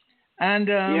Richardson. And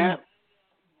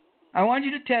I want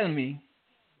you to tell me,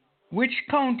 which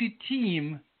county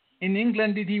team in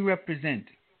England did he represent?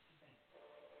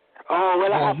 Oh,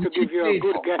 well, I have to give you a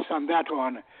good guess on that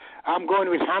one. I'm going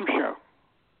with Hampshire.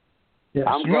 Yes.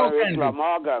 I'm going with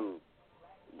Glamorgan.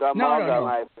 No.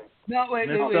 I think. No, wait.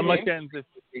 Mr. Mackenzie.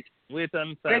 Wait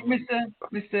and Wait,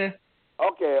 Mr.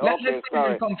 Okay, Let's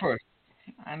sorry. come first.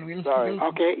 And we'll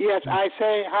Okay, yes, I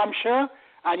say Hampshire,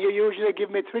 and you usually give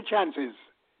me 3 chances.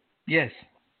 Yes.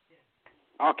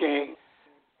 Okay.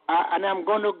 And I'm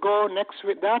going to go next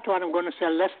with that one. I'm going to say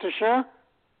Leicestershire.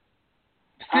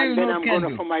 And then I'm going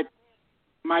to, for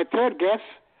my third guess,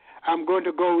 I'm going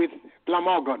to go with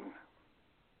Glamorgan.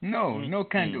 No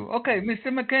can do. Okay,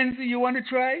 Mr. Mackenzie, you want to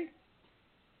try?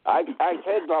 I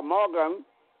said Glamorgan.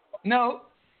 No.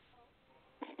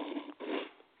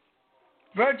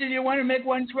 Virgil, you want to make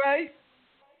one try?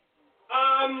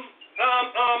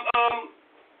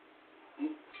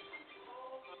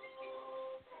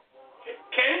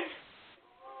 Kent?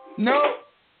 No.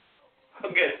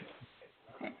 Okay.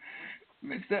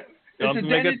 Mr. Dennis,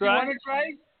 you want to try?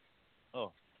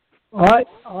 Oh. I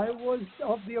was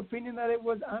of the opinion that it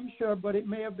was Hampshire, but it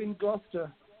may have been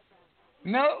Gloucester.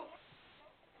 No.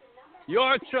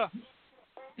 Yorkshire.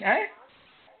 Eh?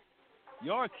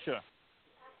 Yorkshire.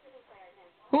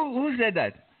 Who said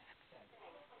that?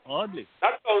 Oddly.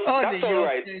 That's all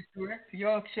right. Is correct.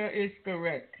 Yorkshire is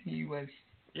correct. He was.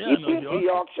 Yeah,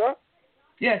 Yorkshire.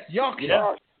 Yes, Yorkshire.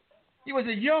 Yeah. He was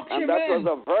a Yorkshire and that man.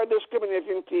 was a very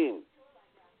discriminating team.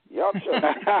 Yorkshire.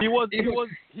 he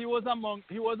was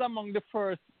among the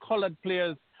first colored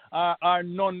players, are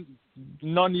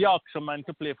non-Yorkshire man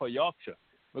to play for Yorkshire,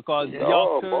 because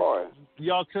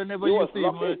Yorkshire never used to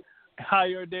even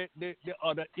hire the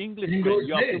other Englishmen.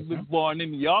 You have to be born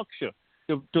in Yorkshire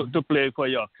to play for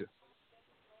Yorkshire.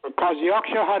 Because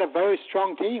Yorkshire had a very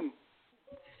strong team.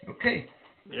 Okay.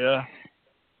 Yeah.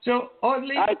 So,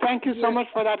 oddly, I thank you so much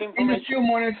for that information. In a few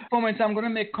moments, I'm going to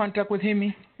make contact with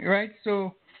him, right?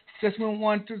 So, just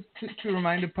want to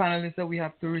remind the panelists that we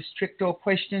have to restrict our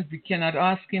questions. We cannot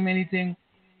ask him anything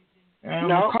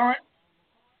current.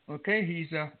 Okay,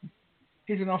 he's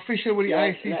an official with the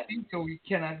ICC, so we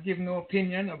cannot give no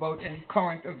opinion about any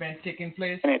current event taking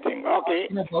place. Anything, okay.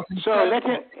 So let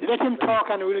him talk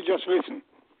and we'll just listen.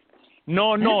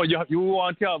 No, you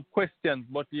want to have questions,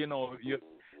 but you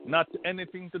not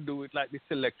anything to do with like the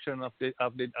selection of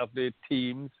the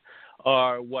teams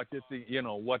or what you think,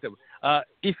 whatever.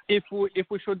 If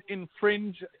we should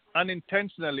infringe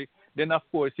unintentionally, then of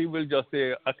course he will just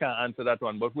say I can't answer that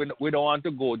one. But we don't want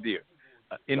to go there.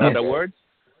 In other words,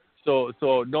 so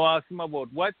don't ask him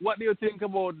about what do you think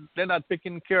about they're not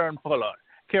picking Kieran Powell.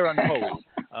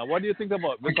 What do you think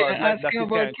about? Because asking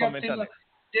about captain,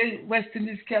 West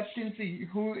Indies captaincy,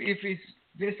 who if it's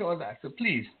this or that. So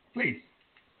please.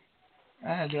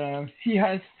 And he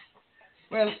has,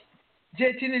 well,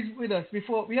 Jatin is with us.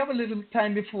 Before we have a little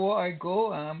time before I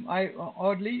go. I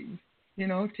oddly,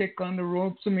 take on the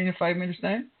ropes in 5 minutes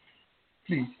time.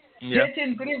 Please. Yeah.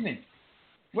 Jatin, good evening.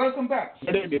 Welcome back.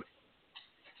 Good evening.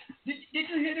 Did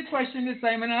you hear the question that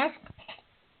Simon asked?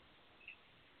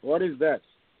 What is that?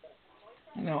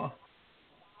 No.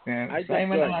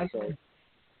 Simon asked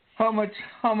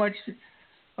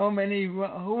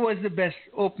who was the best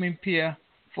opening pair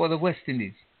for the West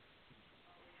Indies?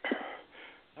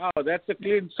 Oh, that's a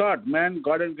clean shot, man.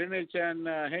 Gordon Greenwich and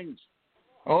Hinds.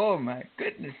 Oh, my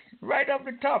goodness. Right off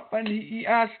the top. And he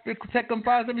asked, the second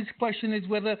part of his question is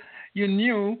whether you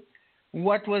knew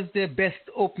what was their best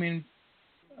opening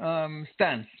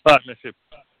stance. Partnership.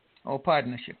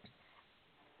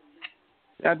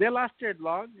 Yeah, they lasted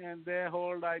long, and they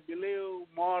hold, I believe,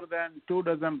 more than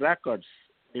 24 records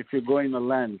if you go in the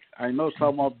land. I know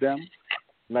some of them,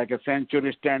 like a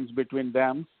century stands between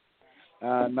them.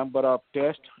 Number of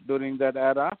tests during that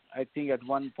era. I think at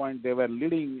one point they were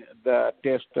leading the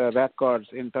test records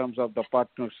in terms of the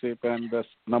partnership and the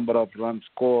number of runs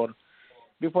scored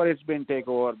before it's been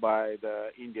taken over by the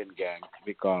Indian gang,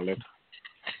 we call it,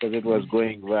 because it was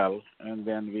going well. And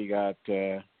then we got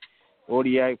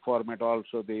ODI format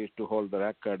also. They used to hold the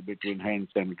record between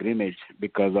Hinds and Greenwich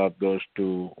because of those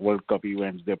two World Cup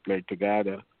events they played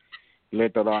together.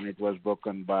 Later on, it was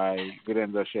broken by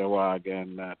Virendra Sehwag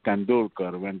and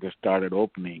Tendulkar when they started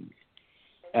opening,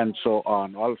 and so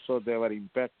on. Also, they were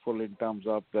impactful in terms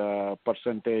of the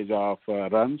percentage of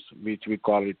runs, which we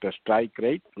call it a strike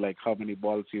rate, like how many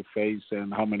balls you face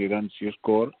and how many runs you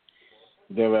score.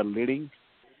 They were leading.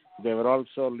 They were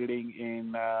also leading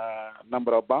in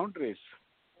number of boundaries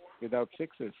without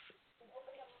sixes.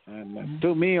 And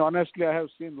to me, honestly, I have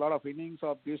seen a lot of innings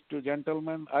of these two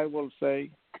gentlemen. I will say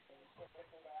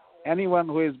anyone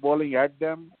who is bowling at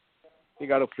them, you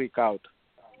got to freak out.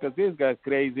 Because these guys,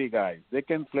 crazy guys, they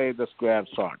can play the square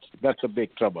shots. That's a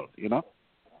big trouble,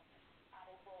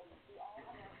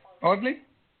 Audley?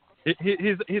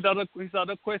 His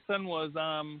other question was,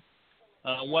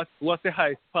 what's the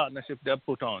highest partnership they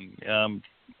put on?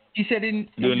 He said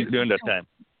during that time.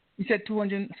 He said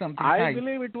 200 something. I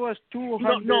believe it was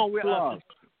 200 plus.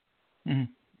 Mm-hmm.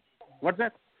 What's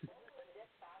that?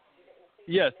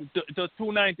 Yes, it was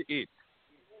 298.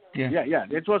 Yeah.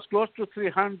 It was close to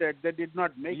 300. They did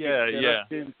not make it.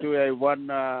 They into a one,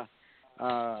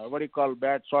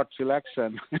 bad shot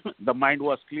selection. The mind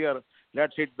was clear.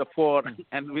 Let's hit the 4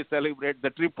 and we celebrate the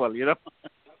triple, Yeah.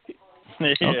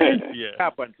 It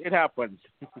happens.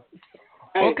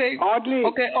 Hey, Audley.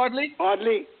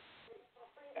 Audley.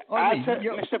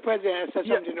 Mr. President, I said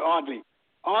something to Audley.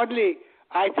 Audley,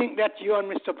 I think that you and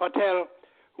Mr. Patel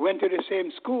went to the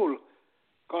same school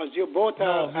because you both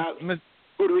are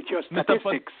good with your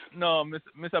statistics.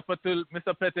 Mr. Patel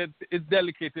is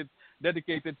dedicated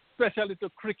especially to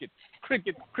cricket.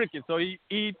 So he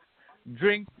eats,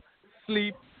 drinks,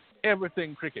 sleeps,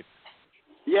 everything cricket.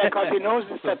 Yeah, because he knows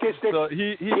the statistics. So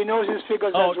he knows his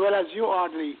figures as well as you,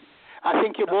 Audley. I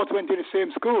think you both went to the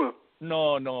same school.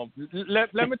 No.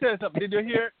 Let me tell you something.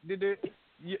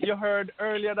 You heard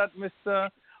earlier that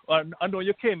I know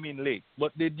you came in late,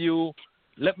 but did you?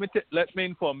 Let me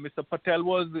inform. Mr. Patel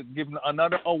was given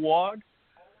another award,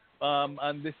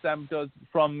 and this time it was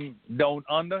from down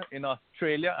under in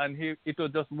Australia, and it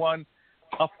was just one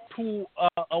of 2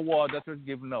 awards that was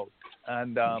given out,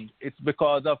 and it's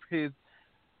because of his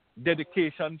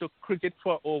dedication to cricket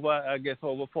for over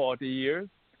 40 years.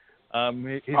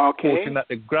 He's coaching at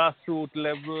the grassroots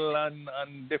level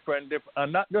and different,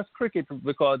 and not just cricket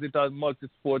because it was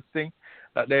multi-sport thing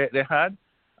that they had.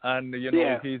 And,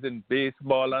 he's in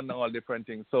baseball and all different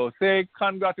things. So say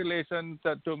congratulations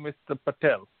to Mr.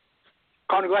 Patel.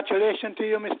 Congratulations to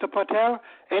you, Mr. Patel.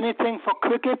 Anything for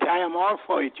cricket, I am all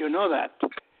for it. You know that.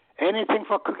 Anything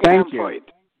for cricket, I am for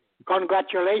it.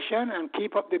 Congratulations and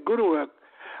keep up the good work.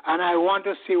 And I want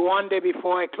to see one day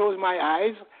before I close my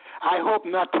eyes, I hope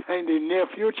not in the near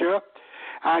future,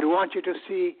 I'd want you to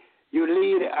see you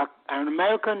lead an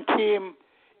American team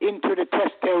into the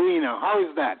test arena. How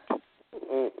is that?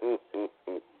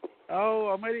 Oh,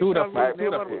 America will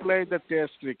never play the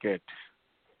test cricket.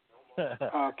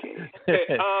 Okay.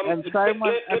 And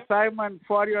Simon,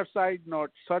 for your side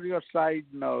note,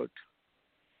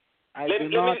 I do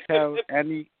not have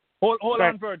any. Hold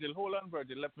on, Virgil.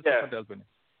 Let Mr. Patel finish.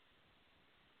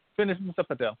 Finish, Mr.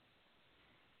 Patel.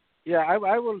 Yeah,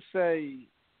 I will say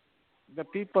the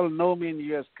people know me in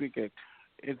U.S. cricket.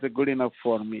 It's good enough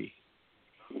for me.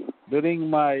 During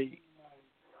my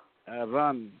a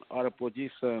run or a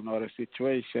position or a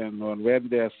situation, or when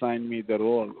they assign me the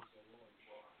role,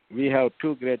 we have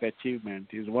two great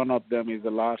achievements. One of them is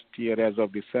the last year, as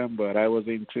of December, I was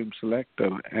interim selector,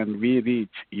 and we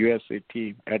reached USA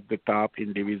team at the top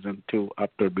in Division 2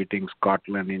 after beating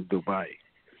Scotland in Dubai.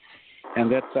 And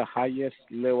that's the highest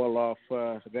level of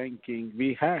ranking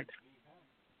we had.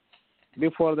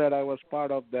 Before that, I was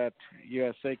part of that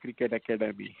USA Cricket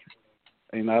Academy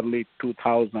in early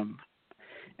 2000.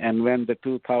 And when the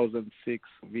 2006,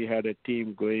 we had a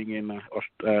team going in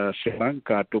Sri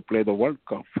Lanka to play the World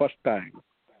Cup, first time.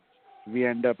 We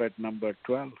end up at number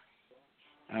 12.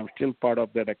 I'm still part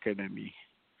of that academy.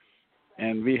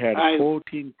 And we had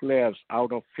 14 players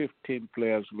out of 15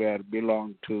 players were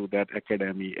belong to that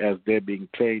academy as they're being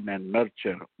trained and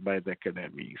nurtured by the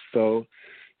academy. So,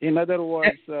 in other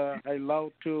words, I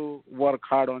love to work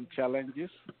hard on challenges,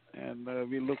 and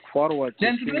we look forward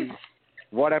to see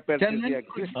what happens if we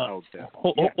exist out there.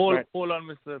 Hold on,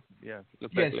 Mr. Yes,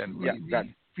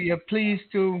 we are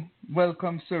pleased to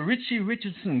welcome Sir Richie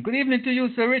Richardson. Good evening to you,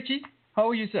 Sir Richie. How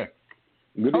are you, sir?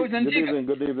 Good evening, and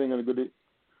good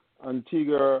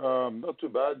Antigua, not too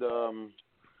bad.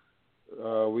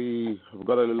 We've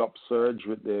got a little upsurge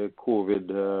with the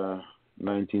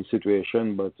COVID-19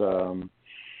 situation, but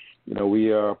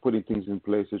we are putting things in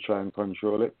place to try and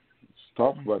control it. It's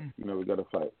tough, but we got to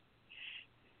fight.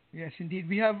 Yes, indeed.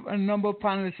 We have a number of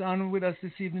panelists on with us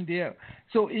this evening. They are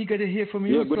so eager to hear from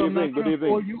you. Yeah, good evening, Sir Richie.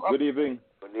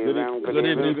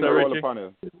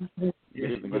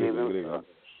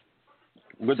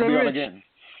 Good to be on again.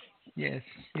 Yes,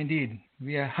 indeed.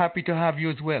 We are happy to have you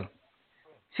as well.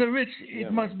 So, Rich,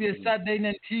 it must be a sad day in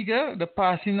Antigua, the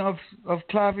passing of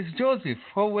Clavis Joseph.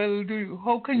 How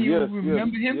can you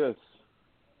remember him? Yes.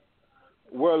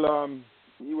 Well,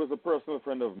 he was a personal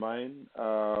friend of mine.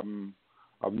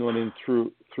 I've known him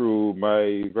through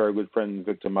my very good friend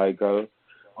Victor Michael.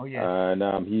 Oh, yes.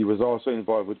 And he was also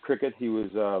involved with cricket. He was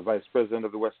vice president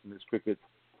of the West Indies Cricket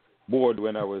Board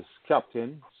when I was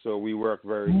captain. So we worked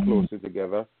very closely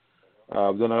together.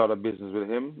 I've done a lot of business with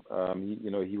him.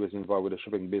 He was involved with the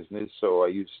shipping business, so I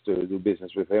used to do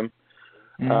business with him.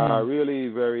 Really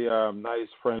very nice,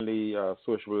 friendly,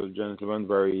 sociable gentleman,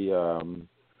 very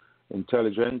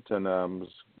intelligent, and it was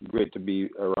great to be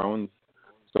around.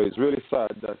 So it's really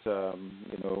sad that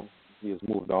he has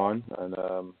moved on, and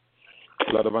a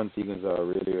lot of Antiguans are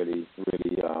really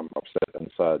upset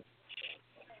and sad.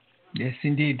 Yes,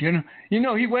 indeed.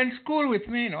 He went to school with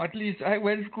me. At least I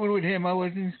went to school with him. I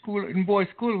was in boys'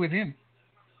 school with him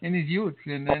in his youth,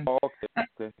 and then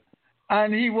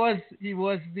and he was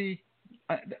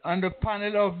on the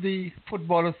panel of the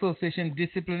Football Association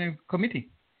Disciplinary Committee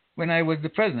when I was the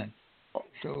president.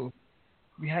 So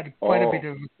we had quite a bit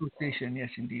of association. Yes,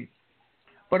 indeed.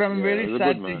 But I'm really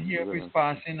sad to hear of his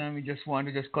passing, and we just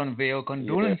want to convey our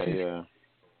condolences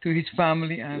to his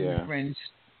family and friends.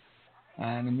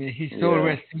 And may his soul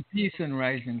rest in peace and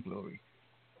rise in glory.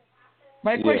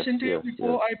 My question to you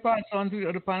before I pass on to the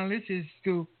other panelists is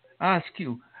to ask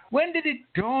you, when did it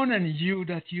dawn on you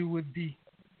that you would be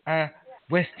a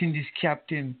West Indies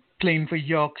captain, playing for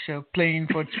Yorkshire, playing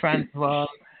for Transvaal,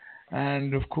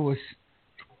 and of course,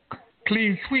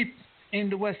 clean sweep in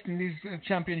the West Indies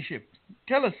Championship?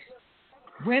 Tell us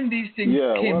when these things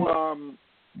came up.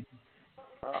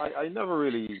 I never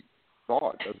really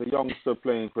thought, as a youngster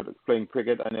playing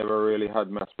cricket, I never really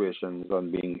had aspirations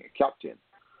on being a captain.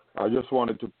 I just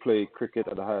wanted to play cricket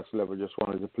at the highest level, just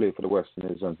wanted to play for the West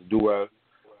Indies and to do well,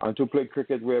 and to play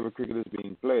cricket wherever cricket is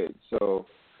being played. So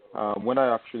when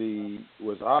I actually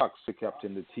was asked to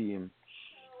captain the team,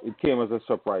 it came as a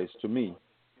surprise to me.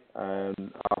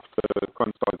 And after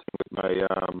consulting with my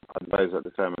advisor at the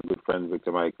time and good friend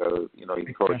Victor Michael, he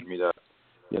encouraged me that,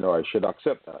 I should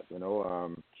accept that,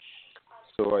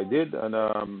 So I did, and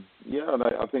and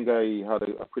I think I had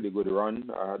a pretty good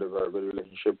run. I had a very good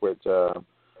relationship with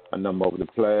a number of the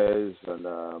players, and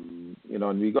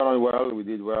and we got on well. We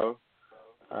did well,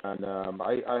 and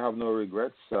I have no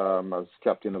regrets as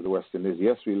captain of the West Indies.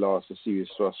 Yes, we lost the series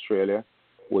to Australia,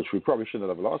 which we probably shouldn't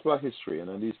have lost by history, and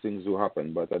then these things do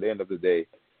happen. But at the end of the day,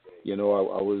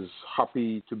 I was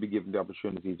happy to be given the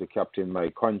opportunity to captain my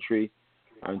country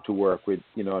and to work with,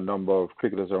 a number of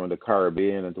cricketers around the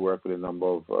Caribbean, and to work with a number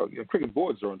of cricket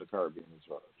boards around the Caribbean as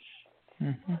well.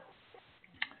 Mm-hmm.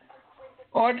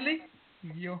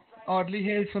 Audley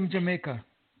hails from Jamaica.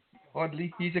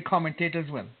 Audley, he's a commentator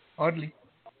as well. Audley.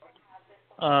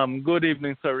 Good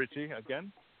evening, Sir Richie,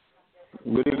 again.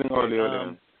 Good evening, Audley.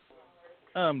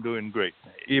 I'm doing great.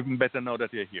 Even better now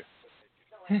that you're here.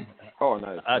 Oh,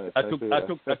 nice. I took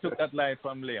that line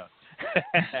from Leon.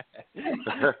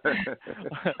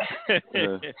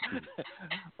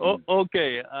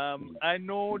 Okay. I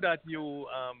know that you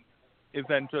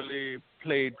eventually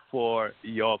played for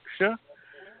Yorkshire,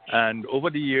 and over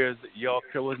the years,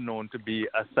 Yorkshire was known to be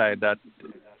a side that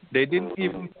they didn't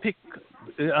even pick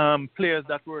players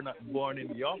that were not born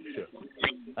in Yorkshire,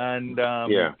 and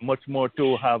much more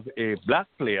to have a black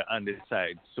player on the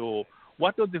side. So,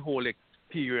 what was the whole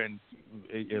experience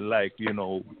like?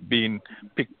 Being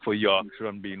picked for Yorkshire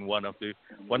and being one of the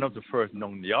first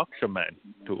non-Yorkshire men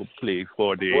to play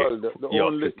for the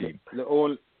Yorkshire team.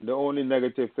 The only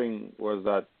negative thing was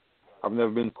that I've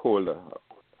never been colder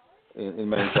in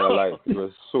my entire life. It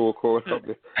was so cold up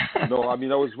there. No, I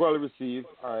mean I was well received.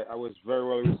 I was very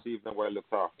well received and well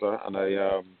looked after, and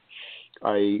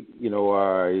I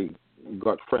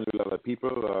got friendly with other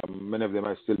people. Many of them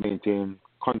I still maintain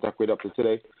contact with up to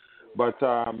today. But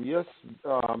yes,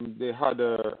 they had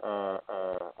a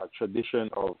tradition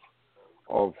of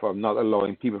not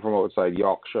allowing people from outside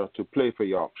Yorkshire to play for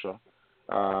Yorkshire.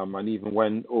 And even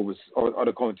when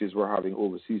other counties were having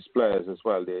overseas players as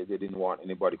well, they didn't want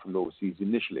anybody from overseas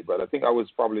initially. But I think I was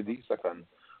probably the second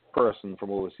person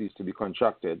from overseas to be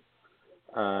contracted.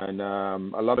 And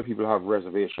a lot of people have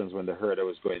reservations when they heard I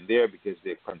was going there because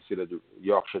they considered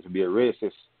Yorkshire to be a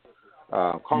racist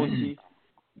county.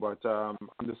 But I'm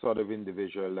the sort of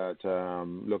individual that,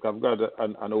 look, I've got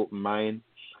an open mind.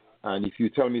 And if you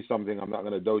tell me something, I'm not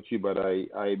going to doubt you, but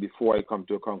I before I come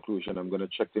to a conclusion, I'm going to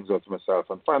check things out for myself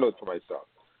and find out for myself.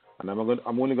 And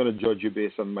I'm only going to judge you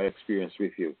based on my experience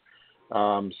with you.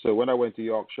 So when I went to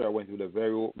Yorkshire, I went with a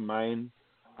very open mind.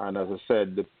 And as I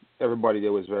said, everybody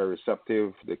there was very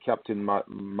receptive. The captain,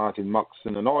 Martin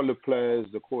Moxon, and all the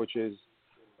players, the coaches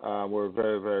were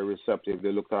very, very receptive.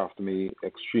 They looked after me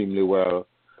extremely well.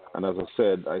 And as I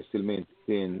said, I still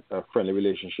maintain a friendly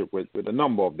relationship with a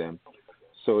number of them.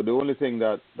 So the only thing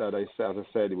that I said, as I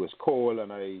said, it was cold,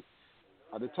 and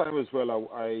at the time as well,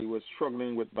 I was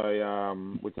struggling with my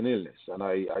with an illness, and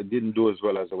I didn't do as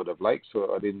well as I would have liked.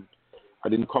 So I didn't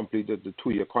complete the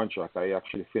 2-year contract. I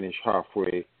actually finished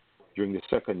halfway during the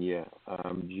second year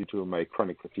due to my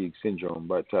chronic fatigue syndrome.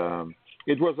 But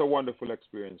it was a wonderful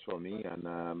experience for me, and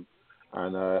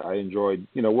I enjoyed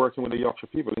working with the Yorkshire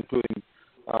people, including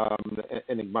the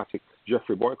enigmatic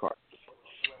Jeffrey Boycott.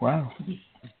 Wow.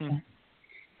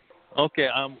 Okay,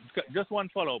 just one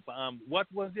follow-up. What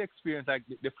was the experience like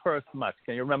the first match?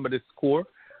 Can you remember the score?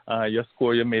 Your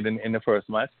score you made in the first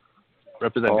match,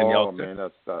 representing Yorkshire? Oh man,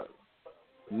 that's that.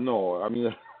 No, I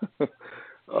mean,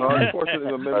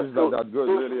 unfortunately, the memory's not that good.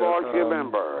 Really,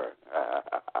 remember.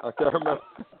 I can't remember.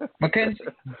 Mackenzie.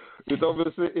 It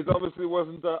obviously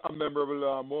wasn't a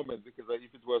memorable moment, because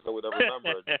if it was, I would have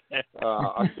remembered.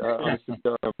 I honestly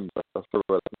can't remember. That's the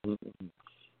word.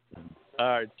 All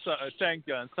right, so, thank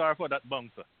you, and sorry for that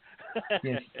bouncer.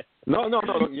 Yes. No.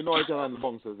 You know I can handle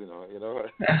bouncers.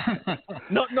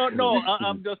 No.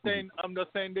 I'm just saying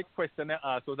the question I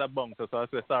asked was a bouncer, so I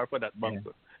said sorry for that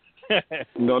bouncer.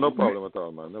 No problem at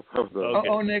all, man. No problem. Okay.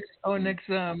 Our next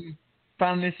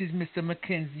panelist is Mr.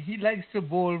 Mackenzie. He likes to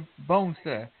bowl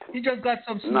bouncer. He just got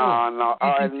some snow. No.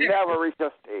 I never reached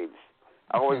a stage.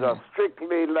 I was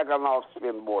strictly like an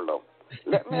off-spin bowler.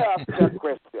 Let me ask you a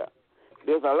question.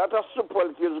 There's a lot of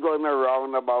superlatives going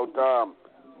around about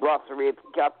Brathwaite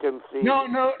captaincy. No,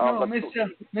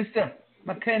 Mr.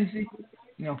 Mackenzie.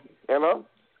 No. Hello?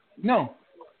 No,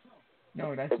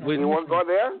 that's not. You want to go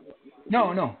there?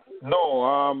 No.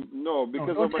 No,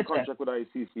 because of my contract with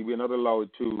ICC, we're not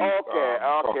allowed to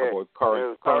talk about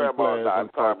current players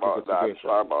and current situation.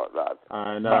 Sorry about that.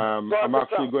 And I'm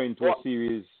actually going to a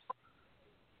series.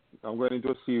 I'm going into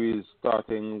a series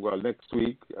starting next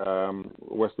week,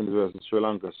 West Indies versus Sri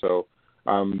Lanka. So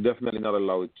I'm definitely not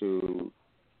allowed to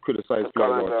criticize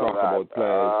players or talk about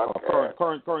players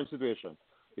or current situation,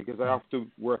 because I have to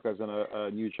work as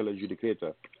a neutral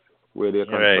adjudicator where they're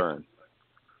concerned.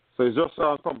 So it's just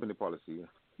our company policy.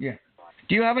 Yeah.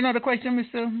 Do you have another question,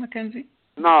 Mr. Mackenzie?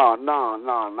 No,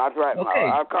 not right now.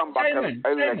 I'll come back. Simon.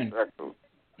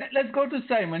 Let's go to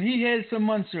Simon. He hails from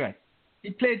Montserrat. He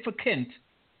played for Kent,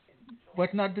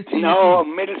 but not the team. No,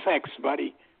 Middlesex,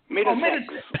 buddy. Middlesex.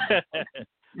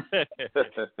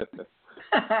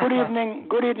 Good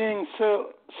evening, Sir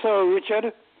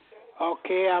Richard.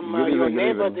 Okay, I'm your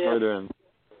neighbor there.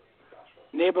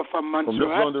 Neighbor from Montserrat. From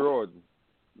just down the road.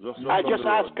 I just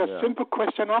asked a simple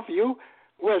question of you.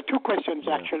 Well, two questions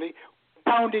actually.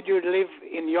 How did you live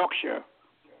in Yorkshire?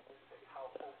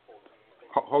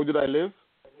 How did I live?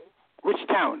 Which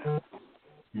town?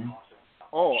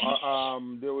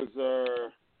 There was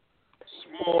a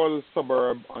small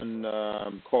suburb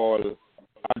called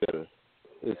Adel.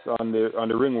 It's on the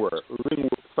ring road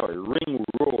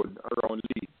around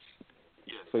Leeds.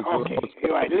 So okay,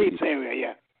 you're right, Leeds area,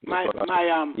 yeah.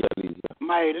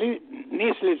 My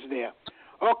niece lives there.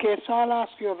 Okay, so I'll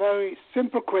ask you a very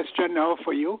simple question now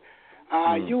for you.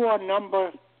 You are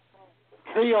number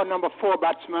 3 or number 4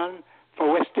 batsman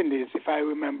for West Indies, if I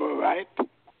remember right.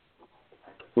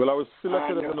 Well, I was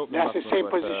selected as an opening batsman. That's the same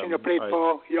position you played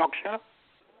for Yorkshire?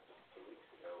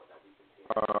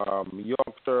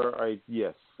 Yorkshire,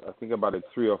 yes. I think about it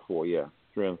 3 or 4, yeah.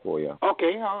 3 and 4, yeah.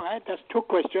 Okay, all right. That's 2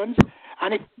 questions.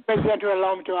 And if the President will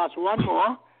allow me to ask one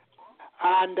more.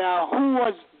 And who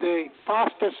was the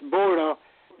fastest bowler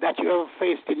that you ever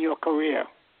faced in your career?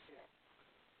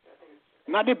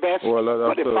 Not the best,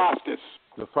 but the fastest.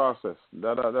 The fastest.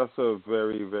 That's a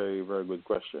very, very, very good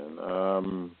question.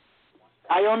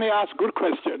 I only ask good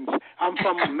questions. I'm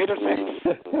from Middlesex.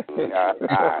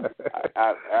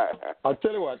 I'll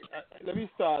tell you what. Let me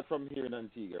start from here in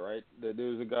Antigua, right? There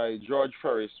was a guy, George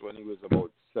Ferris, when he was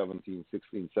about 16,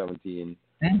 17,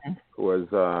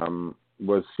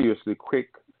 was seriously quick.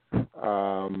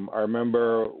 I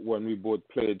remember when we both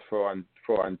played for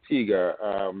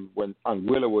Antigua, when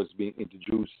Anguilla was being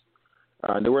introduced.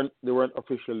 They weren't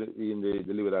officially in the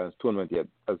Leeward Islands tournament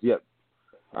as yet.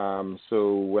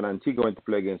 So when Antigua went to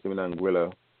play against him in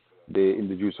Anguilla, they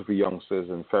introduced a few youngsters,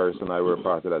 and Ferris and I were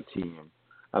part of that team.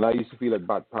 And I used to feel at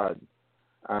bat pad,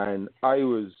 and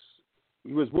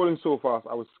he was bowling so fast,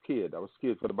 I was scared. I was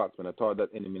scared for the batsman. I thought that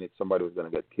any minute somebody was going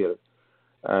to get killed.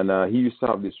 And he used to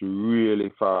have this really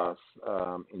fast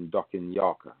inducting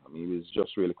Yorker. I mean, he was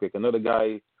just really quick. Another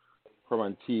guy from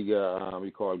Antigua,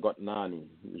 we call Gotnani,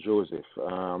 Joseph.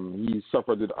 He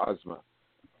suffered with asthma.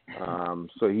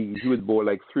 So he would bowl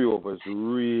like 3 overs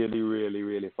really, really,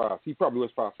 really fast. He probably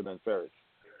was faster than Ferris.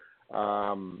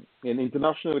 In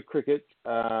international cricket,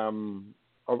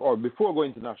 or before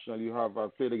going international,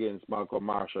 I've played against Malcolm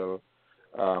Marshall,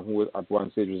 who at one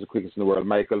stage was the quickest in the world.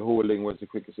 Michael Holding was the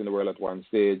quickest in the world at one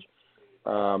stage.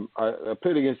 I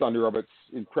played against Andy Roberts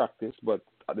in practice, but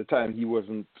at the time he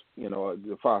wasn't,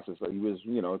 the fastest. He was,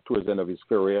 towards the end of his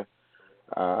career.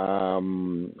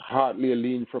 Hartley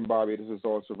Aline from Barbados was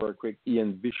also very quick.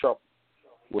 Ian Bishop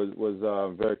was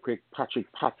very quick.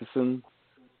 Patrick Patterson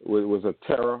was a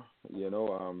terror,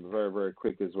 very, very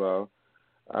quick as well.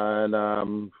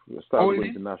 And started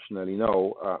internationally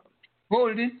now.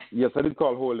 Holding? Yes, I did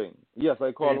call Holding. Yes,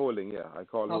 I called Holding. Yeah, I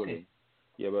called Holding.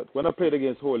 Yeah, but when I played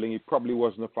against Holding, he probably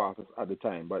wasn't the fastest at the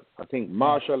time. But I think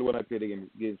Marshall, when I played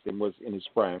against him, was in his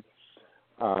prime.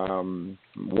 Waqar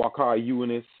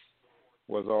Younis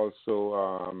was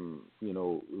also,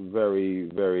 very,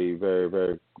 very, very,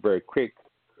 very, very quick.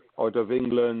 Out of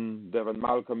England, Devon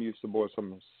Malcolm used to bowl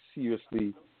some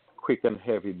seriously quick and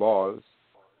heavy balls.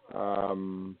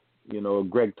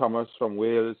 Greg Thomas from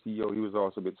Wales, he was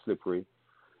also a bit slippery.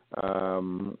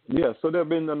 So there have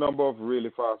been a number of really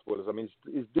fast bowlers. I mean,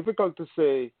 it's difficult to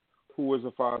say who was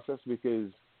the fastest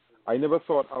because I never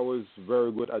thought I was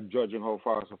very good at judging how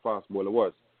fast a fast bowler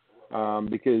was.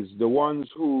 Because the ones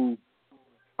who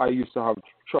I used to have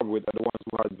trouble with are the ones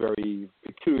who had very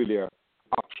peculiar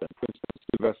action. For instance,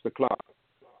 Sylvester Clarke.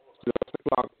 Sylvester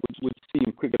Clarke would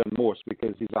seem quicker than most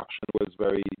because his action was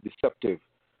very deceptive.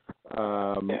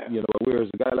 Whereas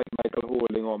a guy like Michael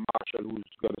Holding or Marshall,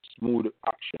 who's got a smooth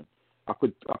action, I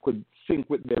could sync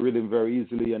with their rhythm very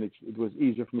easily, and it was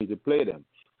easier for me to play them.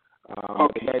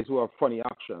 The guys who have funny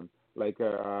action, like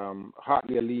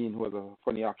Hartley Aline, who has a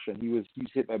funny action, he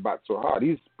hit my bat so hard.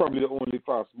 He's probably the only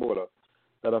fast bowler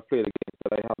that I've played against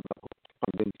that I haven't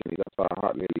convincingly. That's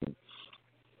Hartley Aline.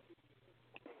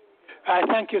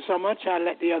 Thank you so much. I'll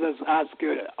let the others ask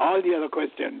you all the other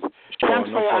questions. Thanks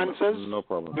for your answers. No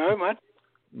problem. Very much.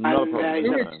 No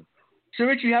problem. So,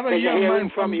 Richie, you have a young man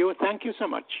from you. Thank you so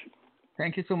much.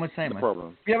 Thank you so much, Simon. No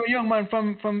problem. We have a young man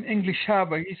from English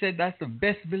Harbour. He said that's the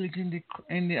best village in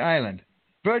the island.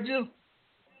 Virgil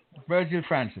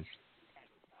Francis.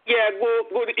 Yeah,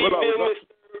 good evening, Mr.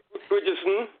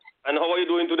 Richardson. And how are you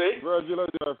doing today? Virgil, how are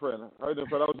you doing, friend? How are you doing,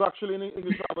 friend? I was actually in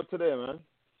English Harbour today, man.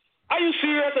 Are you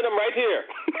serious? And I'm right here.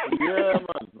 Yeah,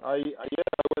 man. I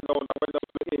went down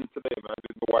to the inn today, man,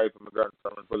 with my wife and my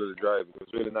grandson and for a little drive. It was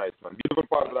really nice, man. Beautiful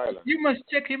part of the island. You must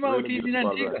check him out. He's in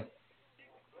Antigua.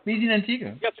 He's in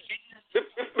Antigua. Yes.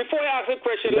 Before I ask a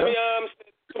question, let me say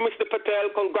to Mr.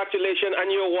 Patel, congratulations on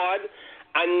your award.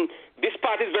 And this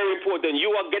part is very important.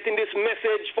 You are getting this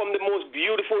message from the most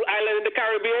beautiful island in the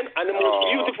Caribbean and the most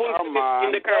beautiful city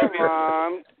in the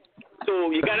Caribbean. So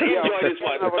you gotta enjoy this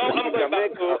one. Now I'm going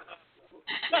back to.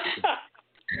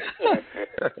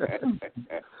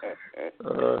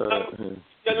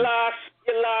 Your last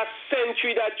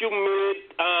century that you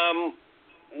made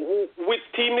with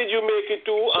team did you make it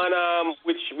to, and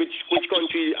which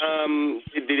country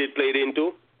did it play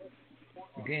into?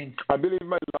 Again, I believe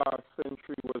my last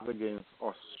century was against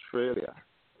Australia.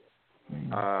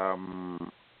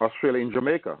 Australia in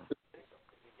Jamaica,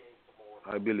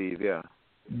 I believe. Yeah.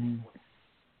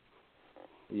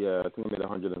 Yeah, I think I made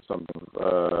 100 and something.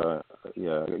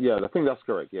 Yeah, I think that's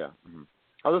correct. Yeah.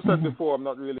 As I said before, I'm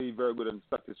not really very good in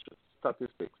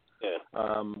statistics.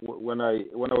 Yeah. When I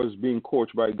was being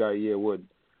coached by Guy Yearwood,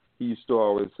 he used to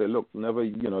always say, "Look, never,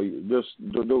 just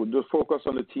do focus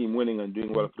on the team winning and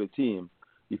doing well for the team.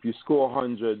 If you score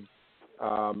 100,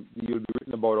 you'll be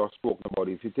written about or spoken about.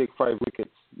 If you take 5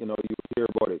 wickets, you'll hear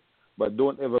about it. But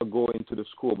don't ever go into the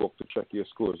scorebook to check your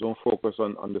scores. Don't focus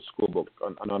on the scorebook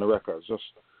and on the records. Just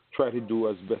try to do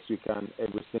as best you can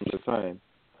every single time."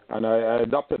 And I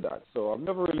adopted that. So I've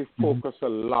never really focused a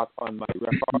lot on my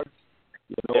records.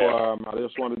 I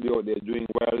just want to be out there doing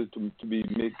well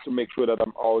to make sure that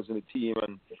I'm always in the team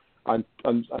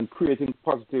and creating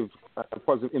positive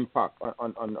impact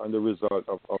on the result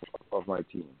of my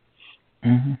team.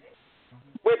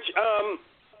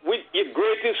 With your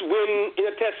greatest win in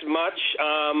a test match,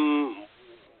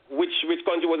 which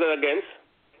country was it against?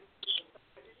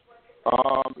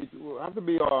 It will have to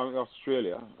be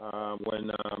Australia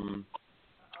when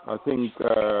I think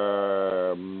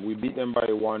we beat them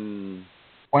by one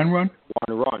run.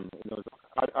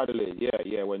 Adelaide,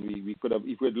 yeah. When we could have,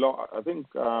 if we had lost, I think,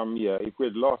 if we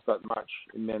had lost that match,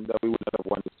 it meant that we would have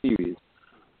won the series.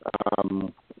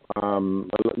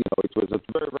 It was a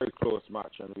very, very close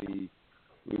match, and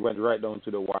we went right down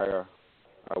to the wire.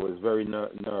 I was very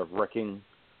nerve-wracking,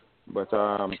 but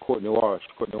Courtney Walsh,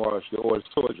 the old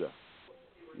soldier,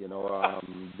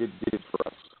 did it for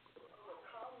us.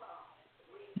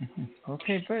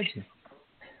 Okay, Virgil.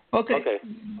 Okay.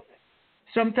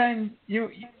 Sometimes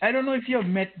I don't know if you have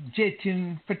met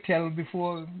Jatin Patel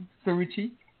before, Sir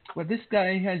Richie, but this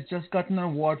guy has just gotten an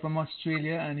award from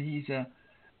Australia, and he's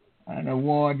an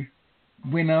award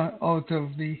winner out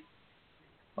of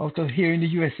here in the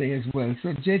USA as well.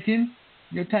 So, Jatin,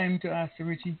 your time to ask Sir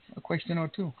Richie a question or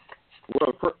two.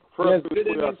 Well, first,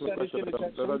 before you ask the question,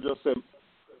 let me just say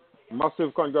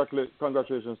massive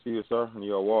congratulations to you, sir, on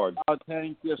your award. Oh,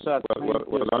 thank you, sir.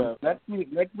 Well done. Let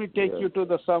me take you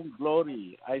to some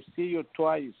glory. I see you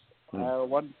twice. At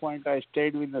one point, I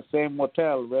stayed in the same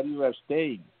hotel where you were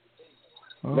staying.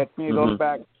 Let me roll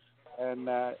back, and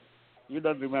you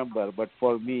don't remember, but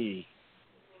for me,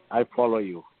 I follow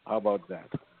you. How about that?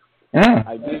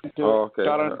 I've been to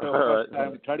Toronto first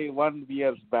time 31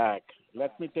 years back.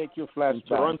 Let me take you flashback.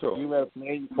 Toronto. You were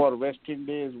playing for West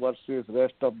Indies versus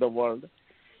rest of the world.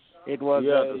 It was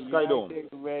a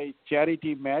United Way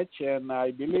charity match, and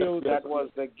I believe that was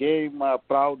the game, a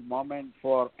proud moment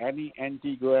for any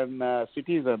Antiguan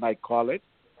citizen, I call it,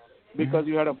 because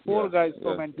you had 4 guys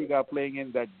from Antigua playing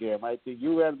in that game. I think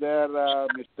you were there,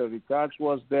 Mr. Richards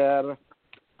was there,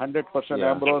 100%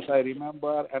 Ambrose, I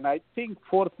remember, and I think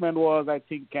 4th man was,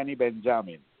 Kenny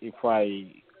Benjamin, if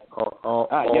I...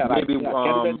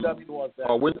 Kenny Benjamin was there.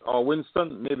 Or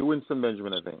Winston, maybe Winston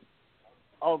Benjamin, I think.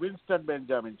 Oh, Winston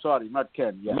Benjamin. Sorry, not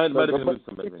Ken. Yeah. Might have been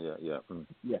Winston Benjamin.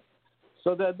 Yeah.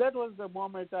 So that was the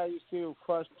moment I used to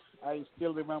first. I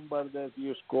still remember that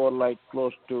you scored like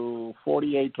close to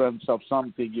 48 runs of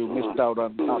something. You missed out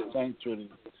on half century,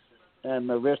 and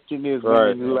the West Indies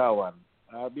winning 11.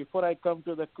 Before I come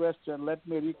to the question, let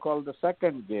me recall the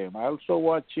second game. I also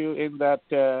watched you in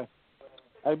that.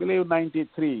 I believe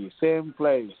 93, same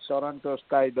place, Toronto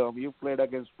Skydome. You played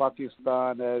against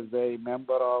Pakistan as a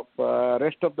member of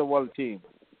rest of the world team.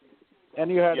 And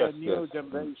you had a new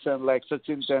generation, like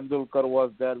Sachin Tendulkar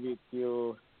was there with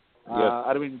you.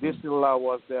 Arvind Disilla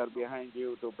was there behind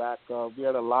you to back up. We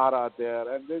had a Lara there.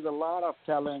 And there's a lot of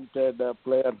talented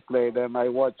players played. And I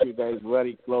watched you guys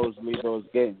very closely those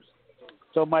games.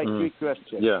 So my quick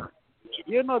question. Yeah.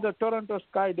 The Toronto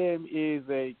Skydome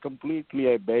is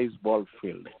completely a baseball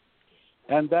field.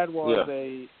 And that was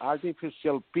a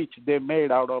artificial pitch they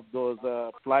made out of those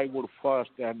plywood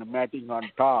first and matting on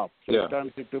top. So it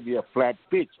turns it to be a flat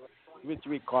pitch, which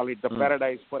we call it the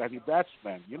paradise for any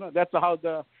batsman. That's how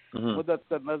the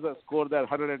Mudassar Nazar scored that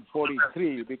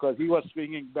 143 because he was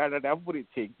swinging bad at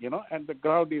everything, and the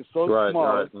ground is so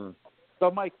small. Right.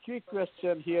 So my quick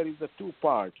question here is a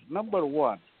 2-part. Number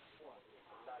 1,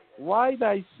 why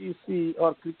the ICC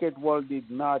or cricket world did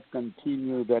not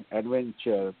continue that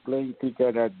adventure, playing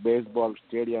cricket at baseball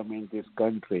stadium in this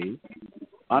country,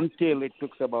 until it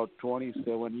took about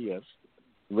 27 years,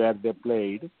 where they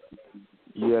played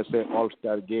USA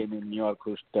All-Star game in New York,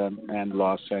 Houston, and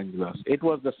Los Angeles. It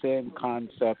was the same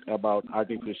concept about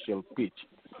artificial pitch.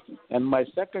 And my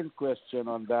second question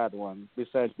on that one,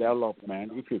 besides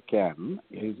development, if you can,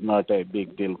 is not a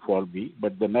big deal for me,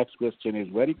 but the next question is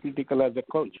very critical as a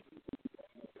coach.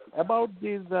 About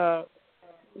this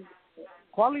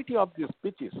quality of these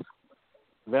pitches,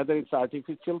 whether it's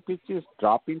artificial pitches,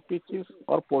 drop-in pitches,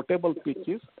 or portable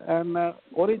pitches, and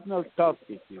original turf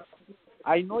pitches.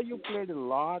 I know you played a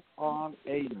lot on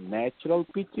a natural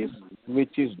pitches,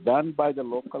 which is done by the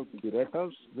local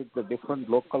curators with the different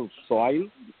local soil.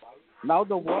 Now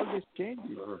the world is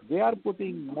changing. They are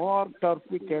putting more turf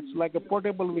wickets like a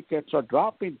portable wickets or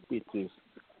drop-in pitches.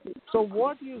 So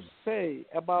what do you say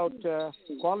about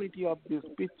quality of these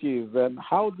pitches and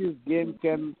how this game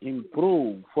can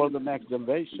improve for the next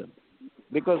generation?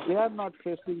 Because they are not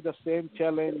facing the same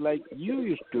challenge like you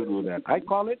used to do that. I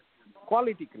call it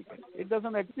quality cricket. It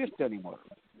doesn't exist anymore.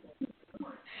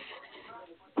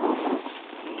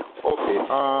 Okay.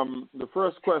 The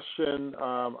first question,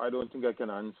 I don't think I can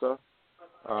answer.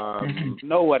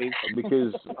 No worries.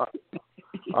 Because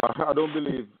I don't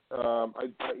believe, those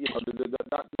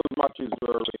matches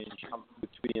were arranged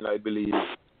between, I believe,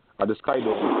 the Sky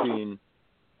Dome between.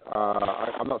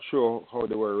 I'm not sure how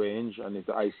they were arranged and if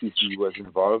the ICC was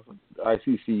involved. The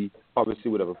ICC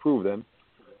obviously would have approved them.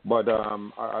 But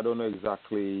I don't know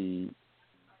exactly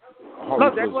how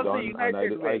it was done. The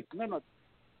United Way.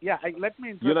 Let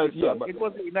me interrupt you. It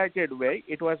was the United Way.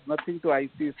 It was nothing to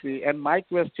ICC. And my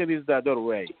question is the other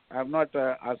way. I'm not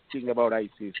asking about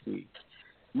ICC.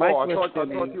 My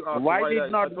question is, why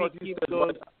did not we keep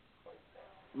those?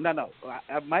 No.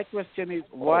 My question is,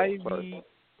 why we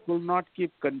could not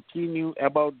continue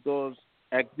about those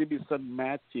exhibition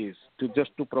matches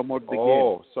to promote the game?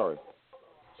 Oh, sorry.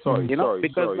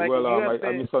 Because like USA,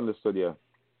 I misunderstood you.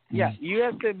 Yeah,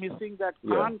 USA missing that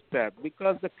concept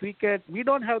because the cricket, we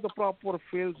don't have the proper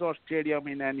fields or stadium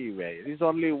in any way. There's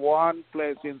only one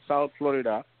place in South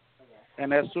Florida,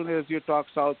 and as soon as you talk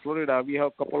South Florida, we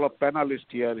have a couple of panelists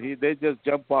here. They just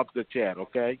jump off the chair,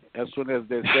 okay, as soon as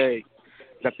they say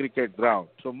the cricket ground.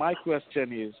 So my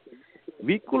question is,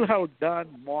 we could have done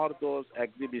more those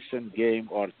exhibition game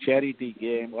or charity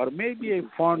game or maybe a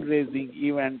fundraising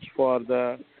event for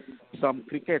some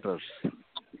cricketers.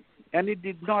 And it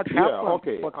did not happen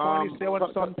for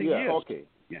 27-something years.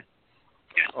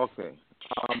 Okay.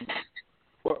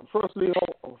 Well, firstly,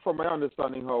 from my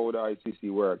understanding how the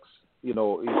ICC works,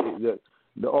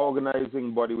 the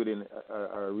organizing body within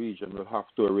a region will have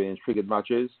to arrange cricket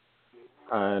matches,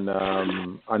 and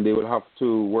they will have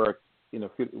to work in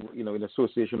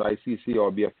association with ICC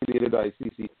or be affiliated with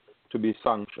ICC to be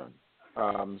sanctioned.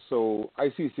 So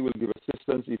ICC will give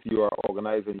assistance if you are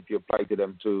organizing, if you apply to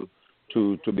them to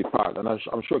be part. And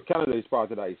I'm sure Canada is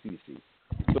part of the ICC.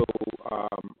 So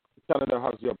Canada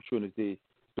has the opportunity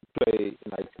to play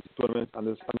in ICC tournaments,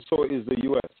 and so is the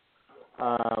U.S.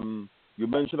 You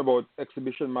mentioned about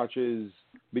exhibition matches.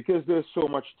 Because there's so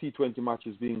much T20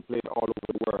 matches being played all over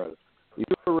the world, if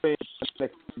you arrange an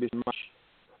exhibition match,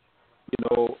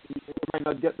 you might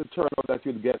not get the turnout that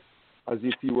you'd get as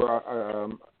if you were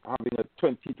having a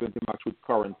T20 match with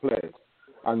current players.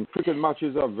 And cricket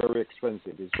matches are very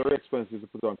expensive. It's very expensive to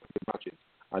put on cricket matches.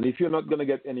 And if you're not going to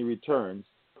get any returns,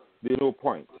 there's no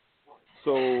point.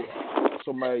 So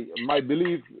my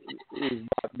belief is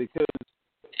that because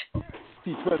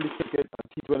T20 cricket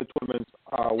and T20 tournaments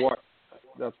are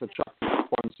that's the attractive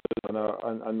sponsors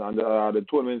and the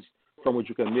tournaments from which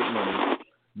you can make money,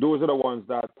 those are the ones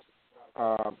that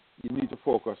you need to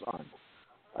focus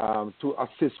on to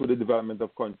assist with the development of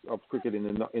cricket in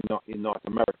North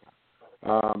America.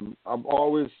 I've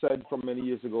always said from many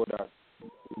years ago that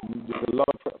there's a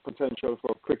lot of potential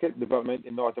for cricket development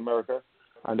in North America,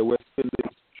 and the West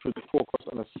Indies should focus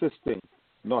on assisting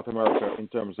North America in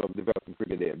terms of developing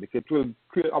cricket there, because it will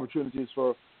create opportunities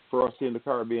for us here in the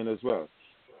Caribbean as well.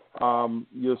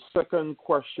 Your second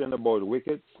question about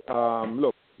wickets,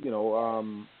 look,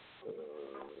 in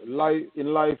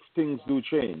life things do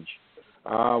change.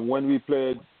 When we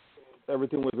played,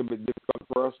 everything was a bit difficult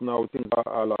for us. Now things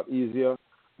are a lot easier.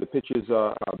 The pitches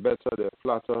are better, they're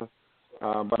flatter.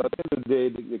 But at the end of the day,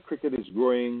 the cricket is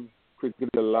growing. Cricket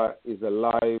is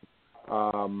alive.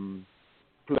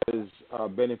 Players are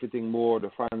benefiting more.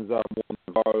 The fans are more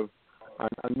involved.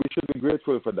 And we should be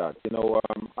grateful for that.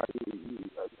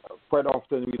 Quite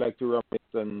often we like to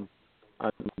reminisce and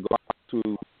go back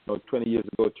to 20 years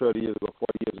ago, 30 years ago,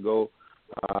 40 years ago.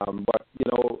 But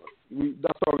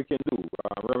that's all we can do,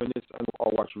 reminisce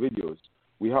or watch videos.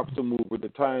 We have to move with the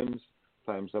times.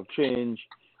 Times have changed.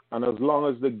 And as long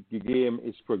as the game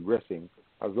is progressing,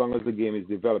 as long as the game is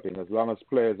developing, as long as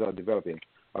players are developing,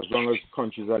 as long as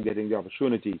countries are getting the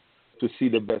opportunity to see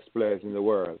the best players in the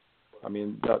world, I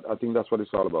mean, I think that's what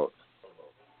it's all about.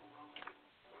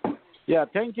 Yeah,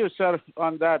 thank you, sir,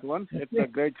 on that one. It's a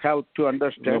great help to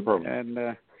understand. No problem.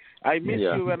 And I missed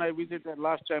you when I visited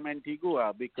last time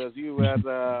Antigua because you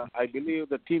were, I believe,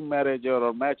 the team manager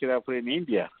or match referee in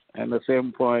India. And the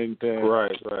same point,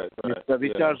 right. Mr.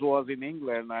 Richards was in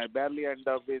England. I barely ended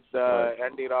up with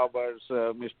Andy Roberts,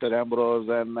 Mr. Ambrose,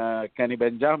 and Kenny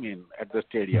Benjamin at the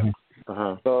stadium.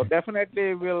 Uh-huh. So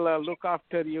definitely we'll look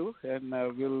after you and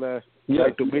we'll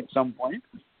try to meet some point.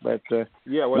 But nice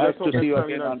to see you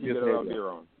again on this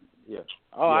radio. Yeah.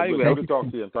 Oh, I will. Love to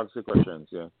talk to you and answer questions.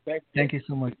 Yeah. Thank you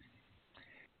so much.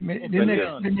 The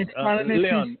next panelist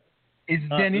Leon, is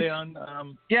Dennis.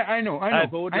 Leon, yeah, I know. I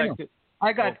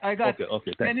got.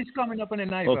 Okay. Dennis coming up on the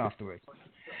knife afterwards.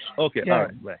 Okay. Yeah. All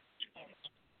right. Bye.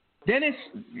 Dennis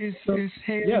is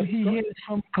here. Yes, he is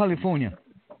from California.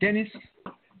 Dennis,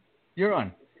 you're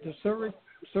on. Sir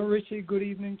Richie, good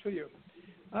evening to you.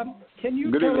 Can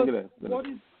you tell us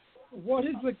what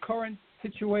is the current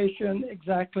situation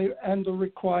exactly and the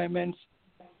requirements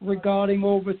regarding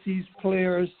overseas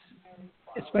players,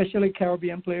 especially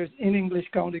Caribbean players in English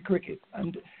county cricket?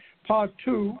 And part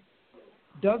two,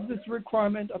 does this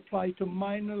requirement apply to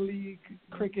minor league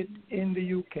cricket in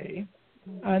the UK?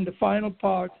 And the final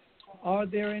part, are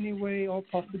there any way or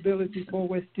possibility for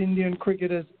West Indian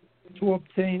cricketers to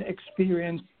obtain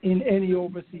experience in any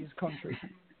overseas country?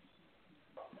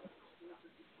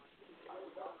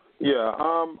 Yeah,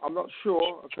 I'm not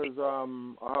sure because I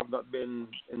have not been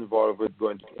involved with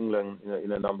going to England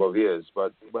in a number of years.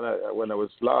 But when I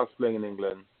was last playing in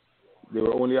England, they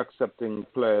were only accepting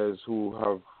players who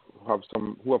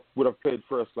would have played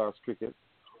first class cricket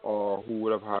or who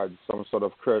would have had some sort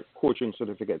of coaching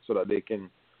certificate so that they can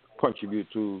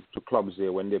contribute to clubs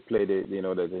there when they play.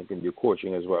 That they can do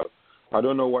coaching as well. I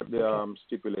don't know what the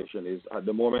stipulation is at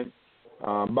the moment.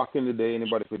 Back in the day,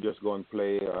 anybody could just go and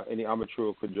play. Any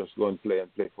amateur could just go and play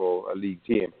for a league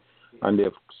team, and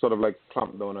they've sort of like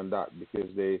clamped down on that because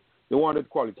they wanted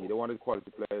quality. They wanted quality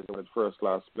players. They wanted first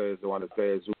class players. They wanted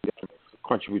players who can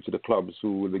contribute to the clubs,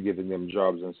 who will be giving them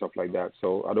jobs and stuff like that.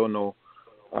 So I don't know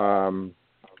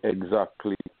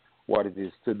exactly what it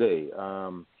is today.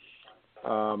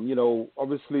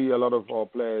 Obviously a lot of our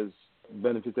players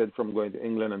benefited from going to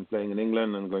England and playing in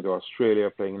England and going to Australia,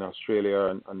 playing in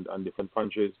Australia and different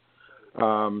countries.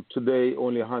 Today,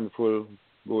 only a handful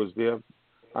goes there.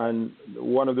 And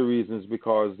one of the reasons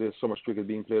because there's so much cricket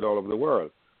being played all over the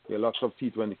world. There are lots of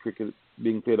T20 cricket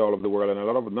being played all over the world, and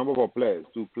a number of our players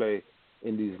do play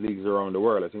in these leagues around the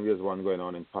world. I think there's one going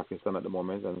on in Pakistan at the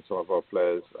moment, and some of our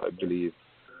players, I believe,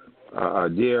 are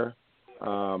there.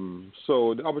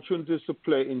 So the opportunities to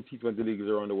play in T20 leagues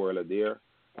around the world are there.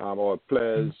 Our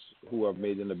players who have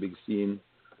made in the big scene,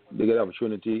 they get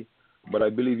opportunity. But I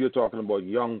believe you're talking about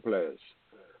young players.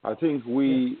 I think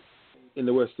we in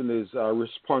the West Indies are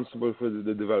responsible for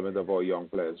the development of our young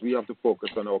players. We have to focus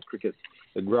on our cricket,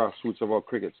 the grassroots of our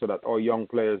cricket, so that our young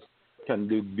players can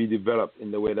be developed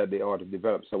in the way that they ought to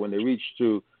develop. So when they reach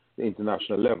to the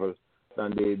international level,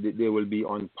 then they will be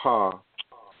on par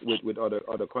with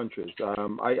other countries.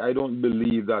 I don't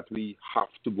believe that we have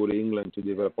to go to England to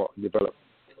develop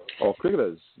our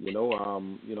cricketers. We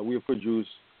have produced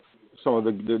some of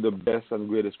the best and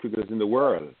greatest cricketers in the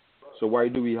world. So why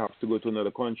do we have to go to another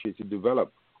country to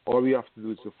develop? All we have to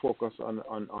do is to focus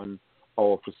on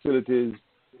our facilities,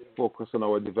 focus on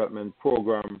our development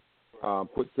program,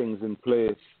 put things in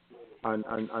place,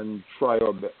 and try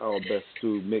our best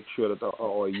to make sure that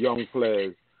our young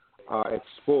players are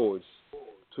exposed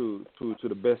to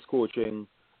the best coaching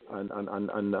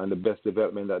and the best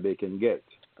development that they can get.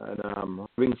 And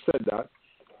having said that,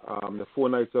 the 4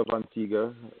 Knights of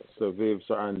Antigua, Sir Viv,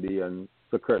 Sir Andy, and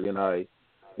Sir Curtly and I,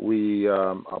 we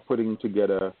are putting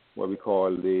together what we call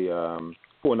the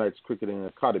 4 Knights Cricketing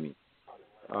Academy,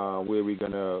 where we're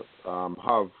going to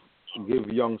give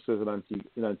youngsters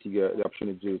in Antigua the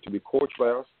opportunity to be coached by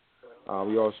us.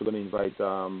 We're also going to invite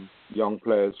young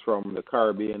players from the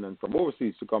Caribbean and from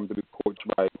overseas to come to be coached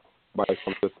by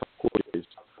some of the top coaches.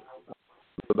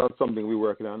 So that's something we're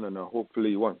working on, and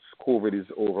hopefully once COVID is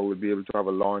over, we'll be able to have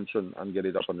a launch and get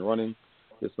it up and running.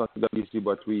 It's not that easy,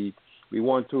 but we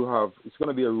want to have, it's going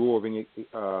to be a roving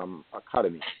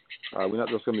academy. We're not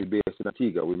just going to be based in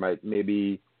Antigua. We might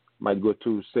go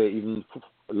to, say, even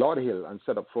Lauderhill and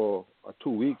set up for 2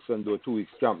 weeks and do a 2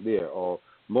 weeks camp there, or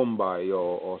Mumbai,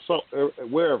 or so,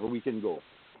 wherever we can go.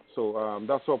 So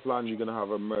that's our plan. We're going to have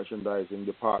a merchandising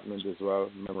department as well,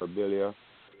 memorabilia.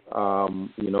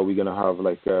 We're going to have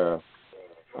like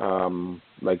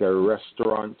a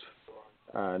restaurant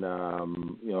and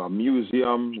a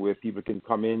museum where people can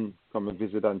come and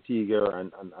visit Antigua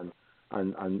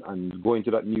and go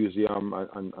into that museum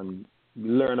and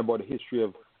learn about the history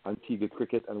of Antigua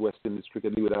cricket and West Indies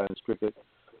cricket, Leeward Islands cricket,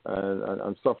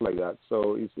 and stuff like that.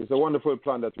 So it's a wonderful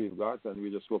plan that we've got, and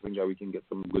we're just hoping that we can get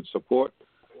some good support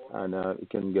and it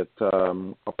can get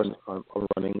up and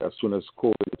running as soon as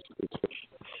COVID is finished.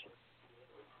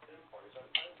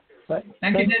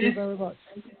 Thank you, Dennis. Very much.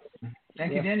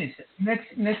 Thank you, Dennis. Next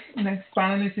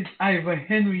panelist is Ivor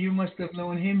Henry. You must have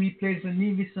known him. He played for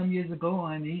Navy some years ago,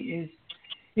 and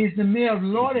he's the mayor of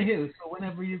Lauderhill. So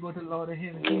whenever you go to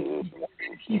Lauderhill,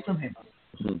 he's from him.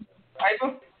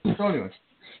 Ivor, it's all yours.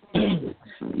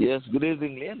 Yes, good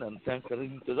evening, Len, and thanks for the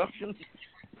introduction.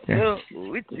 Yeah.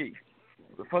 Richie,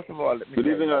 first of all, let me good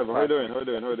evening, Ivor. How you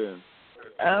doing?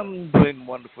 I'm doing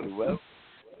wonderfully well.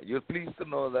 You're pleased to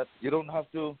know that you don't have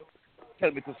to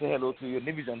tell me to say hello to your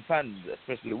Nivision fans,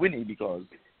 especially Winnie, because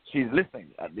she's listening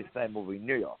at this time over in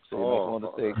New York. So you might want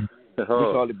to say wish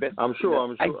all the best. I'm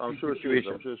sure she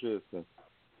is.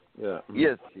 Yeah.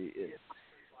 Yes, she is.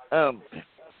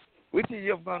 Richie,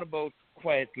 you've gone about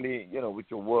quietly, with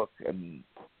your work, and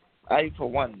I, for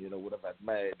one, would have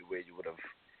admired the way you would have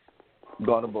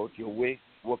gone about your way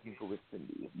working for West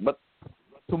Indies. But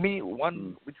to me,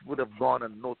 one which would have gone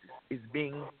unnoticed is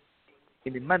being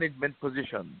in the management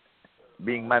position,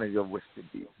 being manager of West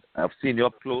Indies. I've seen you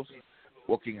up close,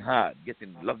 working hard,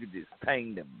 getting luggages,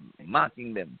 tying them,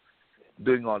 marking them,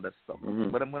 doing all that stuff.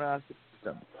 But I'm going to ask you a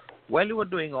question. While you were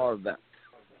doing all that,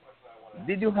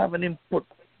 did you have an input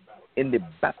in the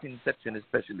batting section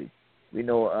especially? We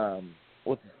know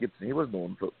Otis Gibson, he was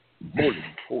known for bowling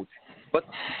coach. But,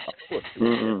 of course, he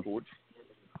was a coach.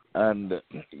 And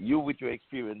you, with your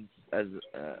experience as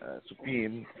a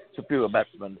superior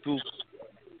batsman too,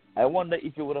 I wonder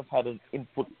if you would have had an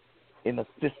input in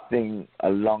assisting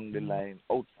along the line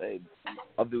outside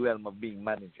of the realm of being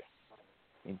manager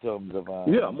in terms of...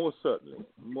 yeah, most certainly.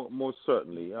 Most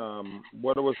certainly.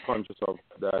 What I was conscious of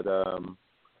that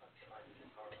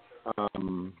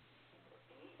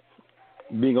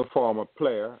being a former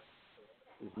player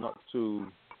is not to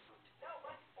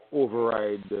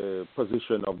override the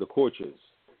position of the coaches.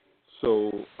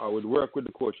 So I would work with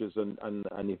the coaches, and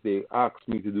if they ask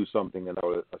me to do something, then I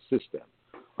will assist them.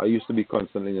 I used to be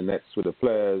constantly in the nets with the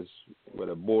players,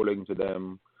 whether bowling to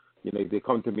them. If they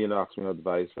come to me and ask me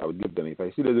advice, I would give them. If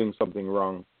I see they're doing something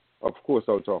wrong, of course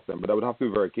I would talk to them. But I would have to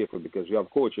be very careful because you have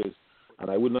coaches, and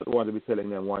I would not want to be telling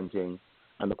them one thing,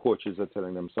 and the coaches are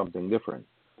telling them something different.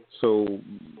 So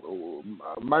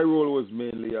my role was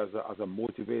mainly as a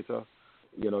motivator,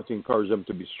 to encourage them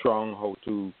to be strong, how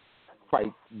to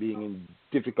fight being in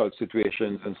difficult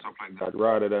situations and stuff like that,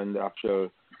 rather than the actual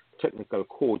technical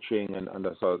coaching and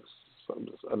that sort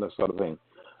of thing.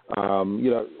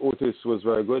 Otis was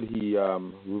very good. He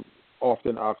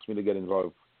often asked me to get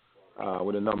involved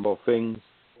with a number of things,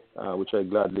 which I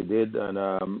gladly did. And,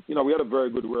 we had a very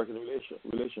good working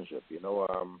relationship. He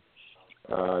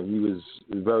was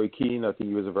very keen. I think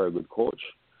he was a very good coach.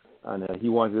 And he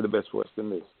wanted the best for West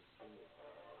Indies.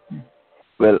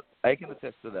 Well, I can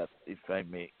attest to that, if I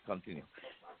may continue.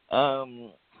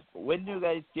 When you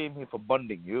guys came here for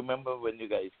bonding, you remember when you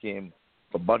guys came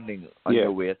for bonding on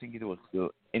your way? I think it was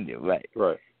to India, right?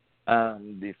 Right.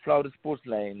 The Florida Sports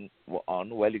Line were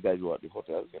on while you guys were at the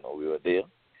hotels. We were there.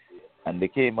 And they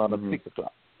came on at 6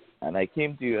 o'clock. And I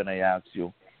came to you and I asked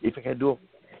you if I can do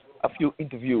a few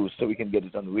interviews so we can get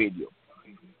it on radio.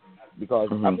 Because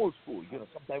I'm old school.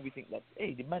 Sometimes we think that,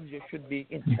 hey, the manager should be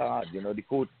in charge. The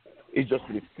coach is just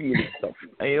the feeling stuff.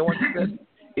 And you know what he said?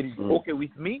 It is okay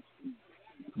with me,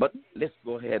 but let's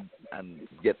go ahead and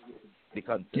get the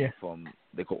consent from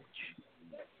the coach.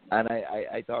 And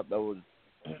I thought that was,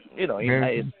 in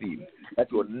high esteem,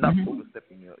 that you were not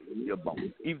overstepping your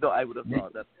bounds. Even though I would have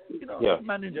thought that,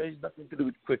 manager is nothing to do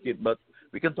with cricket, but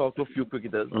we can talk to a few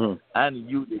cricketers, and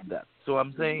you did that. So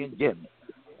I'm saying again,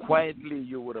 quietly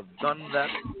you would have done that,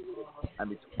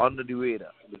 and it's under the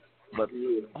radar. But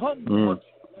how much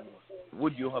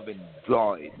would you have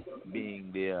enjoyed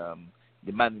being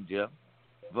the manager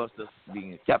versus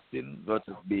being a captain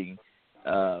versus being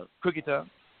a cricketer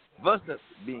versus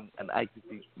being an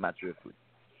ICC match referee?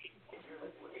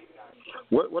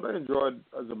 What I enjoyed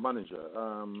as a manager,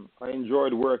 I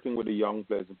enjoyed working with the young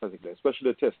players in particular,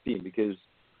 especially the test team, because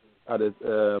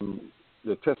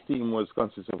the test team was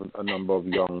consisting of a number of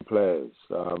young players,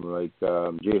 like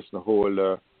Jason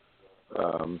Holder,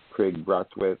 Craig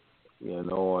Bratwith,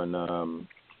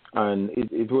 and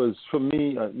it was for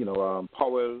me,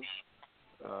 Powell,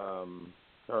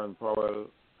 Karen Powell,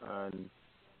 and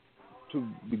to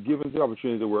be given the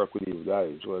opportunity to work with these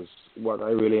guys was what I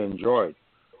really enjoyed,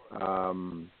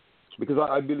 because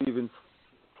I believe in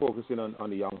focusing on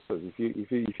the youngsters.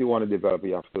 If you want to develop,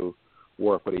 you have to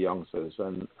work with the youngsters.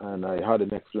 And I had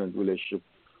an excellent relationship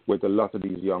with a lot of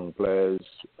these young players.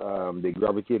 They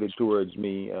gravitated towards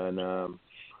me, and I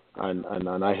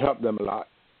helped them a lot.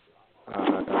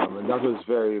 And that was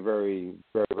very, very,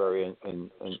 very, very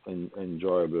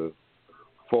enjoyable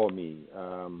for me.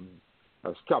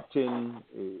 As captain,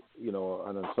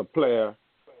 and as a player,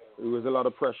 it was a lot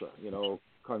of pressure,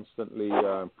 constantly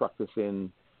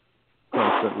practicing,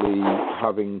 constantly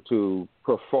having to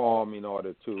perform in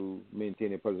order to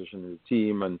maintain a position in the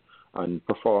team, and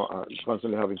perform,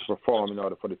 constantly having to perform in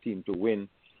order for the team to win.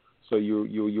 So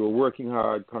you're working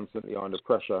hard, constantly under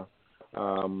pressure.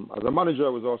 As a manager, I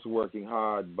was also working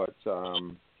hard, but there are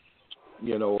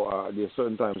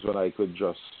certain times when I could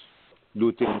just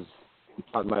do things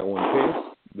at my own pace,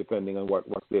 depending on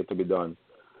what's there to be done.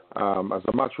 As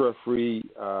a match referee,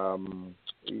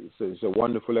 it's a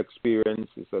wonderful experience.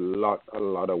 It's a lot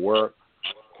of work,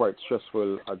 quite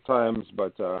stressful at times,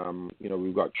 but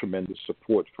we've got tremendous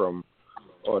support from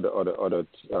other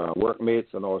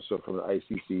workmates, and also from the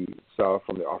ICC staff,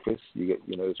 from the office. You get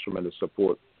this tremendous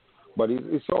support. But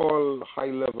it's all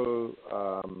high level,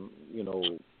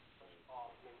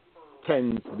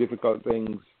 tense, difficult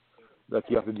things that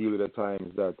you have to deal with at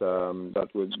times that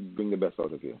would bring the best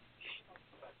out of you.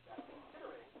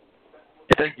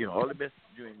 Thank you. All the best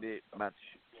during the match,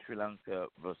 Sri Lanka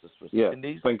versus West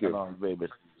Indies. Thank you. And all the very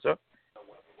best, sir.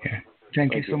 Yeah.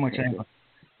 Thank you so much, Emma.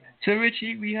 So,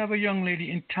 Richie, we have a young lady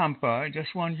in Tampa. I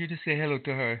just want you to say hello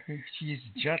to her. She's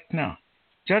Jatna.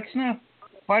 Jatna,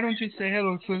 why don't you say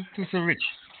hello to Sir Rich?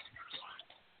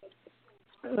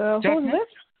 Who's this?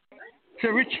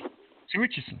 Sir Rich. Sir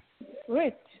Richardson.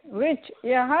 Rich.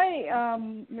 Yeah, hi,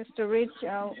 Mr. Rich.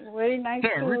 Very nice to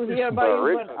hear about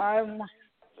you, but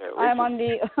I'm on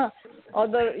the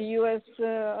other U.S.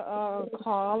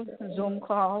 call, Zoom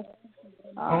call.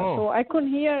 So I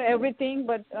couldn't hear everything,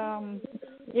 but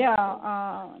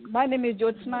my name is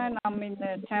Jyotsna, and I'm in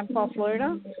Tampa,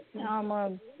 Florida. I'm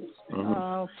a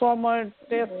former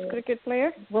Test cricket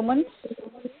player, woman.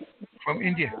 From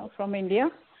India. From India.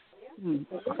 India.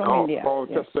 Oh,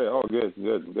 yes. Just say,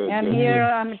 good. And here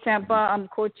I'm in Tampa. I'm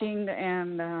coaching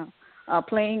and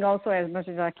playing also as much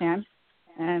as I can,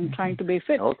 and trying to be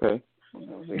fit. Okay.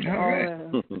 With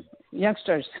all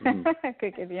youngsters,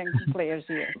 cricket young players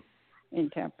here in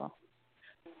Tampa.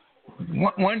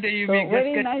 One day you so may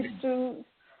very just nice to,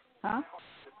 huh?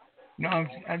 No,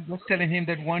 I'm just telling him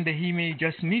that one day he may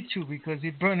just meet you, because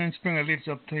if Vernon Springer lives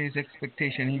up to his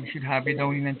expectation, he should have you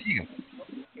down in Antigua.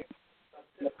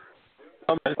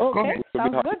 Okay,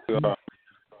 sounds good.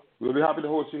 We'll be happy to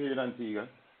host you here in Antigua.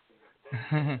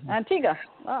 Antigua.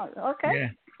 Oh, okay. Yeah.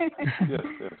 Yes.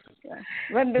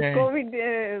 When the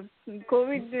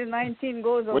COVID-19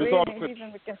 goes away, maybe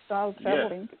then we can start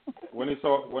traveling. Yeah. When it's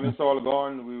all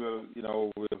gone, we will,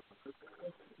 we'll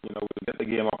get the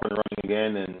game up and running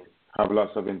again, and have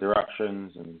lots of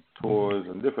interactions and tours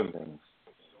and different things.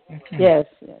 Yes,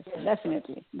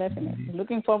 definitely.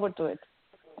 Looking forward to it.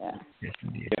 Yeah. Yes,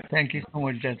 indeed. Thank you so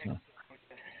much, Jessica.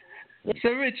 So,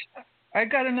 Rich, I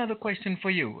got another question for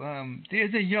you.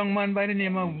 There's a young man by the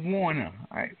name of Warner.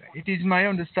 It is my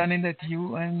understanding that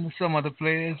you and some other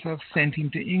players have sent him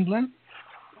to England.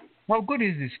 How good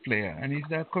is this player? And is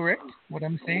that correct, what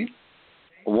I'm saying?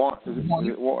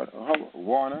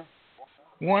 Warner?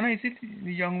 Warner, is it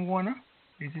the young Warner?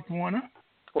 Is it Warner?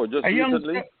 Oh, just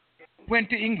recently? Went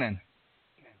to England.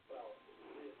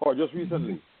 Oh, just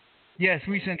recently? Yes,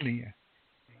 recently, yeah.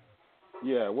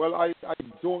 Yeah, well, I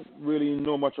don't really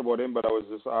know much about him, but I was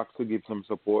just asked to give some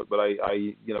support. But I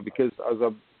because as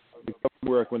I've become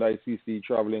working with ICC,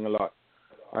 traveling a lot,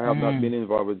 I have not been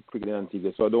involved with cricket in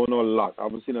Antigua, so I don't know a lot. I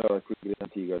haven't seen a lot of cricket in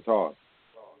Antigua at all.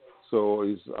 So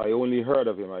I only heard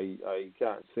of him. I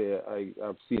can't say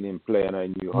I've seen him play, and I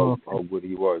knew how good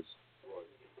he was.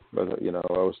 But, I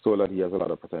was told that he has a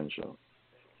lot of potential.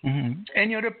 Mm-hmm.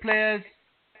 Any other players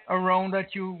around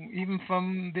that you, even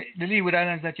from the Leeward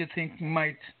Islands, that you think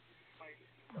might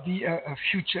be a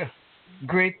future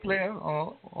great player,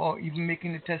 or even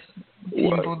making the test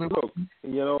team for the... Look,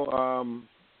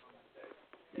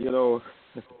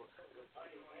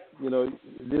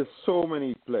 there's so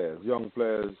many players, young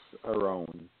players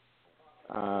around.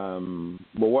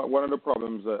 But one of the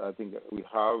problems that I think we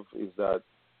have is that,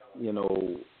 we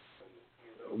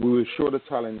will show the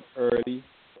talent early,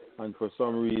 and for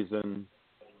some reason,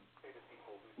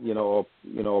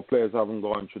 players haven't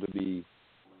gone through to be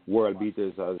world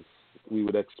beaters as we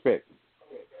would expect.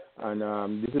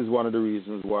 And this is one of the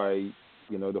reasons why,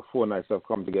 the four nights have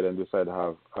come together and decided to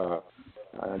have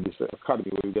this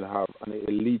academy where we're going to have an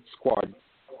elite squad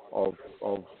of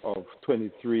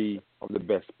 23 of the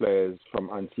best players from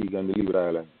Antigua and the Leeward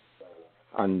Islands,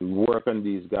 and work on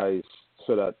these guys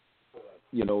so that,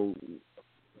 you know,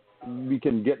 we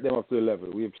can get them up to the level.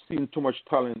 We have seen too much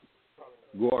talent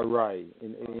go awry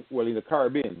in the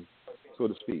Caribbean, so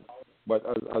to speak. But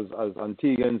as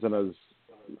Antiguans and as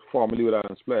former Leeward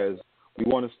Islands players, we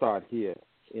want to start here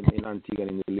in Antigua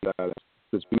and in the Leeward Islands,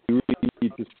 because we really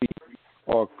need to see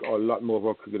a lot more of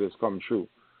our cricketers come true.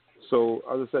 So,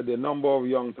 as I said, the number of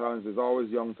young talents, there's always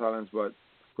young talents, but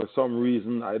for some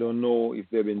reason, I don't know if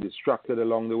they've been distracted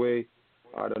along the way.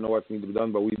 I don't know what needs to be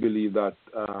done, but we believe that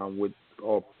with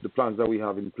the plans that we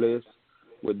have in place,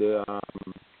 with the 4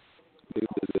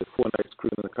 Nights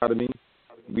Cricket Academy,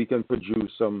 we can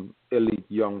produce some elite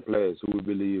young players who we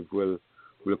believe will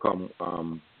come,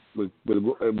 will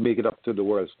make it up to the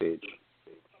world stage.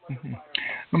 Mm-hmm.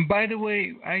 And by the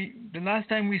way, the last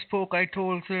time we spoke, I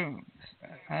told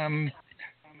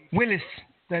Willis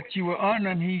that you were on,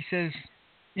 and he says,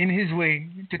 in his way,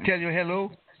 to tell you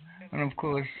hello. And of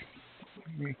course,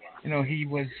 you know, he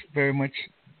was very much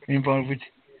involved with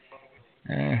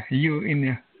you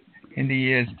in the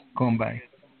years gone by.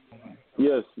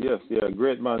 Yes, yeah.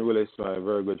 Great man, Willis, my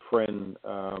very good friend.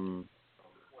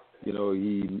 You know,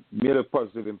 he made a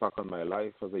positive impact on my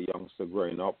life as a youngster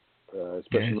growing up,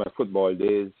 especially my football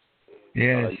days.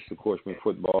 Yes. I used to coach me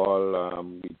football.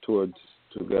 We toured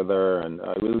together, and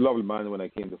it was a lovely man. When I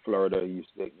came to Florida, he used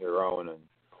to take me around and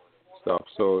stuff.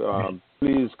 So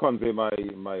please convey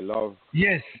my love.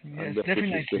 Yes, and best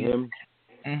definitely. wishes to him.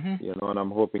 Mm-hmm. You know, and I'm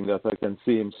hoping that I can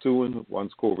see him soon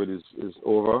once COVID is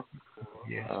over.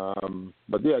 Yes.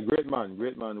 But yeah, great man,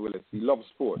 Willis. He loves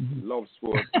sport. He loves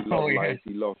sport. He loves life.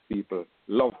 He loves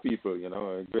people. You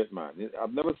know, a great man.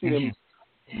 I've never seen him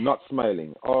not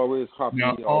smiling. Always happy.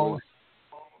 No, always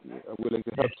willing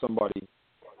to help somebody.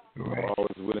 Right.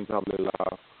 Always willing to have a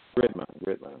laugh. Great man.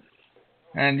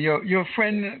 And your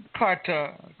friend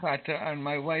Carter and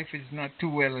my wife is not too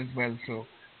well as well, so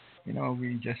you know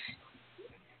we just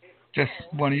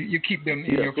want you keep them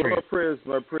in your prayers.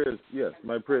 My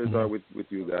prayers are with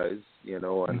you guys, you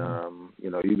know, and you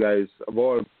know, you guys have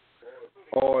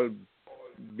all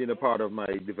been a part of my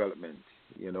development,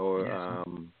 you know.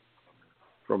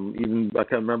 From even I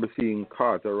can remember seeing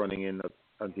Carter running in at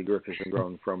Antigua-Richardson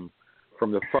ground from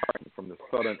the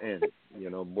southern end, you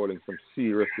know, bowling some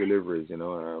serious deliveries, you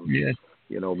know.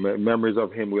 You know, memories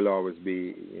of him will always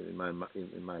be in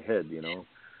my head, you know.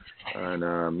 And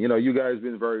you know, you guys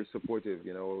been very supportive,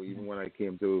 you know, even when I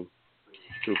came to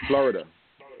Florida,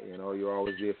 you know, you're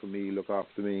always there for me, look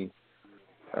after me,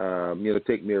 you know,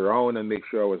 take me around and make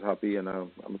sure I was happy, and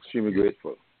I'm extremely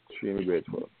grateful.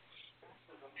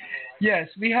 Yes,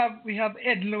 we have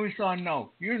Ed Lewis on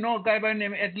now. You know a guy by the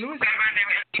name Ed Lewis?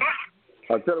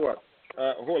 I'll tell you what.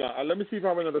 Hold on. Let me see if I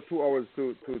have another 2 hours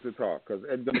to talk, because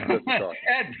Ed's going to talk.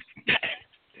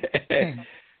 Ed.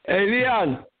 Hey,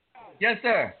 Leon. Yes,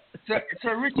 sir.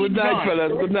 Sir Richie. Good night,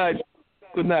 fellas.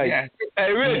 Good night. Yeah.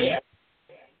 Hey, Rich.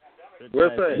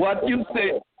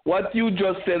 What you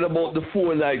just said about the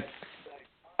 4 nights,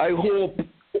 I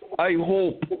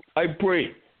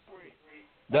pray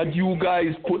that you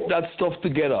guys put that stuff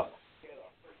together.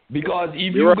 Because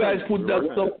if you guys put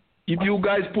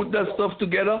that stuff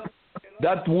together,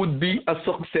 that would be a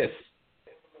success.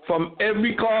 From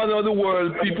every corner of the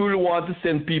world, people will want to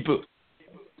send people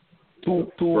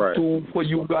for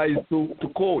you guys to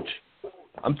coach.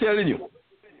 I'm telling you,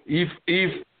 if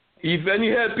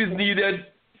any help is needed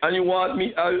and you want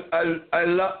me,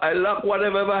 I'll lock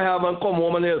whatever I have and come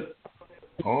home and help.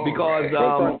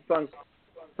 Because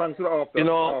thanks for the offer. You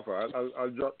know,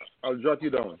 I'll jot you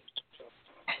down.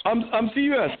 I'm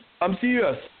serious.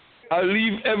 I'll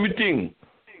leave everything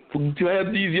to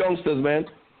help these youngsters, man.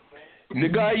 The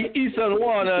guy Ethan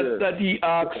Warner that he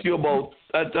asked you about,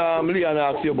 that Leon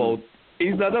asked you about,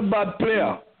 he's not a bad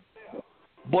player.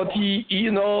 But he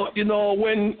you know,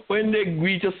 when they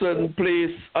reach a certain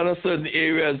place and a certain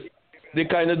areas, they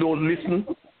kind of don't listen.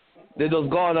 They just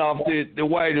gone off the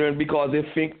wider end because they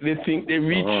think they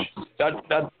reach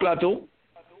that plateau.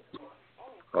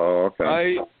 Oh,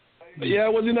 okay. I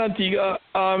was in Antigua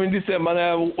in December, and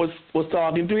I was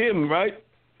talking to him, right?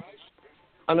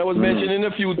 And I was mentioning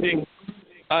a few things.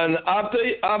 And after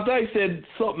I said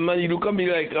something, and he looked at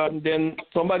me like, and then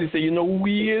somebody said, you know who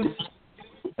he is?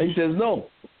 And he says, no.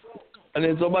 And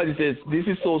then somebody says, this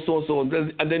is so.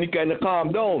 And then he kind of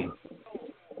calmed down.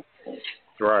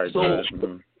 Right. So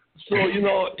you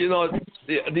know,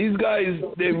 these guys,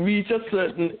 they reach a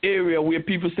certain area where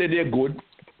people say they're good,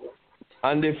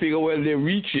 and they figure, well, they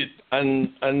reach it,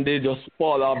 and they just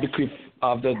fall off the cliff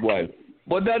after a while.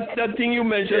 But that thing you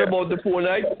mentioned about the 4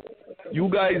 nights, You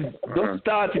guys just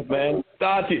start it, man.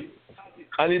 Start it.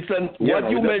 And it's what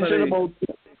you mentioned about,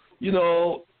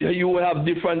 you have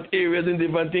different areas and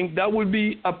different things. That would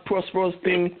be a prosperous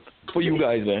thing for you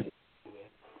guys, man.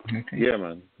 Okay. Yeah,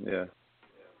 man. Yeah.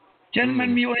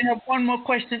 Gentlemen, we only have one more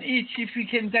question each if we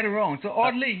can get around. So,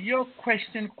 Audley, your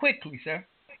question quickly, sir.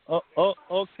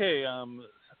 Okay.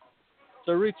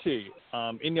 So, Richie,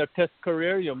 in your test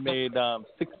career, you made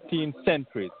 16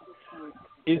 centuries.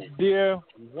 Is there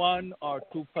one or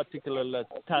two particular that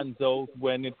stands out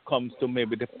when it comes to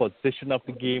maybe the position of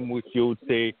the game, which you would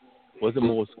say was the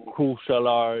most crucial,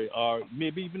 or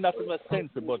maybe even not a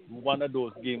century, but one of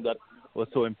those games that was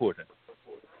so important?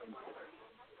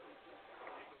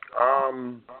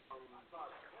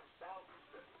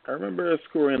 I remember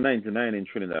scoring 99 in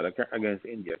Trinidad against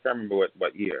India. I can't remember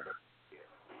what year.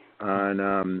 And,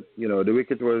 the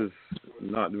wicket was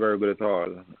not very good at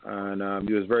all. And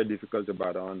it was very difficult to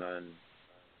bat on.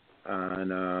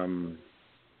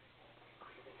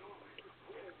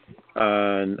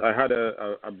 And I had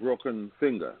a broken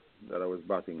finger that I was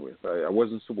batting with. I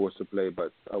wasn't supposed to play,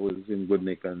 but I was in good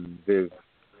nick. And Viv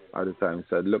at the time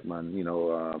said, look, man,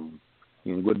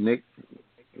 in good nick,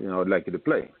 I'd like you to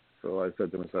play. So I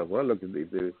said to myself, well, look,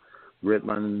 if the great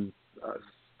man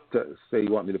say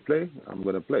you want me to play, I'm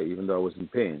going to play, even though I was in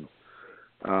pain.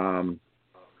 So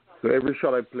every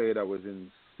shot I played, I was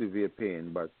in severe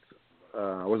pain, but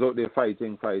I was out there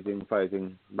fighting,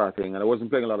 batting, and I wasn't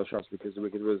playing a lot of shots because the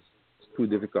wicket was too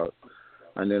difficult.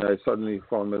 And then I suddenly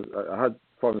I had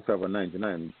found myself on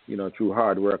 99, through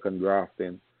hard work and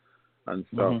grafting and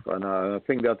stuff. Mm-hmm. And I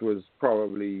think that was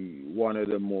probably one of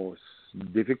the most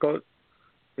difficult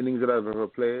innings that I've ever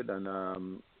played. And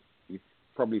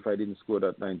if I didn't score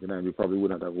that 99, we probably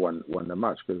wouldn't have won the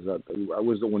match, because I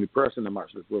was the only person in the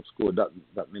match that would have scored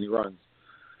that many runs.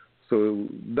 So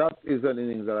that is an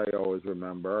innings that I always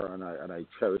remember and I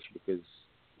cherish, because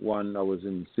one, I was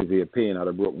in severe pain, I had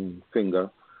a broken finger,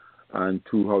 and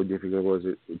two, how difficult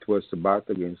it was to bat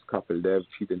against Kapil Dev,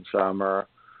 Chetan Sharma,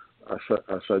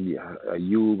 Ashad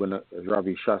Ayub, and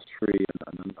Ravi Shastri,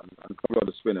 and a couple of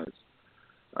the spinners.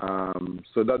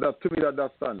 So that to me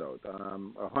that stand out.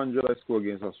 100 I scored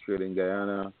against Australia in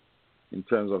Guyana. In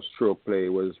terms of stroke play,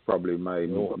 was probably my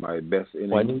best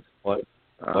innings.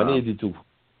 182.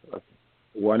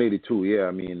 182, yeah.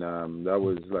 I mean, that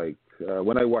was like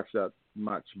when I watched that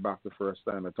match back the first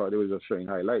time, I thought it was just showing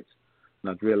highlights,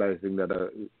 not realizing that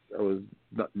I was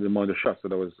not the amount of shots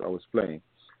that I was playing.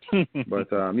 But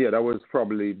that was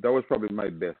probably my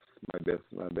best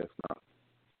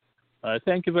now.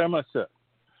 Thank you very much, sir.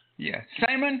 Yeah,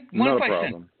 Simon, one question.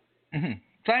 Problem. Mm-hmm.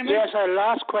 Simon? Yes, a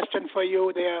last question for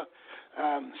you there,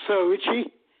 Sir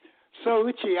Richie. Sir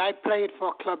Richie, I played for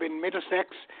a club in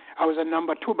Middlesex. I was a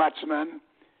number 2 batsman,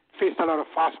 faced a lot of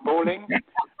fast bowling,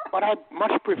 but I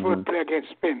much prefer to play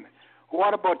against spin.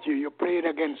 What about you? You played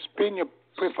against spin, you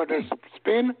prefer the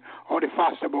spin or the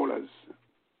faster bowlers?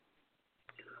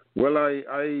 Well,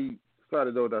 I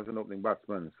started out as an opening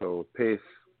batsman, so pace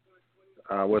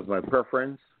was my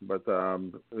preference, but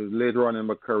later on in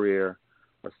my career,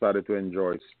 I started to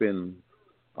enjoy spin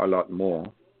a lot more.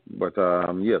 But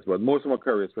but most of my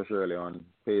career, especially early on,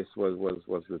 pace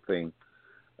was the thing,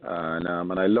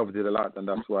 and I loved it a lot, and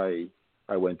that's why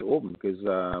I went to open, because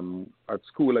at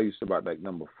school I used to bat like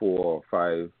number 4 or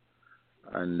 5,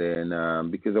 and then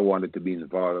because I wanted to be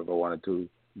involved, I wanted to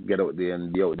get out there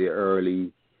and be out there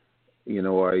early,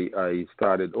 I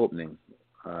started opening.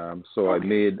 So I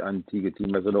made Antigua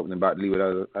team as an opening bat,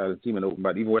 Leeward as a team an opening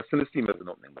bat, even West Indies team as an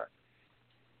opening bat.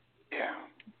 Yeah.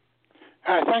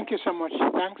 Thank you so much.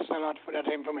 Thanks a lot for that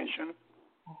information.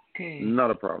 Okay.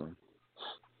 Not a problem.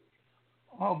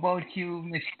 How about you,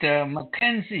 Mr.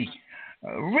 Mackenzie?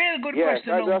 Real good question. Yes,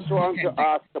 I just want to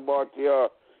ask about your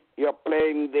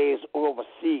playing days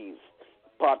overseas,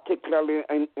 particularly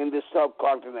in the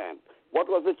subcontinent. What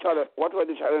were the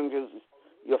challenges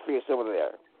you faced over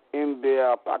there?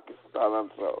 India, Pakistan,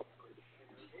 and so.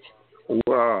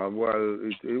 Well,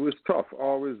 it was tough.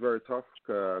 Always very tough.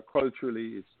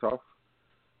 Culturally, it's tough.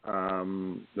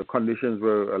 The conditions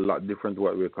were a lot different to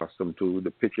what we're accustomed to.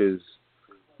 The pitches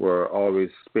were always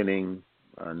spinning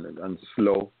and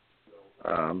slow.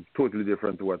 Totally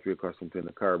different to what we're accustomed to in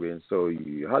the Caribbean. So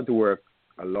you had to work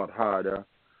a lot harder,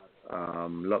 a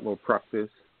lot more practice.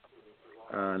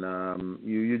 And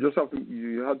you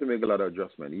had to make a lot of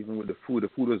adjustment. Even with the food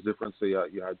was different, so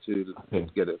you had to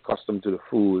get accustomed to the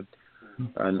food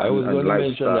and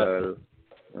lifestyle.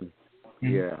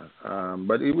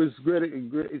 But it was great.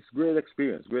 It's great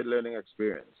experience, great learning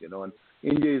experience. And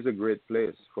India is a great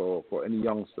place for any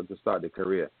youngster to start their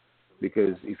career.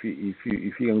 because if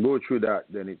you can go through that,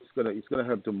 then it's gonna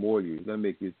help to mold you. It's gonna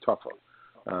make you tougher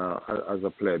as a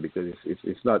player, because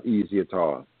it's not easy at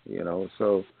all, you know.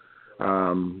 So,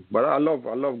 but I love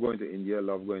going to India. I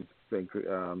love going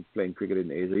to playing cricket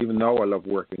in Asia. Even now, I love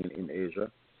working in Asia.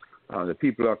 The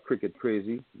people are cricket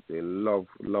crazy. They love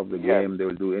the game. They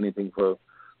will do anything for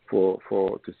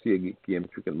to see a game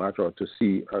cricket match, or to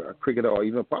see a cricketer, or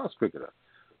even a past cricketer.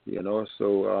 You know,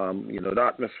 so you know, the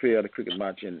atmosphere of the cricket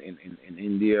match in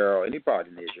India or any part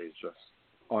in Asia is just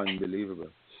unbelievable.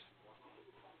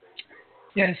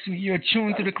 Yes, you're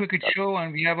tuned to the Cricket Show,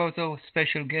 and we have our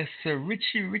special guest, Sir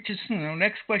Richie Richardson. Our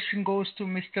next question goes to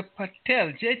Mr.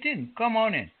 Patel. Jatin, come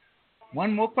on in.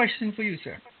 One more question for you,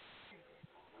 sir.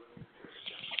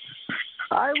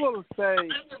 I will say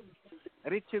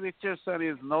Richie Richardson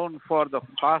is known for the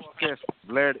fastest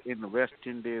blade in West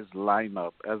Indies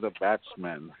lineup as a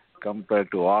batsman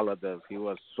compared to all others. He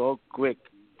was so quick.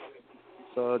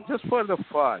 So just for the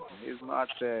fun, it's not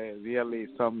really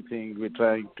something we're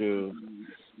trying to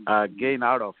gain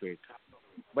out of it.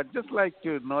 But just like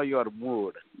to know your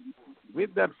mood,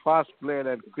 with that fast blade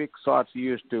and quick shots you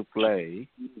used to play,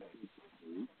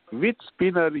 which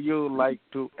spinner you like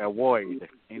to avoid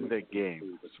in the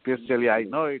game? Especially, I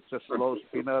know it's a slow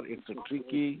spinner, it's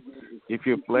tricky if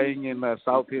you're playing in a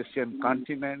South Asian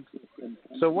continent.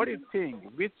 So what do you think?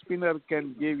 Which spinner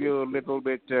can give you a little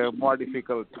bit more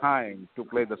difficult time to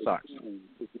play the shots?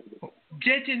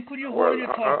 Jatin, could you hold your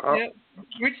thoughts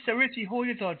there? Richie, hold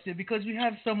your thoughts there, because we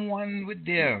have someone with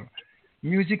their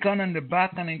music on the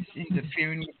back and it's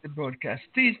interfering with the broadcast.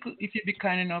 Please, if you'd be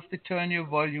kind enough to turn your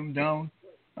volume down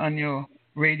on your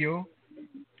radio.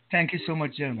 Thank you so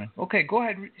much, gentlemen. Okay, go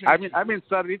ahead. I mean,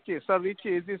 Sir Richie,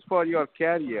 is this for your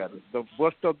career? The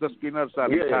most of the spinners are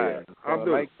retired. So I'd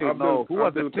like to know who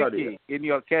was the tricky in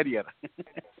your career.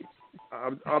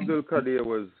 Abdul Qadir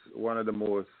was one of the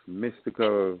most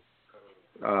mystical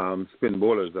spin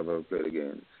bowlers I've ever played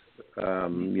against.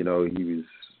 You know, he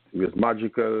was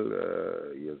magical.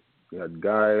 He had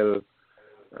guile.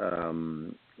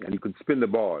 And he could spin the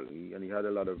ball, and he had a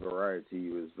lot of variety. He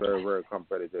was very, very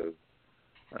competitive,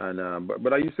 and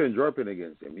but I used to enjoy playing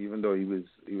against him, even though he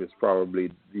was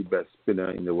probably the best spinner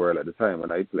in the world at the time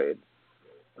when I played.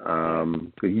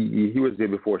 He was there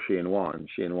before Shane Warne.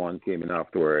 Shane Warne came in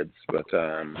afterwards, but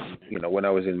you know, when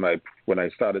I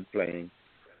started playing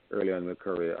early on in my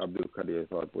career, Abdul Qadir I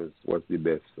thought was the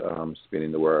best spin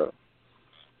in the world.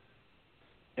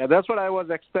 Yeah, that's what I was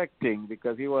expecting,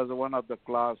 because he was one of the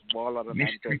class bowler and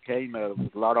entertainer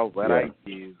with a lot of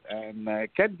varieties, and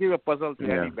can give a puzzle to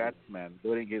any batsman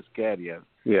during his career.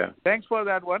 Yeah. Thanks for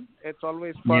that one. It's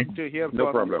always fun to hear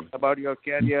about your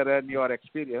career and your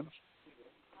experience.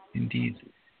 Indeed.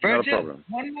 Virgil,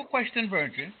 one more question,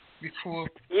 Virgil, before.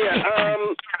 Yeah.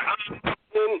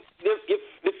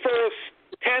 The first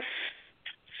test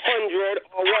 100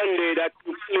 or one day that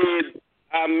you played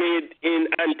made in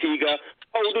Antigua.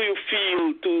 How do you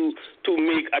feel to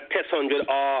make a test 100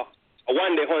 or a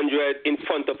one day 100 in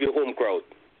front of your home crowd?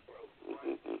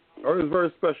 Oh, it was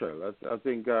very special. I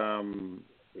think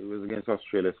it was against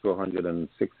Australia, score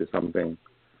 160 something.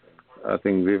 I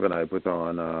think Viv and I put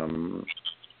on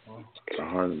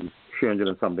 300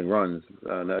 and something runs,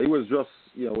 and it was just,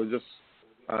 you know,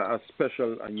 a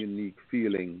special and unique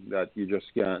feeling that you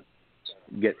just can't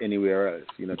get anywhere else.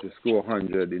 You know, to score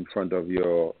 100 in front of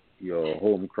your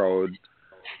home crowd,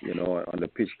 you know, on the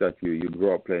pitch that you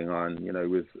grew up playing on, you know, it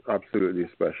was absolutely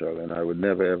special, and I would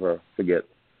never ever forget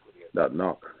that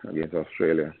knock against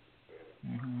Australia.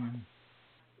 Mm-hmm.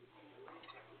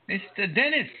 Mr.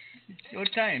 Dennis, it's your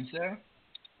time, sir.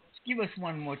 Give us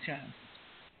one more chance.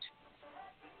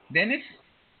 Dennis?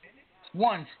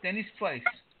 Once, Dennis twice.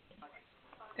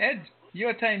 Ed,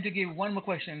 your time to give one more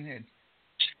question, Ed.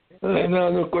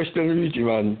 No question, Richie,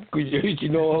 man. Richie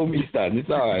know how we stand. It's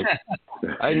all right.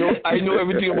 I know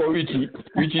everything about Richie.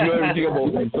 Richie know everything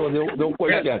about me, so no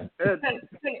question.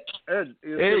 Ed,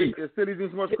 you still eating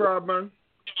so much crab, man?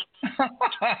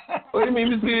 What do you mean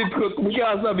we still eat? We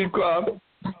can't stop eating crab.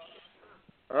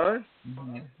 Huh?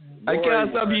 I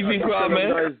can't stop eating crab,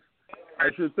 man. I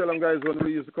should tell them guys when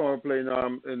we used to come and play in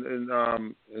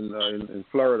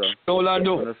Florida.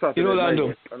 Orlando. In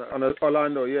Orlando.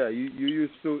 Orlando, yeah. You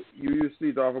used to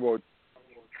eat off about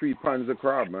 3 pounds of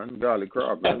crab, man. Garlic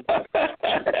crab, man.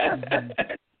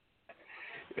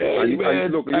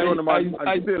 Look, you know the man.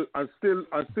 I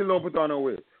still don't put on a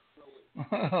weight.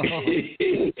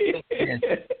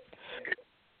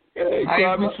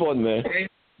 Crab is fun, man.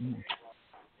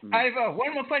 Ivor,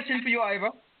 one more question for you, Ivor.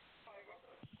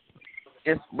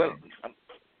 Yes, well,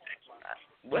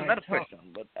 not a question,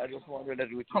 but I just wanted that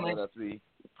we know that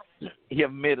he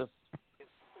have made us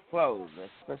proud,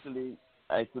 especially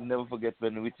I could never forget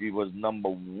when Richie was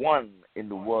 #1 in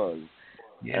the world.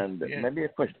 Yes, and yes. maybe a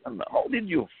question, how did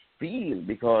you feel?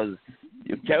 Because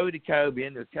you carry the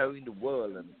Caribbean, you're carrying the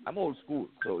world, and I'm old school,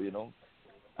 so, you know,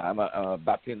 I'm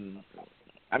in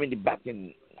the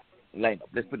backing lineup,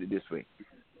 let's put it this way.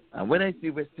 And when I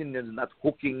see West Indians not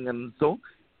hooking and so,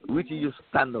 Richie, you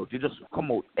stand out. You just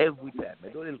come out every time. I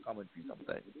do a little commentary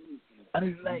sometimes. And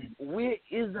it's like, where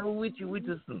is the Richie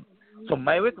Richardson? So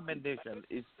my recommendation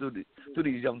is to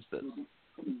these youngsters.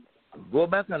 Go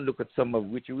back and look at some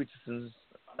of Richie Richardson's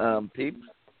tapes.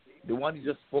 The one you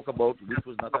just spoke about, which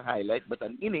was not a highlight, but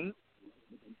an inning.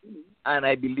 And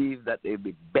I believe that they'll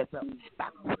be better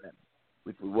back for them,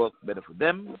 which will work better for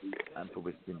them and for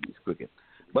West Indies cricket.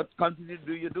 But continue to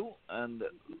do you do, and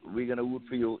we're gonna root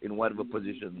for you in whatever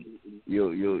position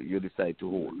you decide to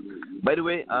hold. By the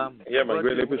way, yeah, man,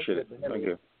 really appreciate it. Thank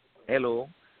you. Hello,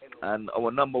 and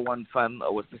our #1 fan,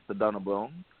 our sister Donna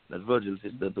Brown, that's Virgil's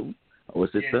sister too. Our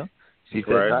sister, she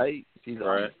says hi. She's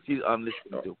on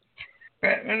listening too.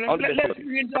 Let's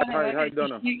bring Donna. Hi,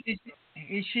 Donna.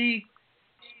 Is she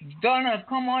Donna?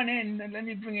 Come on in. Let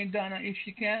me bring in Donna if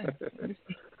she can.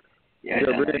 Yeah,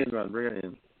 Donna. bring it in, man. Bring it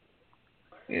in.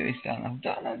 Where is Donna?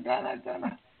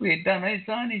 Donna. Wait, Donna is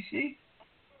on, is she?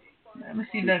 Let me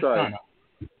see if that's Donna.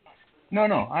 No,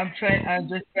 I'm just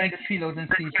trying to feel out and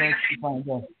see if I can find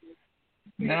her.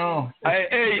 No.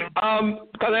 Hey,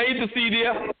 can I hit the CD?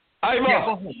 Ivor. Yeah,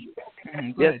 go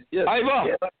ahead. Go ahead. Yes.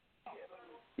 Ivor.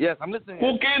 Yes, I'm listening.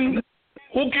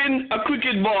 Hooking a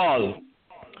cricket ball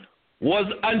was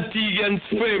Antiguan's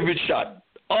favorite shot.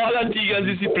 All Antiguans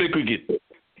used to play cricket.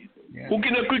 Yeah.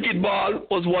 Hooking a cricket ball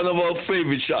was one of our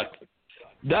favorite shots.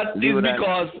 That is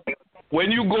because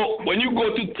when you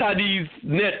go to Taddy's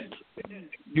net,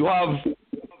 you have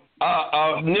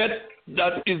a net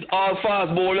that is all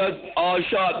fast bowlers, all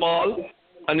short ball,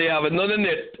 and they have another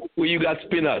net where you got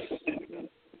spinners.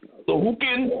 So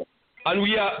hooking, and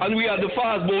we are the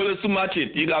fast bowlers to match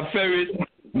it. You got Ferris,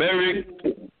 Merrick,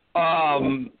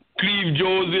 Cleve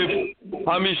Joseph,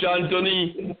 Hamish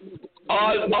Anthony,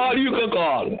 all you can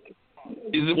call.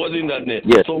 Was in that net.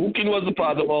 Yes. So hooking was a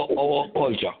part of our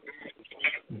culture.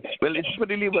 Well, it's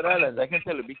pretty Leeward Islands, I can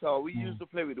tell you, because we used to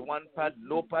play with one pad,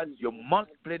 no pads. You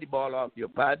must play the ball off your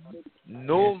pad.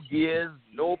 No gears,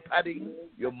 no padding.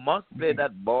 You must play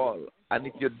that ball. And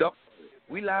if you duck,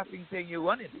 we laughing saying you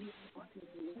run it.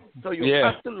 So you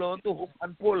have to learn to hook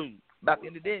and pull back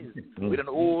in the days with an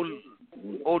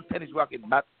old tennis racket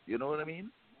bat. You know what I mean?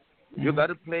 You got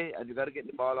to play and you got to get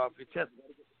the ball off your chest.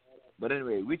 But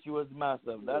anyway, Richie was the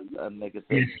master of that, and like I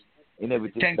said, in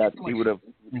everything that he would have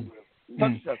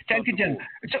touched us. Thank you, Jen.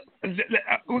 So,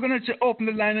 we're going to open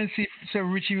the line and see if Sir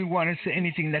Richie will want to say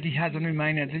anything that he has on his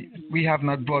mind that we have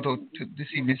not brought out this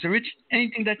evening. Sir Rich,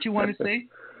 anything that you want to say?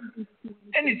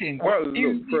 Anything? Well,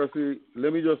 look, firstly,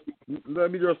 let me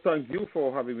just thank you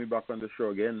for having me back on the show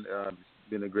again. It's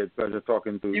been a great pleasure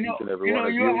talking to each and every one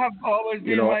of you. You have always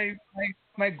been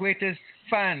my greatest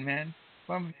fan, man.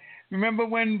 Remember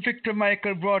when Victor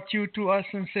Michael brought you to us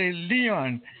and said,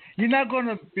 Leon, you're not going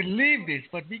to believe this,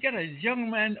 but we got a young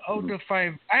man out of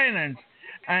 5 islands,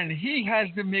 and he has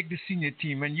to make the senior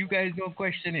team, and you guys don't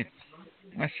question it.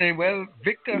 I say, well,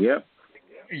 Victor,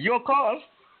 your call.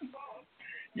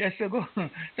 Yes, sir, go.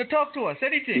 So talk to us.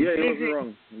 Anything. Yeah,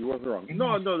 he wasn't wrong.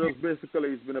 No, just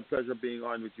basically it's been a pleasure being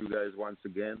on with you guys once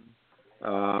again.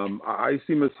 I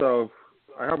see myself,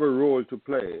 I have a role to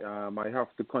play. I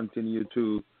have to continue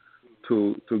to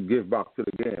give back to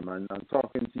the game, and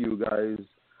talking to you guys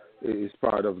is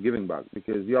part of giving back,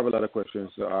 because you have a lot of questions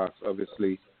to ask,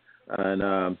 obviously,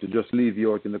 and to just leave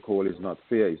you out in the cold is not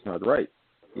fair. It's not right.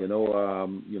 We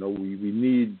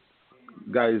need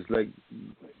guys like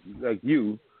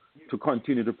you to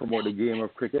continue to promote the game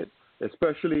of cricket,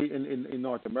 especially in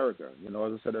North America. As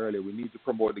I said earlier, we need to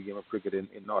promote the game of cricket in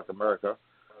North America.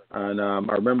 And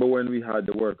I remember when we had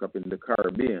the World Cup in the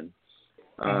Caribbean,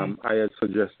 I had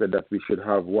suggested that we should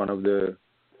have one of the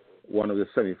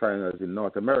semi-finals in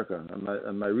North America,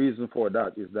 and my reason for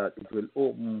that is that it will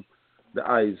open the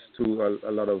eyes to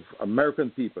a lot of American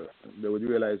people. They would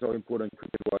realize how important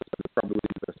cricket was, and they probably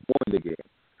would invest more in the game.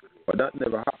 But that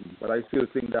never happened. But I still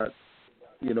think that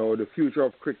the future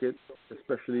of cricket,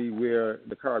 especially where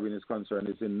the Caribbean is concerned,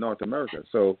 is in North America.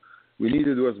 So we need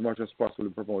to do as much as possible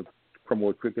to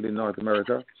promote cricket in North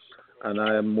America. And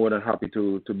I am more than happy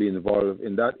to be involved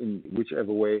in that in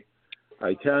whichever way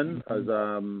I can. As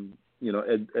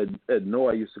Ed know,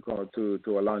 I used to come to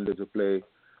Orlando to play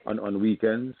on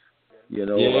weekends.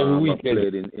 Every weekend. I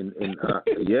played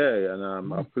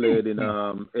I played in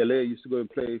LA. I used to go and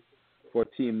play for a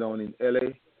team down in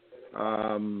LA.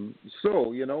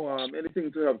 So,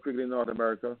 anything to help cricket in North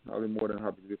America, I'll be more than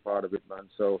happy to be part of it, man.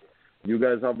 So, you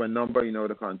guys have my number, you know,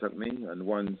 to contact me. And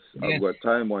once I've got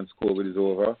time, once COVID is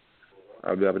over,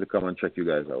 I'll be able to come and check you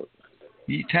guys out.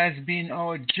 It has been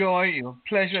our joy, our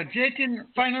pleasure. Jatin,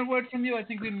 final word from you. I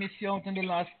think we missed you out on the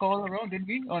last call around, didn't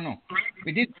we? Oh, no.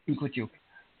 We did speak with you.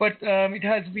 But it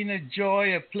has been a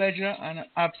joy, a pleasure, and an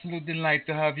absolute delight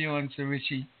to have you on, Sir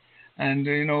Richie. And,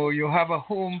 you have a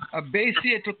home, a base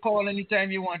here to call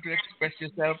anytime you want to express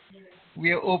yourself.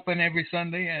 We are open every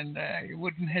Sunday, and you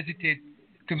wouldn't hesitate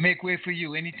to make way for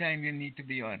you anytime you need to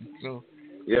be on. So,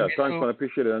 yeah, thanks, man. I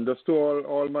appreciate it. And just to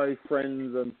all my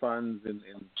friends and fans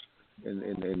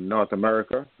in North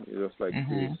America, just like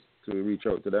to reach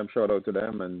out to them, shout out to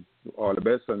them, and all the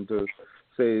best, and to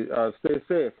say stay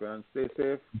safe, man. Stay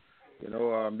safe.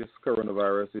 This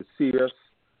coronavirus is serious.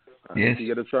 And if you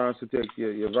get a chance to take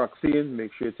your vaccine,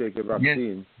 make sure you take your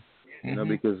vaccine.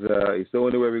 Because it's the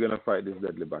only way we're going to fight this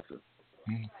deadly battle.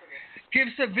 Give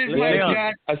us a visit.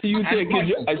 I see you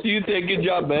take your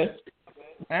job, man.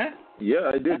 Huh?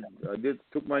 Yeah, I did.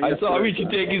 Took my. I saw Richie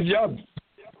take his job.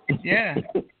 Yeah,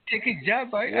 take his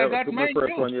job. I got took mine my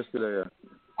first too. one yesterday. Yeah.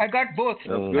 I got both.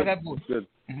 Good. I got both. Good.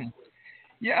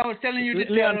 Yeah, I was telling you that.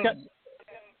 Leon,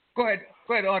 go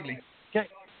ahead, Audley.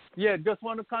 Yeah, just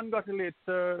want to congratulate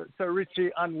Sir Richie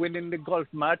on winning the golf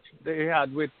match they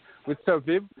had with Sir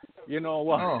Viv. You know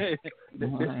what? Oh.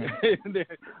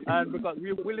 And because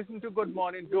we listen to Good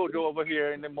Morning Dodo over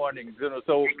here in the mornings,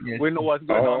 so we know what's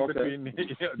going on between.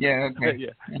 Yeah, okay.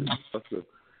 Yeah. That's good.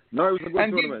 No, it was a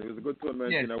good tournament. It was a good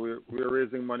tournament. Yes. We were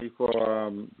raising money for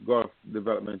golf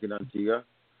development in Antigua,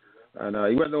 and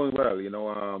it went down well.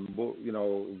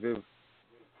 Viv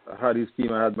had his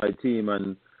team, I had my team,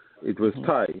 and it was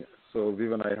tie. So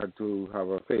Viv and I had to have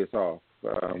a face-off,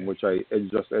 which I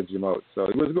just edged him out. So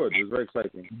it was good. It was very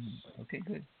exciting. Okay,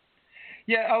 good.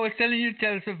 Yeah, I was telling you,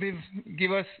 tell Viv,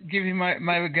 give him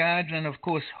my regards, and of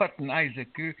course Hutton Isaac.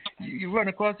 You run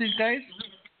across these guys?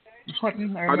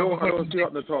 Hutton, I don't see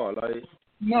Hutton at all.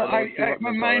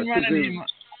 My mind ran on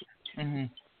him.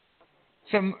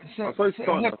 I saw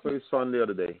his son the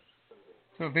other day.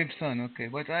 So Viv's son, okay,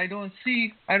 but I don't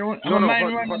see.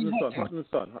 Hutton's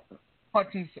son.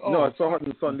 Hutton's. No, I saw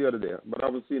Hutton's son the other day, but I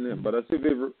haven't seen him. But I see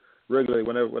Viv regularly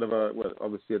whenever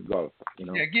obviously at golf.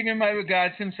 Yeah, give him my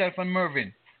regards, himself and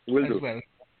Mervyn. Will as do. Well.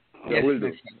 Yeah,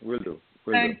 yes, will do.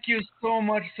 Thank you so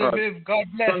much, Sir Viv. God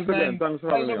bless, Thanks man. again. Thanks for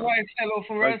having me. Tell the wife hello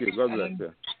for us. Thank you. God bless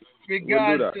you.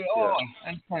 Regards to all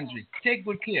and country. Take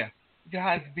good care. It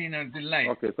has been a delight.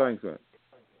 Okay, thanks, man.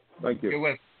 Thank you. You're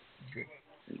welcome.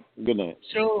 Good night.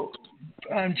 So,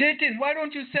 Jatin, why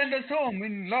don't you send us home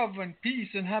in love and peace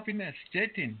and happiness?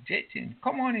 Jatin,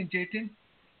 come on in, Jatin.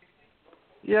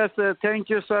 Yes, thank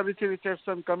you, Sir Richie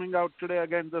Richardson, coming out today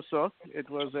again the show. It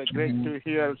was great to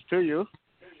hear to you.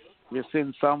 We've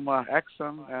seen some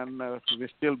action, and we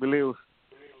still believe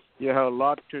you have a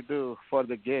lot to do for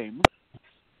the game.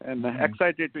 And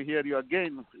excited to hear you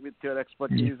again with your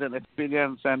expertise and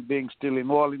experience and being still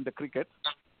involved in the cricket.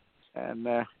 And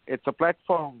it's a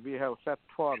platform we have set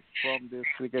forth from this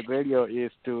cricket radio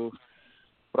is to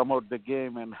promote the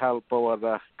game and help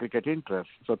our cricket interest.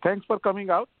 So thanks for coming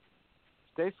out.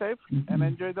 Stay safe and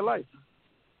enjoy the life.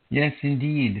 Yes,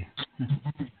 indeed.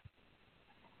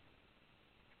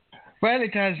 Well,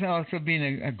 it has also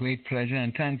been a great pleasure,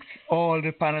 and thanks all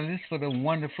the panelists for the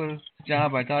wonderful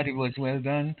job. I thought it was well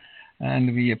done,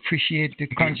 and we appreciate the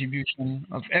contribution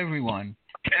of everyone.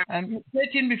 And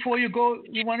Jatin, before you go,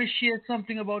 you want to share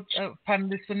something about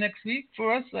panelists for next week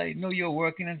for us? I know you're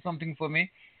working on something for me,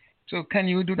 so can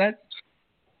you do that?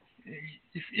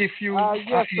 If you,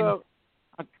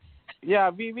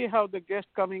 yes, we have the guest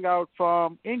coming out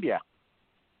from India.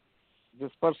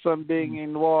 This person being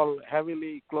involved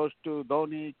heavily close to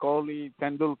Dhoni, Kohli,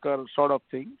 Tendulkar sort of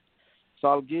thing. So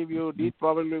I'll give you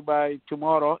probably by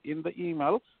tomorrow in the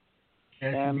email.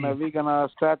 Yes, and we're going to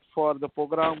start for the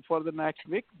program for the next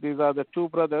week. These are the two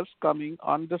brothers coming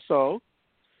on the show.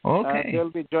 Okay.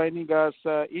 They'll be joining us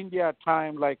India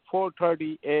time like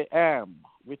 4:30 a.m.,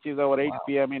 which is our 8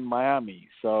 p.m. in Miami.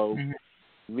 So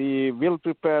we will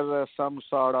prepare some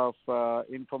sort of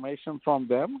information from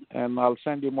them, and I'll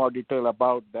send you more detail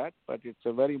about that. But it's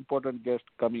a very important guest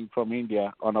coming from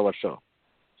India on our show.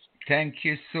 Thank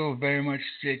you so very much,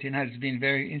 Jatin. Has been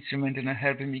very instrumental in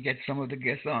helping me get some of the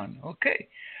guests on. Okay.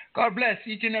 God bless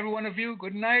each and every one of you.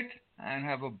 Good night, and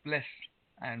have a blessed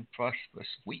and prosperous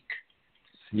week.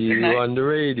 See you on the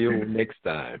radio next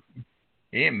time.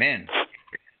 Amen.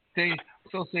 Say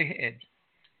Ed.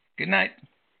 Good night.